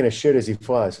 He's taking a shit as he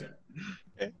flies.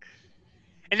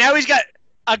 And now he's got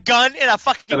a gun and a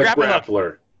fucking And a grappling hook.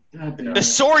 grappler. God damn The it.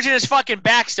 sword's in his fucking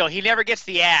back still. He never gets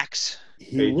the axe.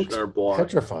 He looks H&R Block.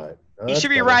 petrified. Oh, He that's should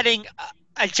be better. riding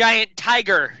a giant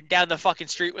tiger down the fucking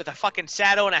street with a fucking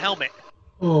saddle and a helmet.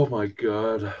 Oh my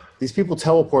god. These people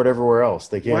teleport everywhere else.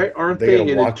 They can't. Why aren't they they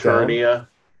gotta in walk down. Eternia?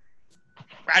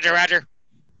 Roger, Roger.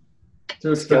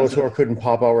 Too expensive. Skeletor couldn't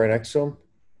pop out right next to him.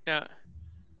 Yeah.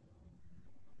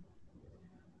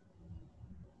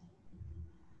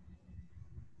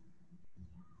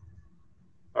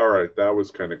 All right, that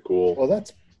was kind of cool. Well,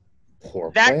 that's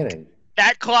poor That- planning.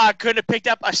 That claw couldn't have picked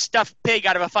up a stuffed pig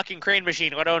out of a fucking crane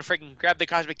machine, let alone freaking grab the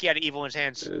cosmic key out of Evelyn's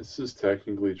hands. This is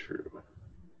technically true.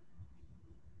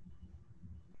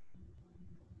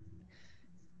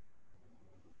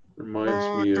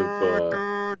 Reminds me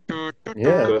of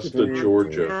Yeah. Augusta,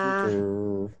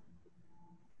 Georgia.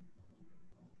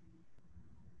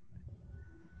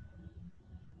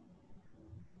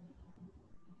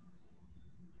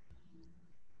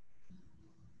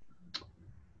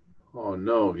 Oh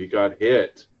no, he got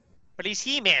hit. But he's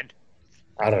He-Man.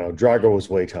 I don't know. Drago was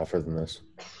way tougher than this.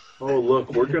 Oh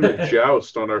look, we're gonna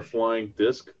joust on our flying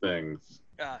disc things.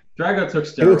 Drago took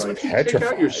He looks steroids. Take out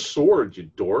petrified. your sword, you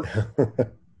dork.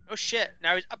 Oh shit,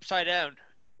 now he's upside down.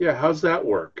 Yeah, how's that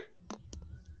work?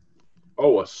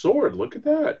 Oh, a sword. Look at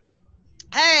that.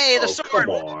 Hey, the Oh, sword! come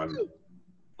on.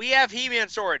 We have He-Man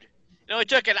sword. It only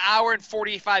took an hour and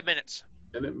 45 minutes.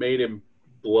 And it made him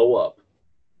blow up.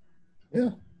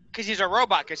 Because he's a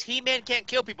robot, because He-Man can't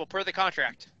kill people per the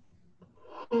contract.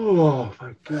 Oh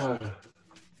my god.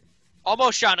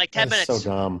 Almost, Sean, like 10 That's minutes. so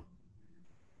dumb.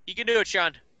 You can do it,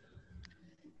 Sean.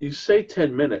 You say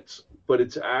 10 minutes, but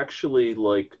it's actually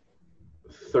like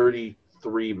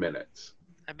 33 minutes.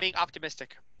 I'm being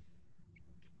optimistic.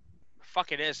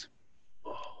 Fuck, it is.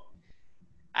 Oh.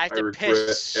 I have I to regret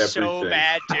piss so everything.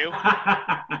 bad, too.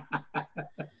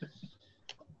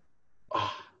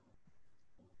 Oh.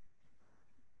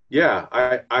 Yeah,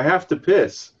 I have to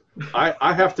piss.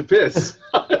 I have to piss.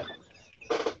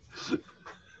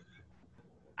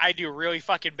 I do really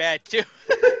fucking bad, too.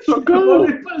 So go.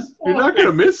 You're not going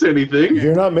to miss anything.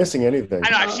 You're not missing anything. I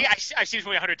know, I've seen this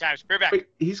movie 100 times. We're back. Wait,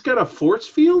 he's got a force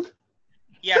field?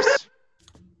 Yes.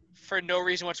 For no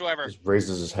reason whatsoever. Just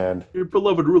raises his hand. Your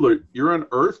beloved ruler, you're on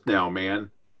Earth now, man.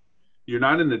 You're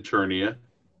not in Eternia.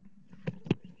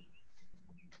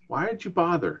 Why did you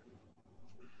bother?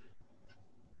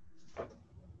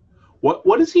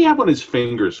 What does he have on his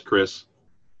fingers, Chris?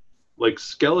 Like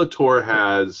Skeletor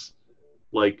has,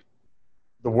 like,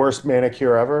 The worst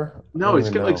manicure ever? I no, don't he's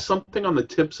even got like know. something on the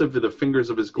tips of the fingers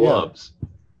of his gloves.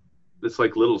 It's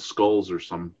like little skulls or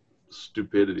some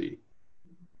stupidity.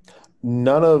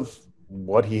 None of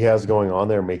what he has going on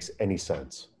there makes any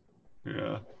sense.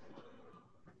 Yeah.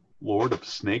 Lord of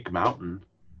Snake Mountain.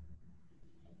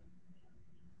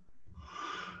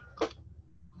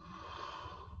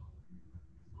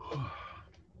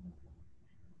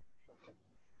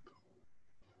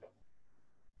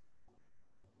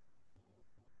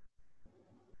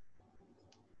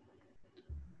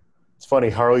 It's funny.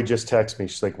 Harley just texted me.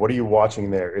 She's like, "What are you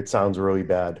watching there? It sounds really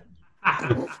bad."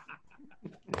 Oh,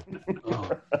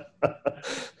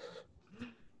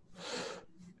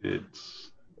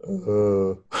 it's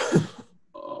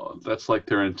that's like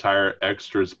their entire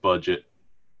extras budget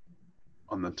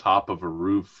on the top of a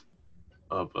roof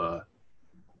of a.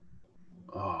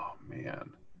 Oh man,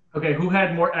 Okay, who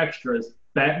had more extras?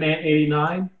 Batman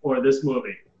 89 or this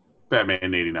movie?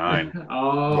 Batman '89.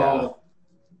 Oh. Yeah.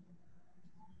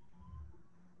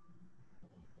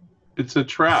 It's a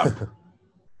trap.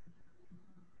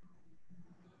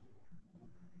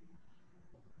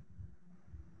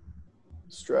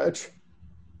 Stretch.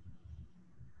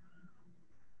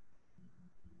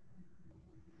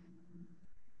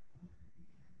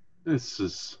 This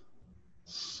is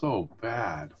so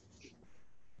bad.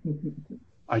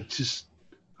 I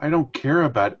don't care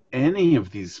about any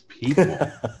of these people.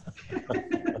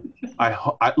 I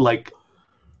hope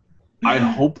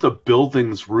the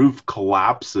building's roof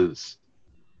collapses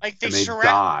Like and they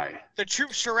die. the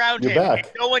troops surround You're him, back.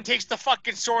 and no one takes the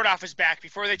fucking sword off his back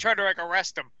before they try to like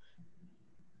arrest him.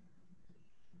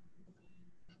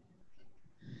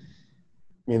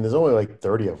 I mean, there's only like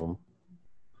 30 of them.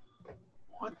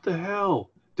 What the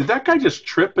hell? Did that guy just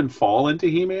trip and fall into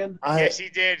He-Man? Yes, he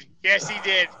did. Yes, he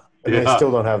did. And they Yeah.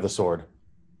 still don't have the sword.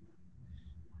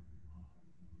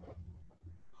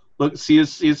 Look, see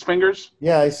his fingers?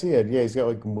 Yeah, I see it. Yeah, he's got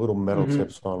like little metal Mhm.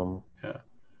 tips on him. Yeah.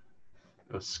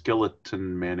 A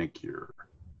skeleton manicure.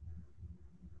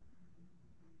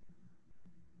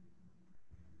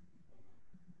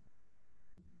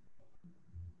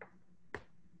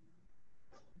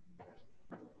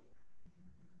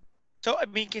 So, I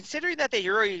mean, considering that they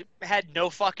really had no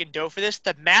fucking dough for this,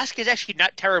 the mask is actually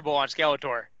not terrible on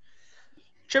Skeletor.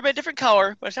 Should have been a different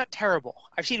color, but it's not terrible.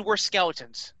 I've seen worse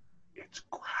skeletons. It's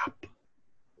crap.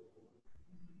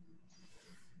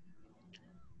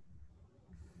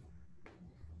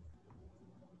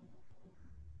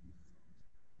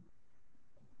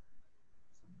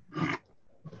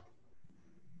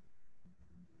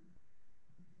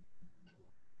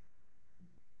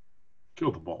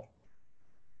 Kill them all.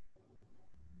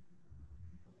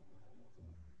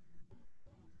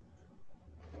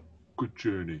 Good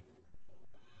journey.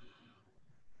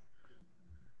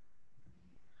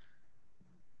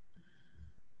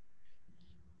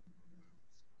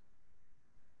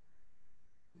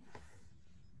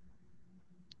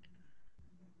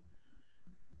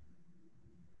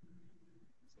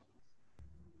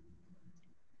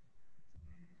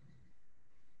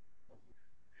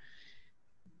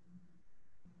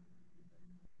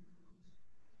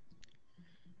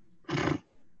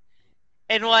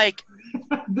 And, like,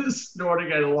 This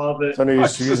snorting, I love it. So now you're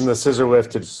just using the scissor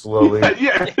lift to slowly.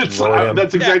 Yeah, it's, lower him.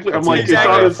 that's exactly. I'm That's like,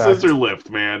 exactly it's on a effect. scissor lift,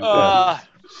 man.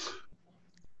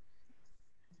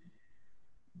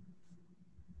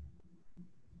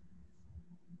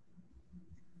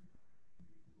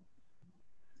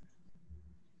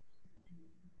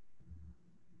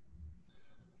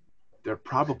 They're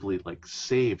probably like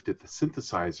saved at the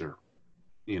synthesizer,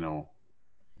 you know.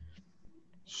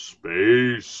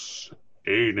 Space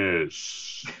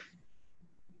anus.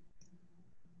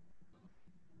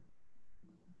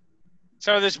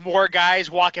 so there's more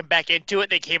guys walking back into it.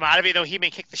 They came out of it, though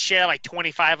He-Man kicked the shit out of like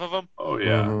 25 of them. Oh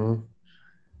yeah, Mhm.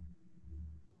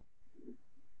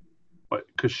 but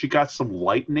because she got some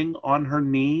lightning on her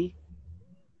knee.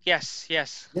 Yes,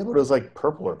 yes. Yeah, but it was like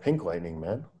purple or pink lightning,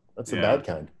 man. That's the Yeah. bad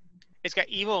kind. It's got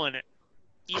evil in it.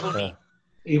 Evil Yeah. knee.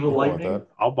 Evil I want lightning, that.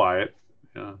 I'll buy it.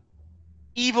 Yeah.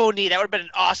 Evil knee. That would have been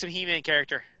an awesome He-Man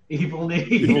character. evil knee.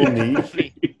 Evil knee.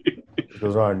 Knee. It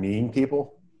goes around kneeing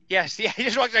people. Yes, yeah. He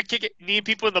just walks like kick it, knee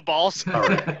people in the balls. All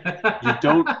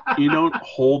You don't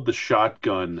hold the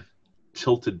shotgun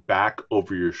tilted back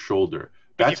over your shoulder.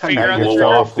 With That's how your you finger on the blow trigger?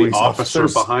 off the Police officer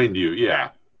officers. behind you. Yeah,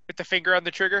 With the finger on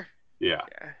the trigger. yeah.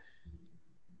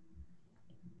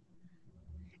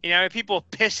 You know, people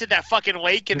piss in that fucking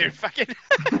lake and they're fucking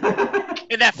in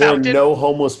that There are fountain. no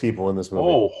homeless people in this movie.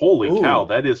 Oh, holy Ooh. cow!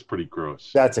 That is pretty gross.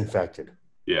 That's infected. I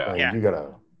Yeah. mean, Yeah. you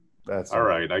gotta. That's All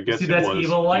right. I guess See, it that's was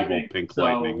evil lightning, pink so-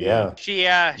 lightning. Yeah. She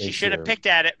Makes should have you- picked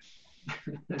at it.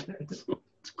 It's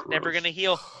gross. Never gonna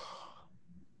heal.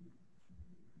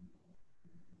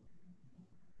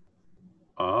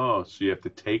 Oh, so you have to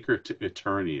take her to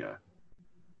Eternia.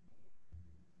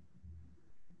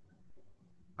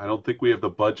 I don't think we have the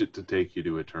budget to take you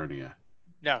to Eternia.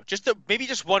 No, maybe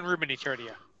just one room in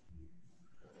Eternia.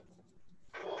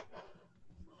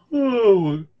 Oh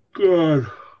my god.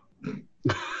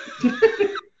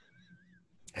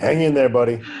 Hang in there,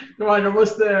 buddy. Come on,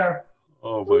 almost there.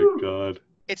 Oh my god.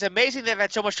 It's amazing they've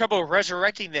had so much trouble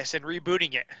resurrecting this and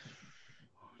rebooting it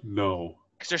No.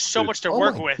 because there's so much to Oh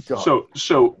work my with. God.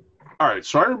 So all right,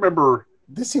 so I remember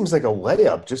This seems like a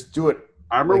layup. Just do it.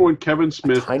 like, when Kevin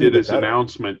Smith tiny did bit his better.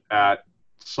 announcement at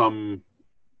some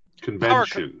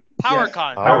convention.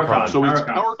 PowerCon. PowerCon. So is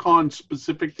PowerCon. PowerCon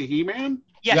specific to He-Man?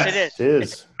 Yes, Yes. it is. It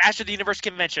is. It's Master of the Universe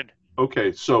convention.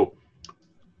 Okay, so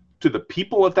do the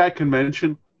people at that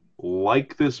convention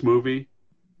like this movie?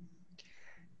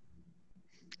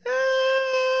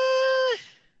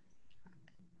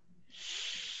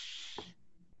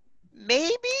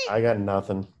 Maybe. I got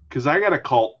nothing. Because I got to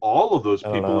call all of those I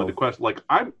don't people know. into question. Like,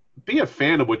 be a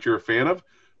fan of what you're a fan of,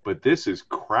 but this is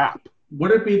crap.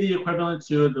 Would it be the equivalent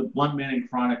to the Blunt Man and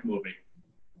Chronic movie?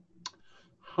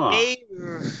 Huh.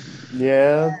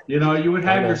 Yeah. You know, you would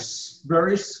have your Kinda.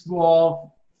 very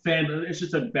small fan. It's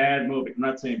just a bad movie. I'm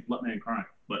not saying Blunt Man and Chronic,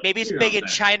 but Maybe it's you know big what in I'm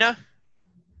saying. China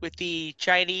with the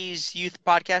Chinese youth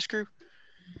podcast crew.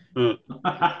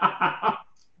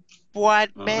 What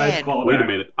Oh, Nice man? call. Wait a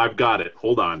minute. I've got it.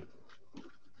 Hold on.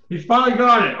 He's finally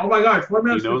got it. Oh my gosh, 4 He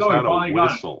minutes to knows go. He how to finally got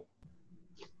it. whistle.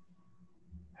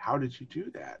 How did you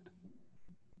do that?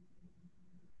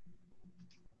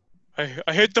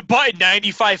 I hit the button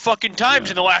 95 fucking times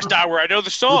in the last hour. I know the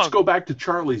Let's song. go back to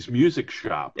Charlie's music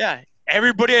shop. Yeah,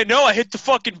 everybody I know, I hit the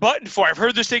fucking button for. I've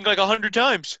heard this thing like 100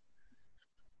 times.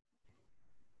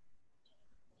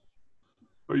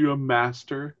 Are you a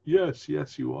master? Yes,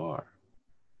 yes, you are.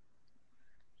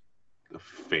 The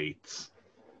Fates.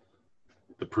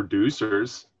 The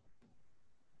producers.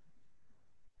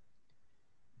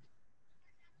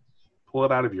 Pull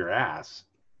it out of your ass.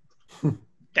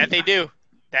 That they do.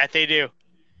 That they do.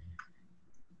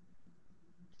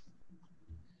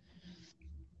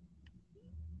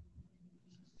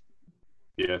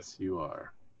 Yes, you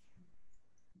are.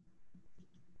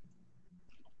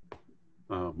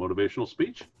 Motivational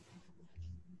speech?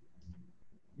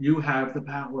 You have the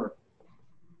power.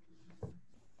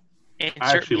 I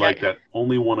actually like that.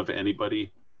 Only one of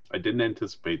anybody. I didn't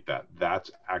anticipate that.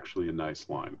 That's actually a nice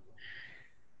line.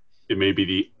 It may be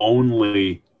the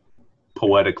only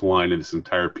poetic line in this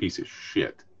entire piece of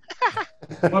shit.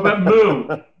 What about Moo?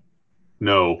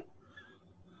 No.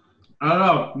 I don't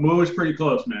know. Moo is pretty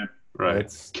close, man. Right.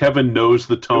 It's- Kevin knows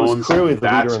the tones. clearly the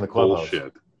leader That's in the clubhouse.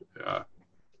 bullshit. Yeah.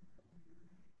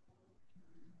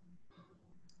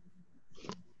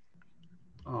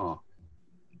 Oh.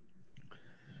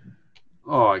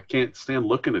 Oh, I can't stand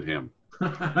looking at him.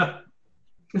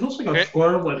 He looks like a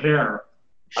squirrel with hair.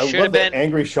 I Should love have that been.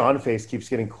 angry Sean face keeps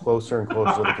getting closer and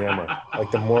closer to the camera. Like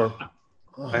the more.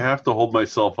 I have to hold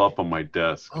myself up on my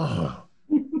desk. Oh.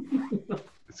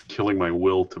 It's killing my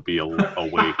will to be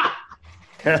awake.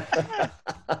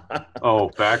 Oh,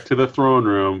 back to the throne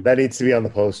room. That needs to be on the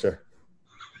poster.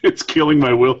 It's killing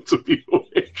my will to be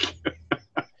awake.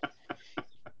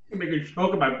 You make me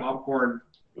choke on my popcorn.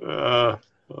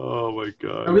 Oh my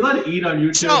god. Are we allowed to eat on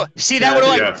YouTube? So, see that little,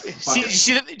 like, Yes.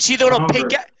 see the little Hungry.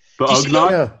 pink, The you see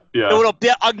Ugnaught? Yeah. Yeah. the little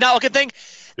Ugnaught looking thing?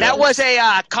 That Yeah. was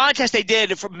a contest they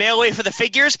did for mail away for the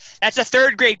figures. That's a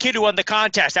third grade kid who won the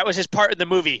contest. That was his part in the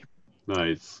movie.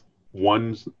 Nice.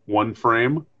 One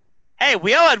frame. Hey,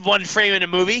 we all had one frame in a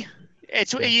movie.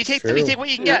 It's you take True. what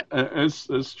you can get.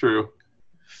 It's true.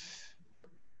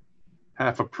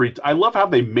 Half a I love how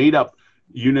they made up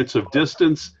units of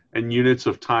distance and units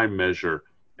of time measure,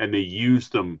 and they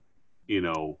used them. You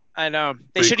know, I know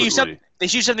they should use frequently. They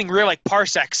should use something real like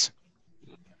parsecs.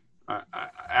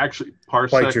 Actually, Bite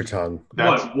parsec. your tongue.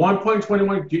 That's What?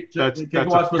 1.21 that's a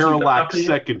gigawatts was parallax the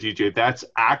second, DJ. That's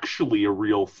actually a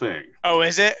real thing. Oh,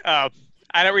 is it? I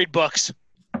don't read books.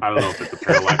 I don't know if it's a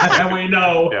parallax And second. we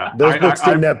know. Yeah, Those books I,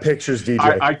 didn't have pictures,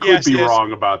 DJ. I could Yes, be yes.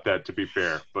 wrong about that, to be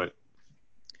fair, but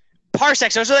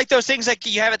Parsecs. Those are like those things like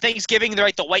you have at Thanksgiving. They're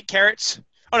like the white carrots.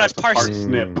 Oh no, it's That's a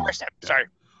parsec. parsnip. Parsec. Sorry.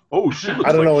 oh shit! looks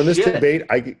I don't know. like In this shit. debate,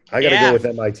 I got to Yeah. go with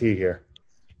MIT here.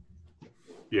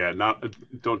 Yeah,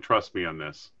 don't trust me on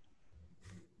this.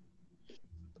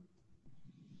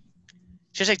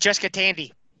 Just like Jessica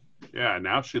Tandy. Yeah,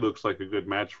 now she looks like a good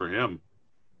match for him.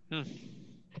 Hmm.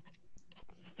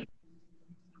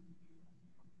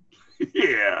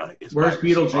 Yeah. it's Where's my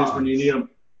Beetlejuice response. when you need him?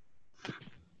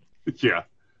 Yeah.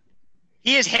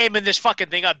 He is hamming this fucking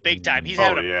thing up big time. He's Oh,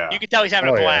 having. yeah. You can tell he's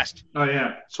having Oh, a yeah. blast. Oh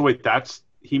yeah. So wait, that's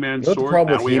He-Man's You know what the sword.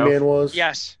 problem Now with we have- He-Man was?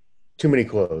 Yes. Too many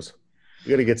clothes.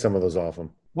 You got to get some of those off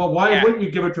him. Well, why Yeah. wouldn't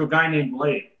you give it to a guy named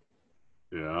Blade?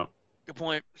 Yeah. Good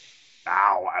point.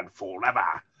 Now and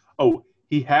forever. Oh,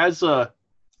 he has a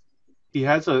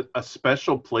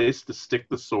special place to stick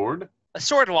the sword. A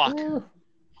sword lock. Yeah, of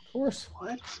course.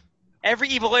 What? Every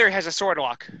evil layer has a sword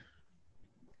lock.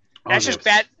 That's Oh, just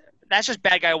bad. That's just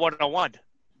bad guy 101.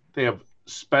 They have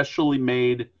specially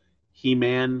made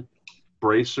He-Man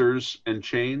bracers and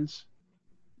chains.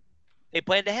 They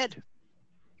planned ahead.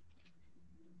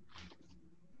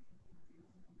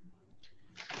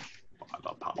 By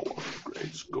the power of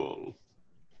Great Skull.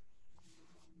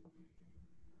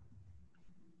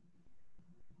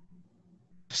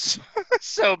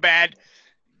 So bad.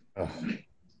 Ugh.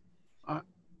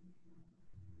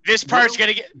 This part's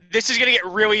gonna get. This is gonna get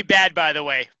really bad. By the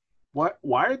way. Why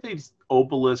are these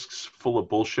obelisks full of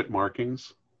bullshit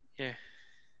markings? Yeah.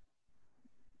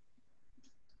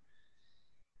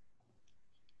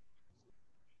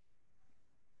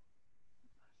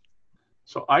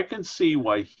 So I can see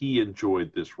why he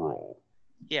enjoyed this role.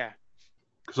 Yeah.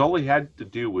 Because all he had to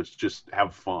do was just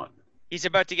have fun. He's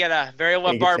about to get a very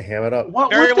He gets to ham it up. What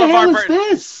Very the hell LeVar is Burton.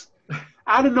 this?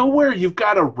 Out of nowhere, you've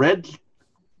got a red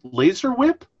laser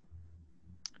whip?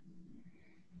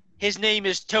 His name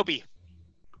is Toby.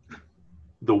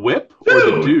 The whip or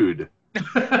the dude?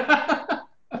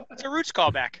 It's a Roots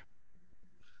callback.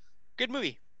 Good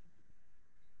movie.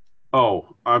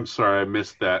 Oh, I'm sorry, I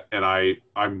missed that, and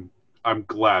I'm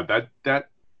glad that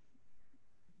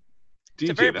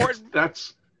DJ, very important-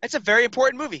 that's It's a very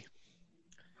important movie.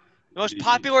 The most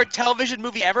popular television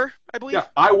movie ever, I believe. yeah.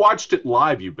 I watched it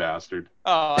live, you bastard.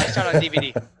 Oh, I saw it on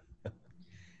DVD.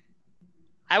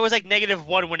 I was like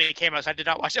 -1 when it came out, so I did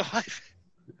not watch it live.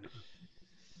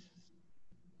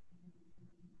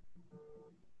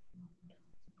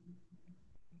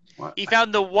 What? He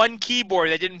found the one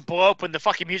keyboard that didn't blow up when the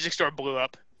fucking music store blew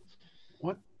up.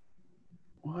 What?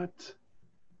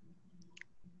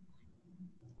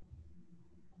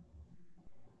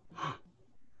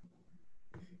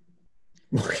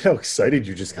 Look how excited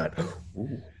you just got.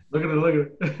 Ooh. Look at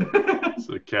it. It's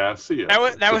a Casio.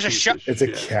 That was a piece shot. of It's a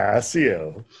shit.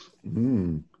 Casio.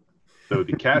 So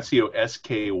the Casio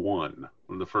SK1, one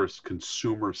of the first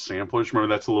consumer samplers.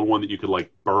 Remember, that's a little one that you could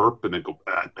like burp and then go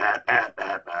bat, bat, bat,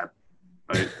 bat, bat.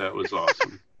 Right? That was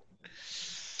awesome.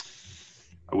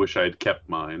 I wish I had kept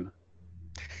mine.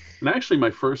 And actually,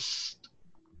 my first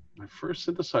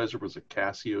synthesizer was a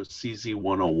Casio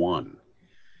CZ101.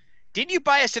 Didn't you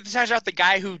buy a synthesizer off the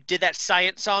guy who did that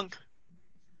science song?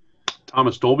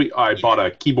 Thomas Dolby. I bought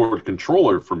a keyboard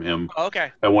controller from him Oh,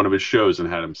 okay. at one of his shows and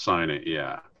had him sign it.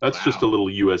 Yeah, that's Wow. just a little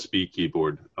USB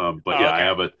keyboard. But Oh,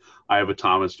 yeah, okay. I have a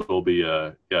Thomas Dolby.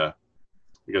 Yeah, I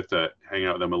got to hang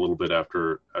out with him a little bit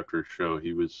after a show.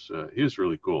 He was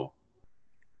really cool.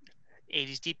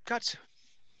 80s deep cuts.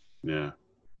 Yeah.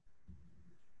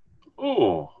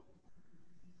 Oh,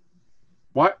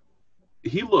 what?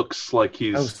 He looks like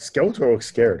he's. Oh, Skeletor looks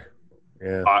scared.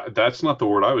 Yeah. That's not the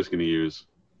word I was going to use.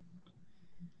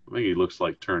 I think he looks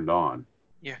like turned on.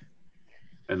 Yeah.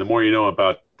 And the more you know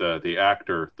about the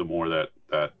actor, the more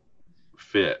that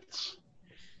fits.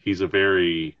 He's a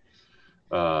very,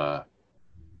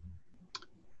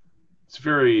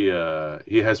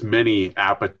 he has many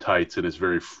appetites and is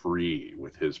very free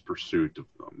with his pursuit of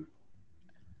them.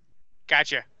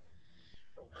 Gotcha.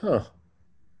 Huh.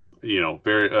 You know,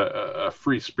 very a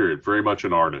free spirit, very much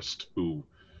an artist who,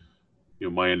 you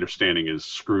know, my understanding is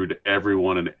screwed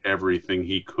everyone and everything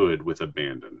he could with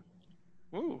abandon.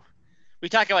 Ooh. We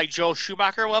talking like Joel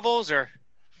Schumacher levels, or?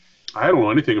 I don't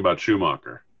know anything about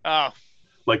Schumacher. Oh,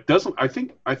 Like, I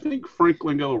think Frank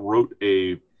Langella wrote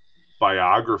a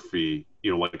biography, you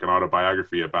know, like an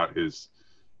autobiography about his,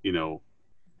 you know,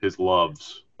 his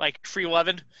loves. like Free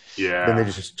Lovin'. Yeah. Then they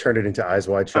just turned it into Eyes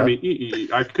Wide Shut. I mean,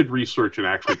 I could research and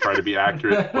actually try to be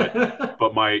accurate,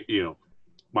 but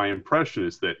my impression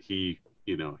is that he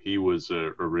was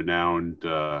a renowned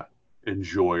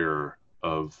enjoyer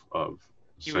of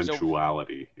He was a-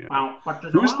 sensuality. Yeah. Wow.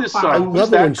 Who's this, I who's love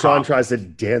it that when Sean cop? tries to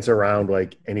dance around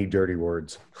like any dirty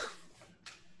words.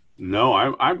 No,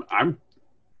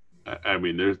 I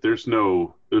mean, there's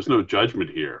no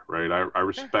judgment here, right? I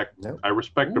respect No. I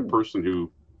respect a Ooh. person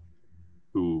who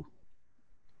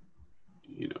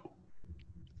you know,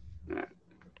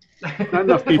 not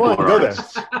enough Come people on, are go there.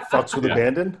 artists. Fucks with Yeah.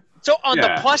 abandon. So on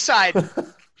Yeah. the plus side,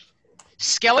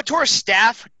 Skeletor's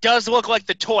staff does look like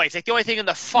the toy. It's like the only thing in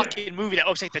the fucking movie that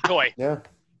looks like the toy. Yeah.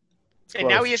 It's And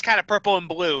now close. he is kind of purple and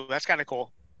blue. That's kind of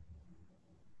cool.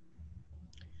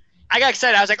 I got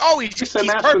excited. I was like, oh, he's It's a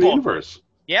master of the purple. universe.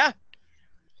 Yeah.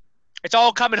 It's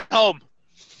all coming home.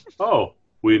 Oh,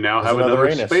 we now There's have another another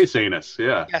anus. space anus.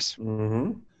 Yeah, Yes.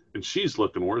 Mm-hmm. and she's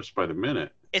looking worse by the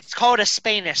minute. It's called a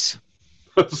Spanus.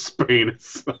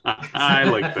 Spanus. I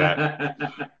like that.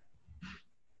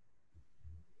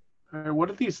 What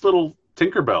are these little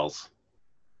Tinkerbells?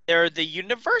 They're the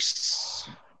universe.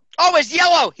 Oh, it's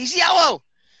yellow. He's yellow.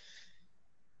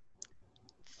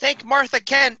 Thank Martha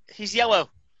Kent. He's yellow.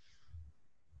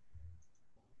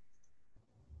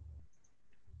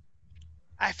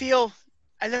 I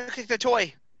look like the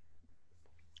toy.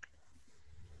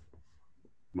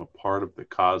 I'm a part of the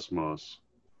cosmos.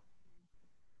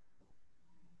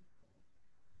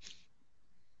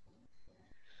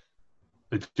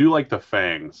 I do like the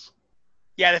fangs,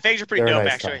 Yeah, the fangs are pretty They're a dope,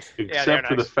 nice actually. touch. Yeah, except they're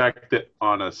for nice. the fact that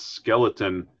on a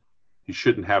skeleton, you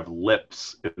shouldn't have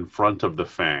lips in front of the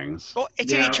fangs. Well,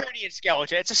 it's Yeah. an Eternian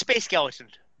skeleton. It's a space skeleton.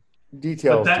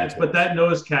 Details. But that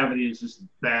nose cavity is just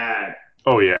bad.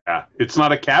 Oh yeah, it's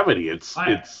not a cavity. It's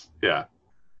I-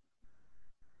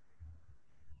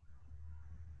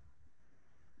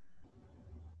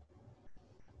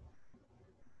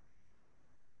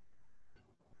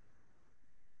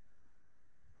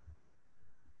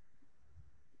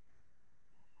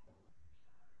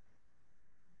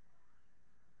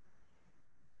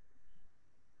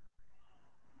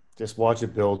 Just watch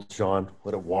it build, Sean.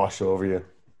 Let it wash over you.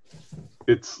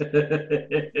 It's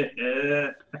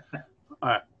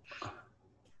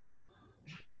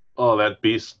oh, that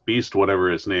beast, whatever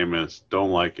his name is.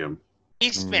 Don't like him.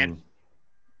 Beastman.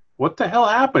 What the hell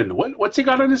happened? What's he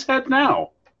got on his head now?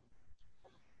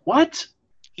 What?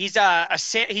 He's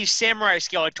he's Samurai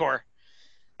Skeletor.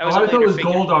 That I thought it later was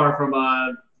figure. Goldar from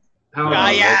Power Ah,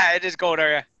 Rangers. yeah, it is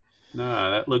Goldar. Yeah.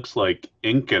 Nah, that looks like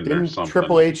Incan or Didn't something.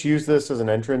 Triple H use this as an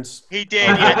entrance? He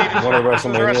did. Yeah, they One of the the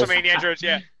WrestleManias? WrestleMania entrance.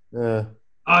 Yeah. Yeah.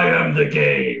 I am the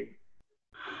game.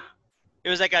 It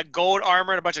was like a gold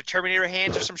armor and a bunch of Terminator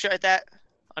hands or some shit like that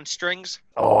on strings.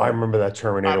 Oh, I remember that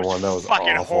Terminator That one. That was fucking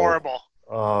awful. horrible.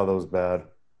 Oh, that was bad.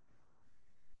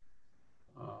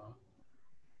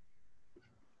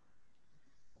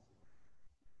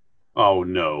 Oh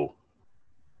no.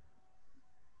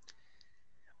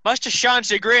 Much to Sean's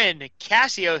chagrin,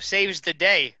 Casio saves the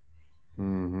day.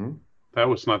 Mm-hmm. That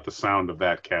was not the sound of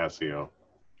that Casio.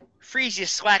 Freeze, you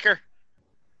slacker.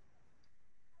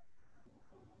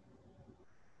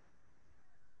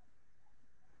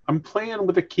 I'm playing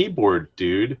with a keyboard,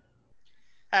 dude.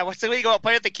 What's the way you go out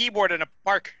play with the keyboard in a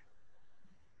park?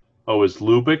 Oh, is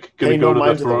Lubick Hey, gonna go to the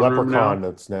mine's the throne room now? leprechaun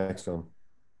that's next to him.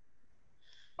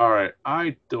 All right,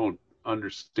 I don't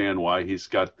understand why he's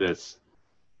got this.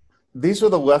 These were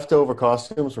the leftover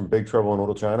costumes from Big Trouble in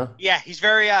Little China. Yeah, he's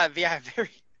very very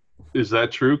Is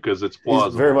that true? Because it's He's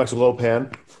plausible. very much low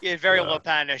pan. very Yeah. low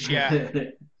panish, yeah.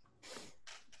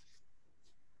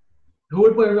 Who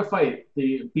would win in a fight?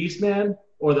 The Beastman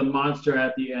or the monster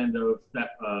at the end of that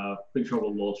Big Trouble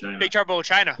in Little China? Big Trouble in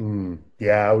China.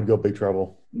 Yeah, I would go Big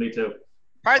Trouble. Me too.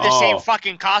 Probably the same Oh.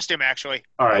 fucking costume, actually.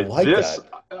 All right, I like this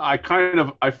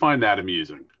I find that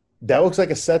amusing. That looks like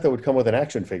a set that would come with an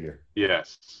action figure.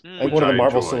 Yes, I Mm. think which one of the I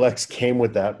Marvel enjoy. Selects came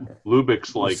with that.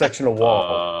 Lubick's like section of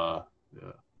wall.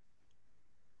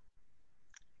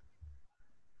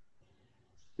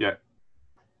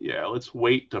 Yeah. Let's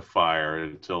wait to fire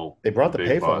until They brought the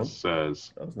Big payphone. Boss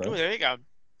says. That was Ooh, nice. there you go.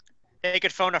 They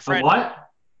could phone a A friend.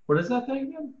 what? What is that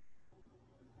thing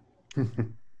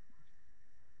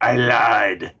I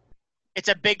lied. It's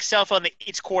a big cell phone that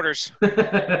eats quarters. again?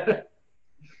 The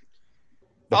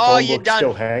Oh, phone you looks done.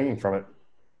 still hanging from it.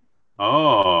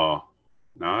 Oh,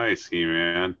 nice,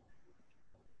 He-Man.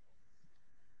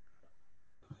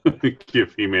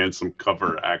 Give He-Man some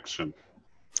cover action.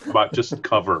 How about just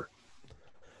cover?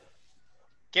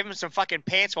 Give him some fucking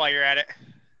pants while you're at it.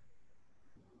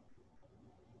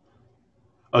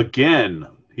 Again,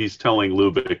 he's telling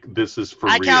Lubick, this is for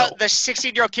I real. count the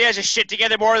 16-year-old kid has his shit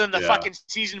together more than the Yeah. fucking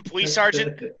seasoned police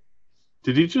sergeant.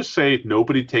 Did he just say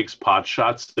nobody takes pot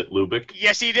shots at Lubick?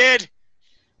 Yes, he did.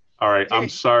 All right, I'm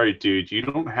Dude. sorry, dude. You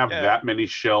don't have Yeah. that many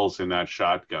shells in that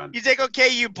shotgun. He's like, okay,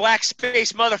 you black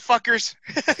space motherfuckers,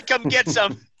 come get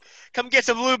some. Come get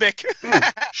some Lubick.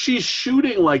 Man, she's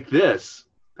shooting like this.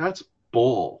 That's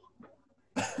bull.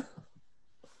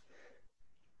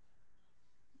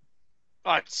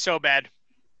 Oh, it's so bad.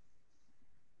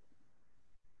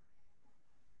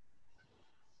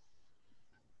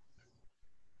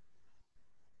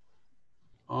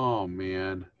 Oh,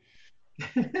 man.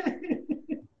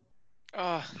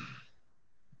 Oh,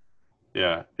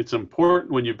 Yeah, it's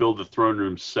important when you build a throne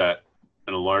room set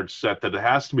and a large set that it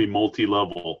has to be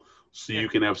multi-level so Yeah. you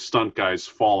can have stunt guys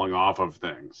falling off of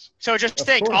things. so just Of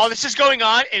think, course. all this is going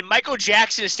on, and Michael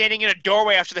Jackson is standing in a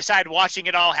doorway off to the side watching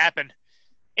it all happen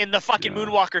in the fucking Yeah.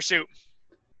 Moonwalker suit.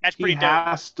 That's He pretty dope.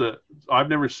 has to. I've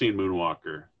never seen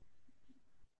Moonwalker.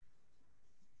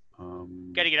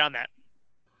 Got to get on that.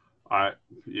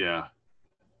 Yeah.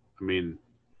 I mean,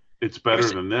 it's better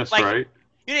Ever than this, like- right?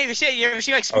 You ever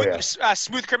see like Oh,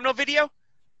 Smooth Criminal video?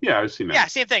 Yeah, I've seen that. Yeah,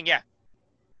 same thing. Yeah.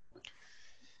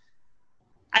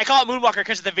 I call it Moonwalker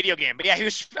because of the video game, but yeah, he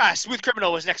was Smooth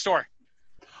Criminal was next door.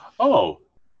 Oh.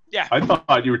 Yeah. I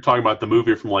thought you were talking about the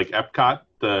movie from like Epcot.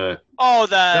 Oh, the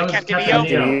That was Captain Captain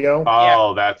EO. Neo. Neo.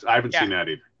 Oh, I haven't Yeah. seen that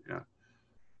either. Yeah.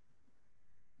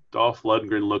 Dolph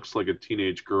Lundgren looks like a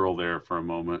teenage girl there for a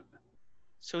moment.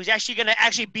 So he's actually gonna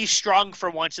be strong for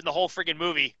once in the whole friggin'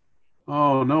 movie.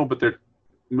 Oh no, but they're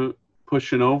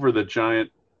pushing over the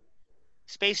giant.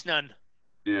 Space Nun.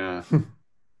 Yeah.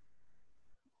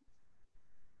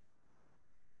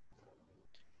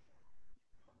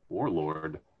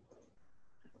 Warlord.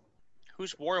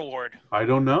 Who's Warlord? I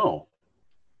don't know.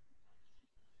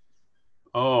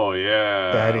 Oh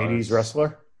yeah. Bad 80s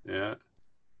wrestler. Yeah.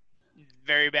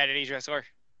 Very bad at Asian wrestler.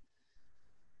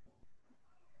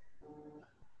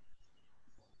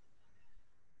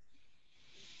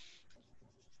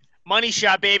 Money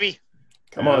shot, baby.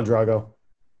 Come Yeah. on, Drago.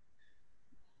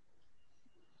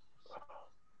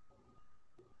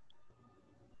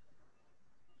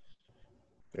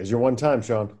 There's your one time,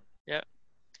 Sean.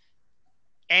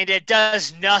 And it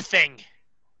does nothing.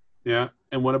 Yeah.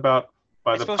 And what about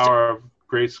by It's the supposed power of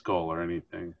Grayskull or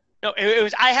anything? No, it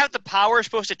was I have the power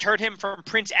supposed to turn him from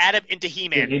Prince Adam into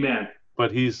He-Man. He-Man.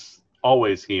 But he's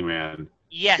always He-Man.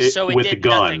 Yes, so it with did the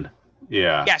gun. nothing.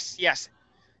 Yeah. Yes.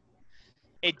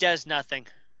 It does nothing.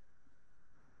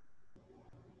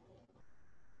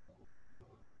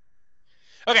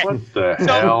 Okay, What the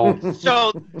hell?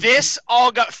 so this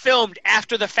all got filmed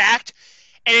after the fact,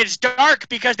 and it's dark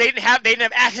because they didn't have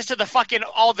access to the fucking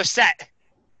all the set.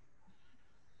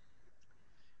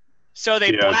 So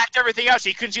they Yeah. blacked everything out, so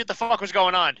you couldn't see what the fuck was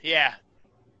going on. Yeah.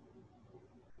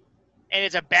 And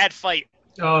it's a bad fight.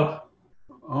 Oh,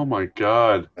 Oh my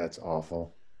god. That's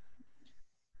awful.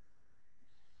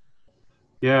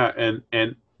 Yeah, and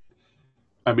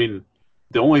I mean,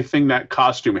 the only thing that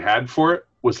costume had for it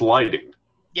was lighting,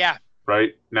 Yeah.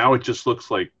 right? Now it just looks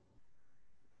like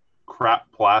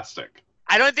crap plastic.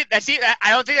 I don't think that's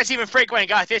even Frank Wayne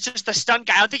Goth. It's just the stunt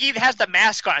guy. I don't think he even has the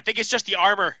mask on. I think it's just the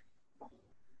armor.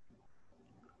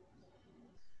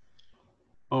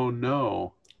 Oh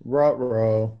no.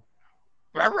 Ruh-roh.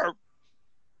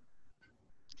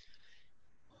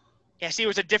 Yeah, see, it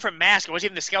was a different mask. It wasn't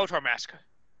even the Skeletor mask.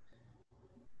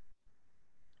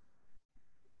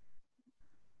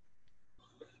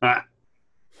 Ah,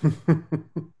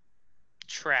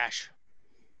 Trash.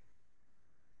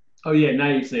 oh yeah. Now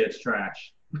you say it's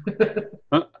trash.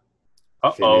 uh-oh.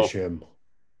 Finish him.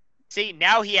 See,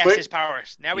 now he has Wait. his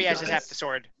powers. Now he He has his does. half the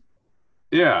sword.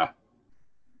 Yeah.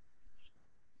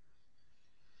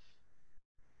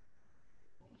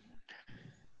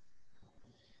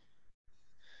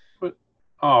 But,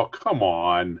 oh, come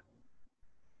on.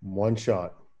 One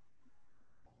shot.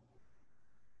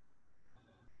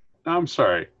 I'm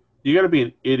sorry. You got to be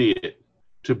an idiot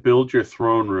to build your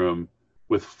throne room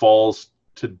with falls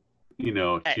to,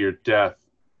 to your death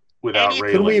without Any-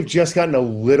 railing. Couldn't we have just gotten a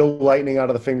little lightning out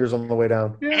of the fingers on the way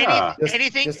down? Yeah.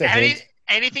 Anything just a hint.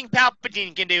 anything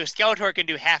Palpatine can do, Skeletor can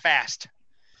do half-assed.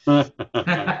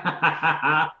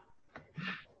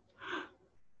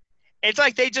 It's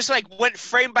like they just went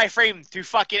frame by frame through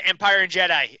fucking Empire and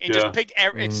Jedi and Yeah. just picked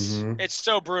Mhm. it's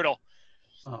so brutal.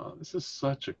 Oh, this is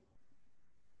such a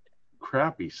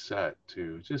crappy set,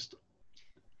 too. Just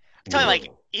I'm telling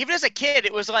you, even as a kid,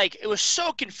 it was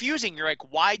so confusing. You're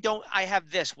like, why don't I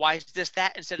have this? Why is this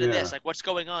that instead of this? Yeah. Like, what's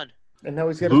going on? And now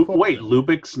he's got his Wait,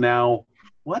 Lubik's now.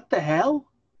 What the hell?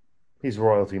 He's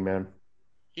royalty, man.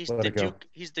 He's Let the it go. Duke.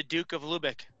 He's the Duke of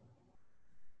Lubeck.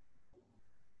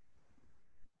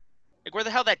 Like, where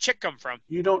the hell that chick come from?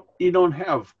 You don't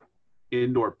have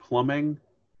indoor plumbing.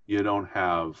 You don't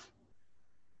have.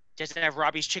 Doesn't have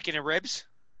Robbie's chicken and ribs.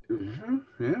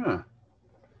 Yeah.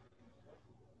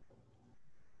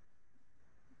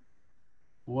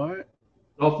 What?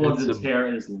 Dolph It's Lundgren's a-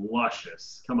 hair is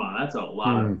luscious. Come on, that's a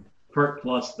lot of perk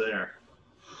plus there.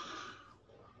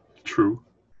 True.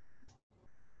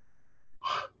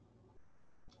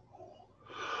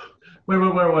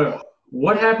 Wait.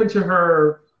 What happened to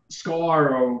her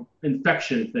scar or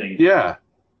infection thing? Yeah.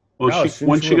 Well, No, as soon as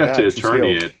once she she went got to back, she's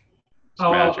Eternia, healed. it's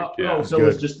magic. Yeah. So it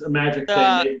was Good. just a magic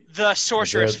thing. The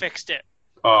sorcerers Good. fixed it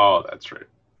Oh, that's right.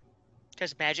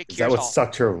 because magic Is cures that what all.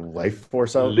 sucked her life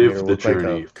force out? Made her Live the look like a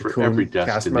journey for cocoon every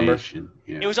cast member? destination.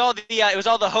 It Yeah. was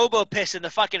all the hobo piss in the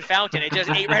fucking fountain. It just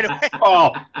ate right away.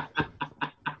 Oh,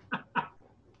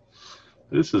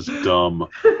 this is dumb.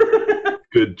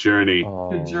 Good journey. Oh.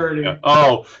 Good journey. Yeah.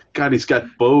 Oh God, he's got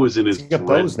bows in his. He's got dread-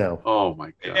 bows now. Oh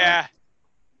my God. Yeah.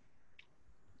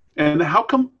 And how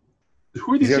come?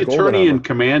 Who are these He's got golden armor. Eternian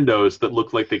commandos that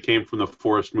look like they came from the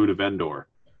forest moon of Endor?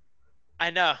 I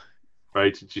know.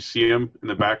 Right? Did you see him in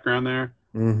the background there?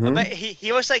 Mm-hmm. But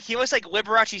he looks like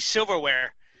Liberace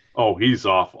silverware. Oh, he's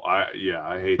awful. I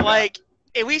hate that. Like,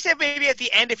 at least maybe at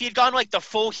the end, if you'd gone the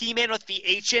full He-Man with the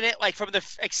H in it,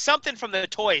 something from the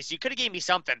toys, you could have gave me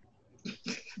something.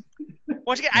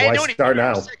 Once again, I Why didn't know anything. start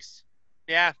about now? 6.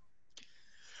 Yeah.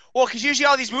 Well, because usually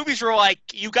all these movies were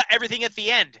you got everything at the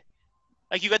end.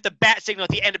 Like, you got the bat signal at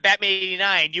the end of Batman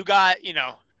 89. You got,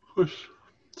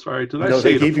 Sorry, did I No,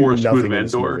 say they the gave you forest moon of nothing in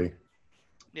this Endor? movie.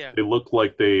 yeah. They look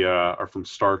like they are from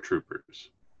Star Troopers.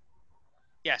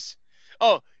 Yes.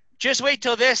 Oh, just wait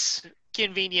till this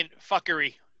convenient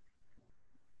fuckery.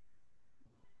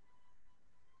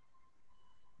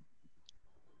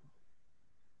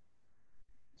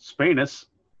 Spanus.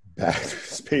 Back to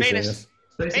Space Manus. Anus.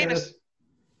 Space Famous. Anus.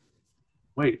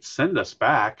 Wait, send us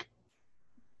back.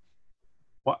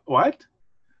 What?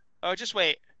 Oh, just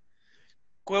wait.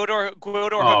 Gwildor hooked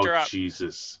Oh, her up.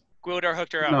 Jesus. Gwildor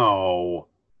hooked her up. No.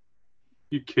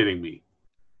 You kidding me?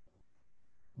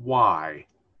 Why?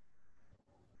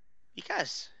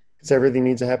 Because Because everything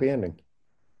needs a happy ending.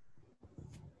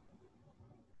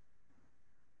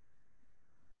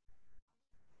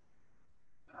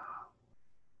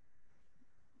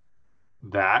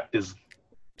 That is,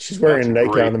 She's wearing That's a a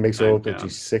nightgown great that makes her look like nightgown.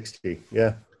 she's 60.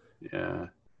 Yeah. yeah.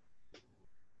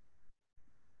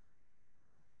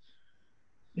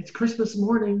 It's Christmas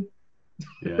morning.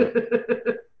 Yeah.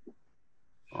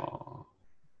 Oh.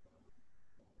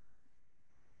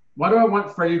 Why do I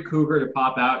want Freddy Krueger to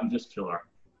pop out and just kill her?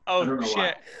 I oh don't know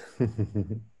shit.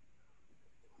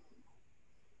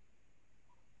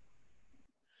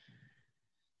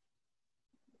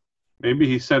 Maybe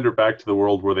he sent her back to the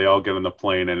world where they all get on the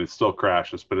plane and it still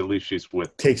crashes, but at least she's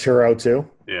with. Takes her out too.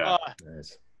 Yeah.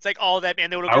 Nice. It's like all that, man.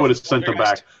 They I would have sent her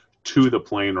back to the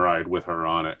plane ride with her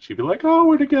on it. She'd be like, "Oh,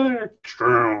 we're together."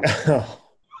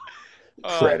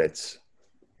 Credits.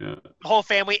 Yeah. The whole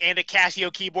family and a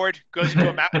Casio keyboard goes into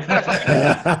a mountain.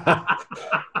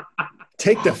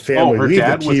 Take the family, her leave the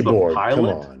dad was the keyboard. Come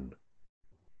pilot? on.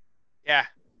 Yeah.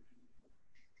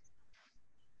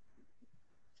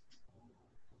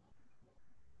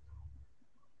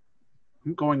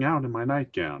 I'm going out in my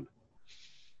nightgown.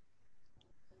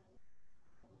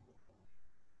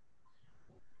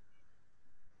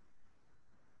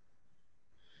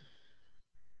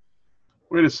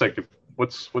 Wait a second.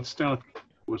 What's down?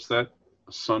 Was that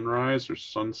a sunrise or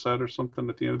sunset or something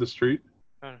at the end of the street?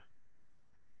 I don't know.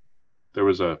 There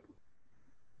was a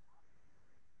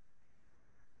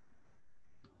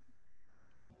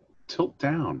tilt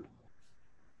down.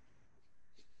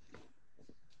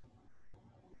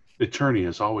 Eternity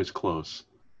is always close.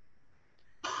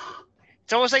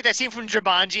 It's almost like that scene from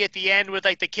Jumanji at the end with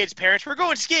like the kids' parents. We're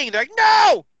going skiing. They're like,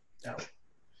 no.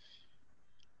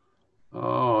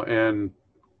 Oh, and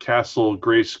Castle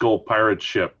Grayskull pirate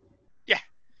ship. Yeah.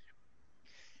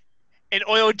 An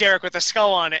oil derrick with a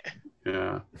skull on it.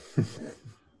 Yeah.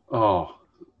 Oh.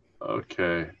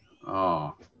 Okay.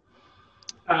 Oh.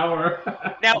 Power.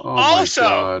 Now, Oh my also,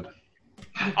 God.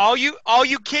 all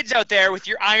you kids out there with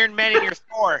your Iron Man and your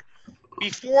Thor,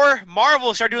 before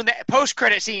Marvel started doing the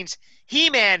post-credit scenes,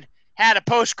 He-Man had a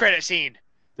post-credit scene.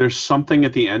 There's something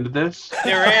at the end of this?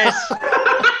 There is.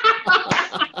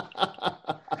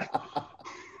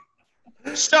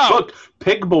 So, Look,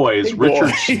 Pig Boys, Pig Boy. Richard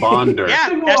Sponder. yeah,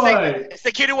 Good that's boy. that's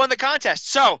the kid who won the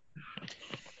contest. So,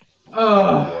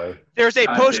 Oh, Boy. there's a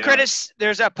God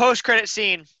post-credit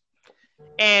scene,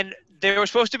 and there was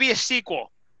supposed to be a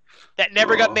sequel that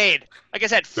never got made. Like I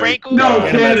said, Frank. No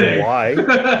Can't imagine kidding. why.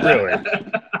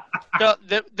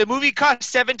 Really? The movie cost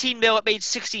 17 mil. It made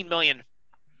 16 million.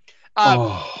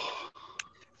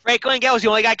 Frank Langell was the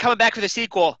only guy coming back for the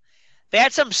sequel. They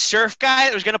had some surf guy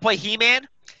that was going to play He-Man.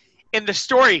 And the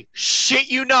story, shit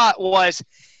you not, was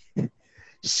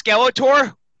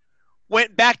Skeletor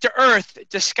went back to Earth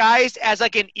disguised as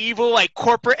like an evil like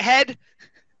corporate head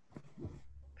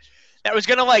that was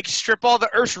going to like strip all the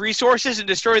Earth's resources and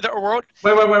destroy the world.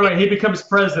 Wait. He becomes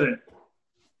president.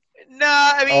 No,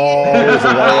 I mean, Oh, it was a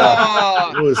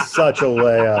layup. It was such a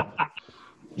layup.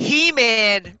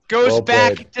 He-Man goes Well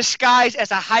back played. disguised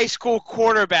as a high school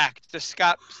quarterback to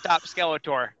stop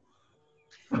Skeletor.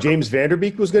 James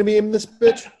Vanderbeek was going to be in this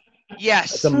bitch?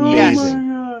 Yes. That's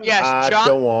amazing. Oh my Yes. I John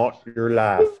don't want your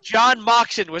life. John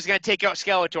Moxon was going to take out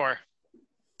Skeletor.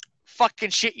 Fucking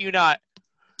shit you not.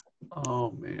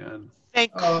 Oh, man.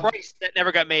 Thank Oh. Christ that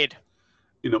never got made.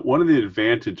 You know, one of the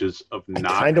advantages of I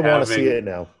not kind of want to see having it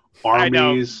now. I know.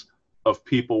 armies of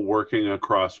people working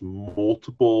across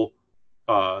multiple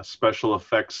special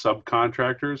effects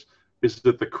subcontractors is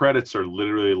that the credits are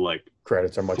literally like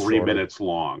Credits are much 3 shorter. minutes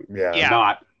long. Yeah. Yeah.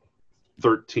 Not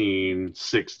 13,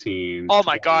 16. Oh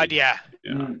my 20. God, yeah.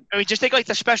 Yeah. Mm. I mean, just take like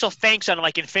the special thanks on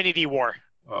like Infinity War.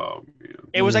 Oh, man.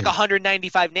 It was like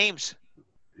 195 names.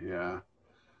 Yeah.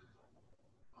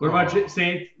 What about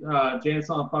Oh. Jane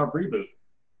Silent Bob reboot?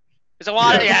 There's a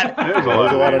lot of yeah. There's There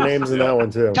was a lot of names. names in that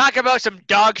one, too. Talk about some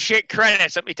dog shit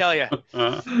credits, let me tell you.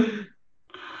 Oh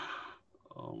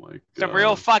my God. Some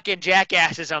real fucking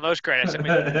jackasses on those credits. I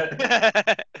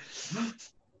mean,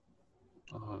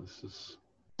 Oh, this is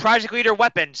Project Leader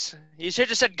weapons. You should have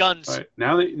just said guns. all right.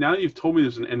 Now that you've told me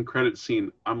there's an end credit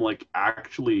scene, I'm like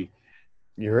actually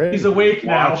You're in. He's awake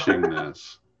now. watching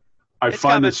this. I It's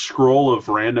find coming. the scroll of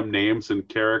random names and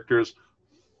characters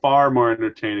far more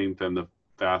entertaining than the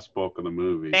vast bulk of the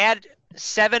movie. They had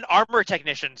 7 armor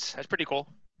technicians. That's pretty cool.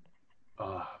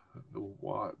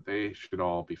 What? They should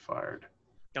all be fired.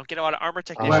 Don't get a lot of armor I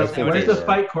technicians think Where's nowadays. they the were.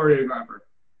 fight choreographer?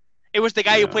 It was the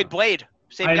guy who Yeah. played Blade.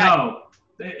 Same I guy. know.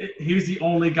 He was the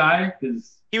only guy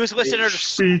because He was listed under.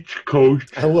 Speech coach.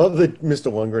 I love that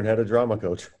Mr. Lundgren had a drama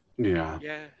coach. Yeah.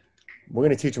 Yeah. We're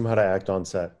going to teach him how to act on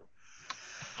set.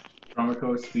 drummer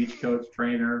coach, speech coach,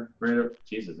 trainer,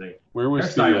 Jesus,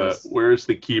 Where's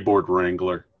the keyboard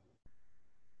wrangler?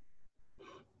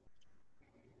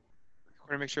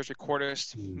 Recording mixers,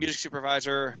 recordist, music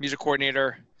supervisor, music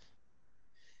coordinator.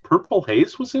 Purple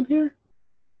Haze was in here?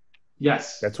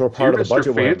 Yes. That's where part of the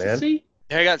budget went, man. There you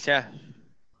go. Yeah.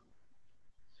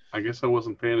 I guess I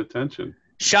wasn't paying attention.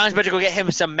 Sean's about to go get him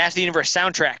some Master of the Universe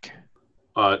soundtrack.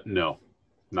 No.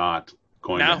 Not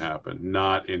going to happen.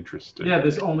 Not interested. Yeah,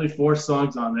 there's only 4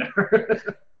 songs on there.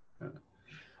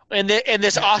 And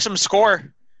this awesome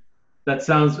score. That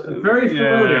sounds very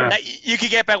familiar. That you could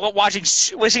get by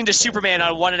listening to Superman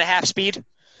on 1.5 speed.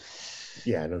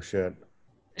 Yeah, no shit.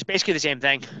 It's basically the same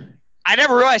thing. I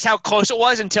never realized how close it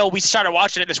was until we started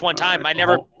watching it this one time. I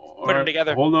never put them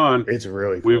together. Hold on. It's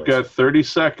really close. We've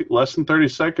got less than 30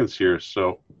 seconds here.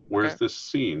 So where's this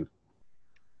scene?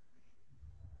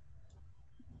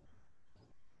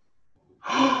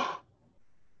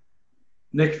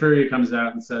 Nick Fury comes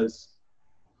out and says,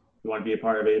 "You want to be a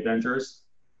part of the Avengers?"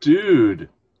 Dude,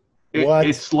 What?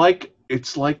 It's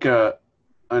like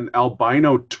an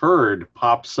albino turd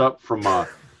pops up from a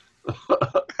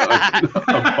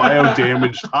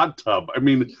bio-damaged hot tub. I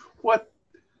mean, what?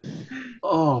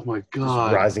 Oh my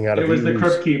god! Rising out of It was the ooze.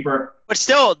 Crypt Keeper. But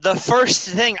still, the first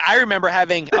thing I remember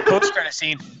having a post-credit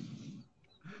scene.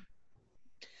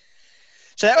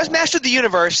 So that was Master of the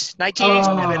Universe,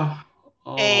 1987.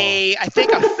 I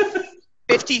think a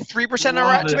 53% on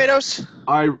Rotten Tomatoes.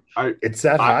 It's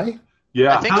that high?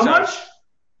 Yeah. I think How so. much?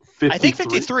 53? I think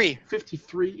 53.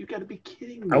 53? You got to be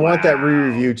kidding me. I want that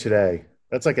re-review today.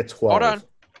 That's like a 12.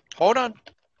 Hold on.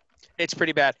 It's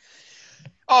pretty bad.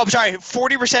 Oh, I'm sorry.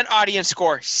 40% audience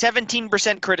score,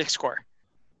 17% critic score.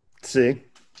 See?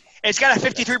 It's got a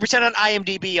 53% on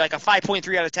IMDb, like a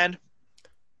 5.3 out of 10.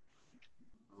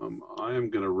 I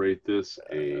am going to rate this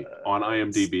on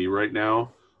IMDb right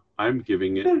now. I'm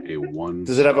giving it a 1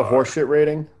 Does it have a star. horseshit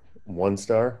rating? 1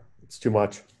 star? It's too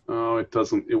much. Oh, it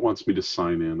doesn't. It wants me to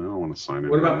sign in. I don't want to sign in.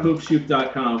 What about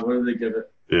poopshoot.com? What do they give it?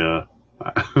 Yeah.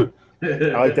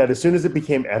 I like that. As soon as it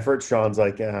became effort, Sean's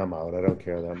like, I'm out. I don't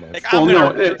care that much. Like, Well, I'm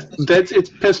no, gonna- it's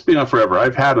pissed me off forever.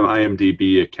 I've had an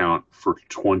IMDb account for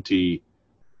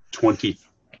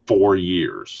 24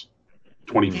 years,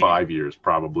 25 years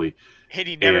probably. And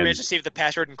he never And- managed to save the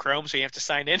password in Chrome, so you have to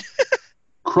sign in.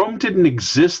 Chrome didn't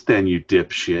exist then, you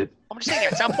dipshit. I'm just saying,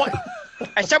 at some point,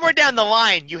 somewhere down the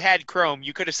line, you had Chrome.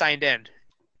 You could have signed in.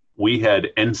 We had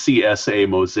NCSA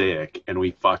Mosaic, and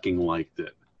we fucking liked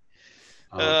it.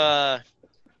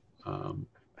 Um,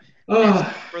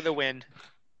 For the win.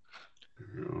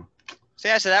 you know, So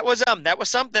yeah, so that was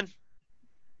something.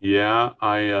 yeah,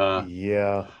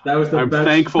 Yeah. That was the I'm best,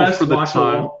 thankful best for the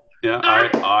watchable.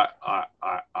 time.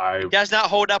 I It does not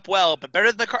hold up well, but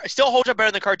better than the still holds up better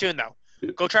than the cartoon though.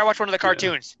 Go try watch one of the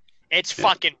cartoons. It's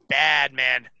fucking bad,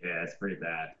 man. Yeah, it's pretty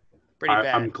bad. Pretty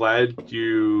bad. I'm glad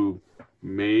you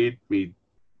made me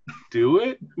do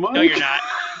it, Mike. No, you're not.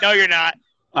 No, you're not.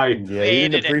 Yeah, you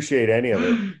Hated didn't it. appreciate any of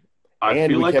it. I And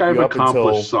feel we like kept I've you up until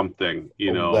accomplished something,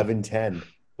 you know, 11:10.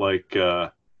 like,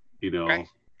 you know, Right.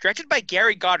 Directed by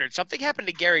Gary Goddard. Something happened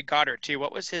to Gary Goddard too.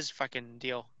 What was his fucking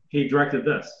deal? He directed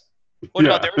this. Well,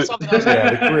 no, Yeah. there was something else.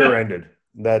 Yeah, the career ended.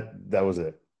 That was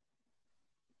it.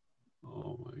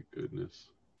 oh my goodness.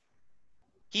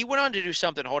 He went on to do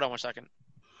something. Hold on one second.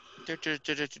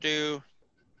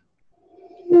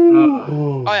 Oh,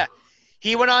 Oh yeah,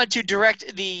 he went on to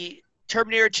direct the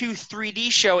Terminator 2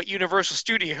 3D show at Universal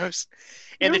Studios,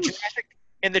 and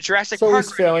the Jurassic So Park.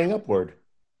 he's failing upward.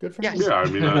 Good for Yes. him. Yeah, I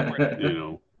mean, you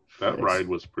know, that Yes. ride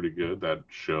was pretty good. That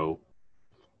show.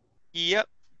 Yep.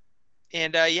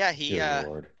 And yeah, he Good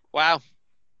Lord. wow.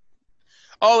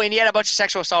 Oh, and he had a bunch of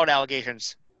sexual assault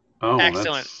allegations Oh,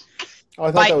 Excellent. Oh, I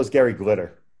thought By- that was Gary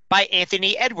Glitter. by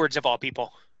Anthony Edwards of all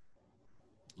people.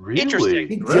 Really? Interesting.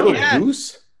 He Really? diddled Yeah.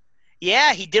 Goose?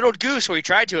 Yeah, he diddled Goose, or he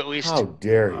tried to at least. How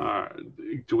dare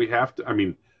you? Do we have to? I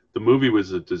mean, the movie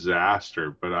was a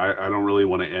disaster, but I don't really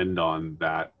want to end on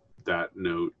that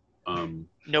note.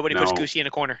 Nobody puts No. Goosey in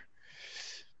a corner.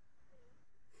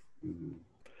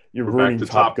 You're We're ruining back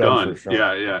to Top Gun. For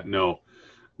Sean. Yeah, no,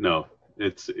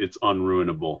 it's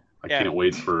unruinable. I Yeah. can't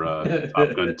wait for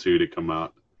Top Gun 2 to come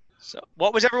out. So,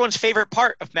 what was everyone's favorite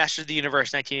part of Masters of the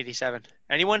Universe 1987?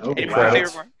 Anyone? Oh, Anyone's wow.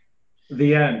 favorite part?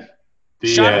 the end. The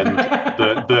Shut end. Yeah,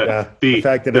 The the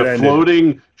fact that it the ended.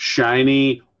 floating,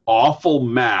 shiny, awful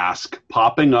mask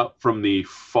popping up from the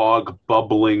fog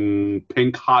bubbling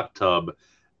pink hot tub,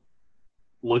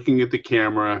 looking at the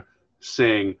camera,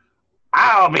 saying,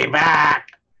 "I'll be back,"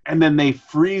 and then they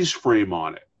freeze frame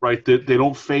on it. Right? They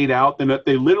don't fade out.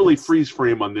 They literally freeze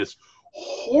frame on this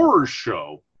horror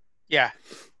show. Yeah.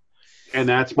 And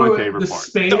that's my favorite the part.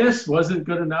 Spanus wasn't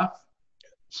good enough.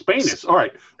 Spanus. All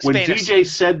right. When Spanus. DJ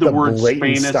said the word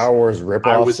blatant Spanus, Star Wars I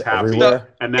ripoffs was happy. everywhere.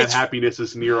 And that It's- happiness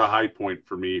is near a high point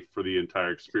for me for the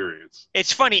entire experience.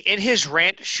 It's funny. In his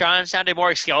rant, Sean sounded more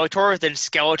like Skeletor than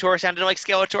Skeletor sounded like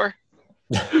Skeletor.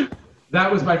 That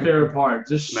was my favorite part.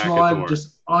 Just Smack-a-tor. Sean,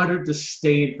 just utter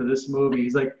disdain for this movie.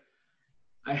 He's like,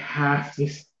 I have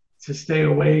to stay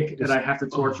awake, and I have to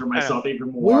torture myself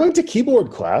even We more. went to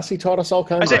keyboard class. He taught us all I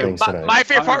kinds of said, things tonight. my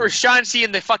favorite part was Sean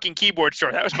seeing the fucking keyboard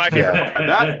store. That was my favorite.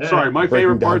 Yeah. My Breaking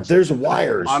favorite down. part. There's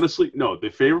wires. Honestly, no. The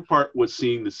favorite part was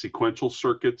seeing the sequential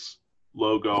circuits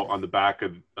logo on the back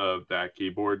of that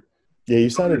keyboard. Yeah, you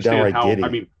sounded Understand downright giddy. I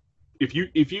mean, if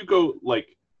you go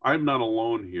like, I'm not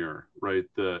alone here, right?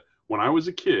 When I was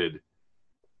a kid,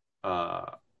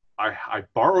 I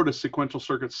borrowed a sequential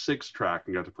circuit 6-track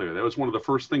and got to play with it. That was one of the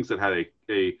first things that had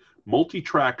a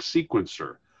multi-track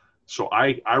sequencer. So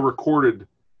I recorded.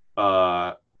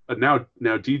 Now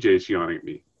DJ's yelling at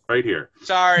me right here.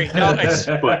 Sorry. No, it's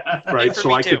But right, for so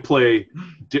me I too. could play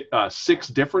 6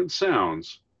 different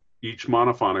sounds, each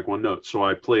monophonic, one note. So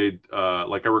I played I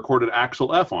recorded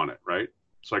Axel F on it, right?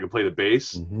 So I could play the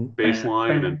bass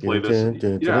line and play this.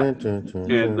 Yeah,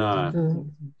 and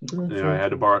I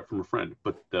had to borrow it from a friend.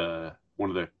 But one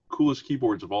of the coolest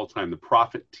keyboards of all time, the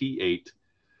Prophet T8.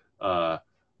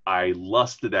 I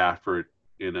lusted after it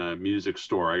in a music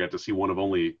store. I got to see one of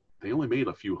they only made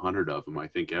a few hundred of them, I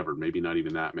think, ever. Maybe not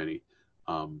even that many.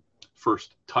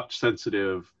 First touch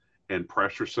sensitive and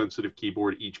pressure sensitive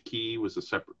keyboard. Each key was a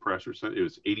separate pressure sensitive. It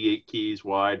was 88 keys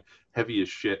wide, heavy as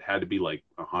shit. Had to be like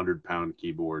 100-pound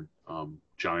keyboard,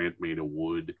 giant, made of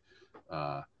wood.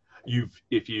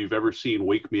 If you've ever seen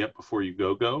 "Wake Me Up Before You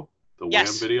Go," the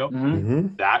Yes. Wham video,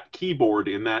 Mhm. that keyboard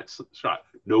in that shot,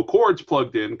 no cords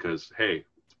plugged in because hey,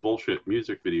 it's bullshit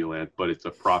music video land, but it's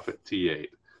a Prophet T8.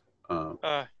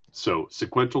 So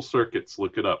sequential circuits,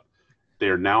 look it up. They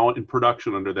are now in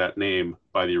production under that name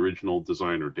by the original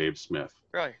designer, Dave Smith.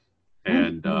 really.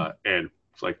 And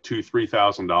it's like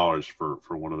 $2,000-$3,000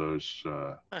 for one of those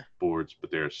boards, but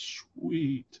they're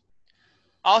sweet.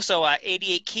 Also,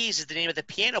 88 Keys is the name of the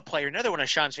piano player. Another one of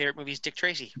Sean's favorite movies, Dick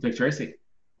Tracy. Dick Tracy.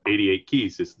 88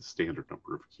 keys is the standard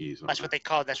number of keys. That's what they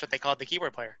called the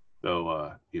keyboard player.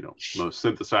 So, most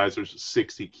synthesizers,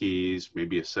 60 keys,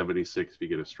 maybe a 76 if you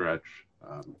get a stretch.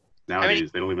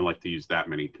 Nowadays, they don't even like to use that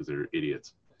many because they're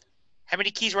idiots. How many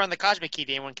keys were on the Cosmic Key?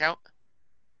 Did anyone count?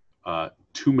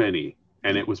 Too many.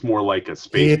 And it was more like a He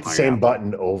space hit the same pineapple.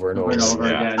 button over and over. Over and over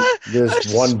Yeah. again.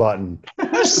 There's one button.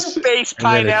 Space And then it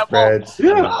pineapple. spreads.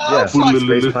 Yeah. Yeah, fuck.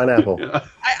 space pineapple. Yeah.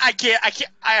 I can't.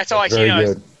 That's all I see Very now.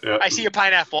 Is, good. Yeah. I see a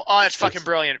pineapple. Oh, that's fucking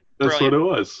brilliant. That's Brilliant.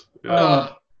 what it was. Yeah.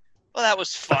 Uh, Well, that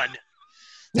was fun.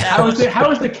 how is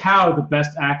the cow the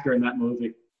best actor in that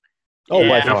movie? Oh, Yeah.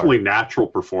 by far. Definitely natural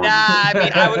performance. Nah, I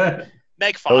mean, I would.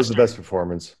 Meg That was the Foster. best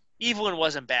performance. Evelyn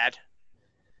wasn't bad.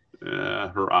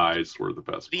 Her eyes were the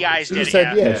best. The part. eyes She did just it,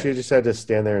 had, yeah. she just had to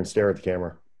stand there and stare at the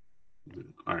camera.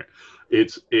 All right.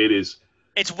 It is.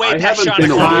 It's way I past haven't Sean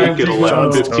been Connery. awake at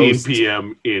Sean's 11:15 toast.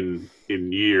 p.m. in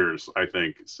years. I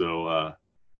think so.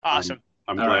 Awesome.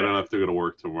 I'm All glad right. I don't have to go to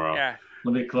work tomorrow. Yeah.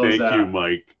 Let me close Thank that. you,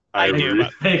 Mike. I do.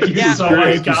 Thank you Yeah. so much,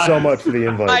 Thank you guys. so much for the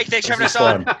invite. Mike, thanks for This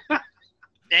having was us fun.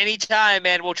 Anytime,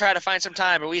 man. We'll try to find some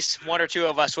time. At least one or two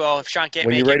of us will. If Sean can't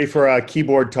When make you're it. ready for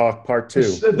Keyboard Talk Part 2.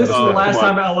 This is the Oh, last come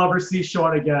on. time I'll ever see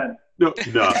Sean again. No,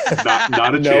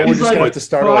 not a No, chance. we're He's just like, going to have to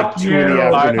start at like "Fuck 2 in the you."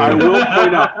 afternoon. I will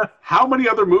point out how many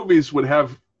other movies would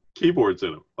have keyboards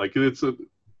in them. Like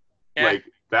Yeah,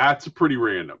 that's pretty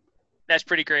random that's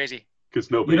pretty crazy.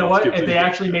 because nobody. You know else what? gives If a they shit.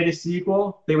 actually made a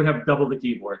sequel, they would have double the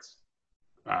keyboards.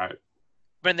 All right.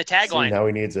 But in the See, tagline, now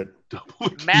he needs it.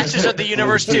 Masters of the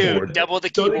Universe 2, Keyboard. double the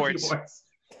Double the keyboards.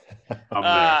 I'm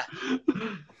Uh,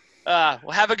 there.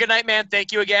 Well, have a good night, man.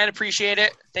 Thank you again. Appreciate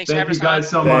it. Thanks for Thank having you us on. guys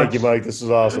so Thank much. you, Mike. This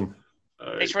was awesome. All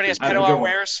right. Thanks for letting us Have a pedal good our one.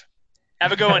 wares.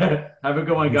 Have a good one. Have a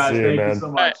good one, guys. See you, Thank man. you so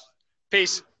All right. much.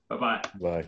 Peace. Bye-bye. Bye.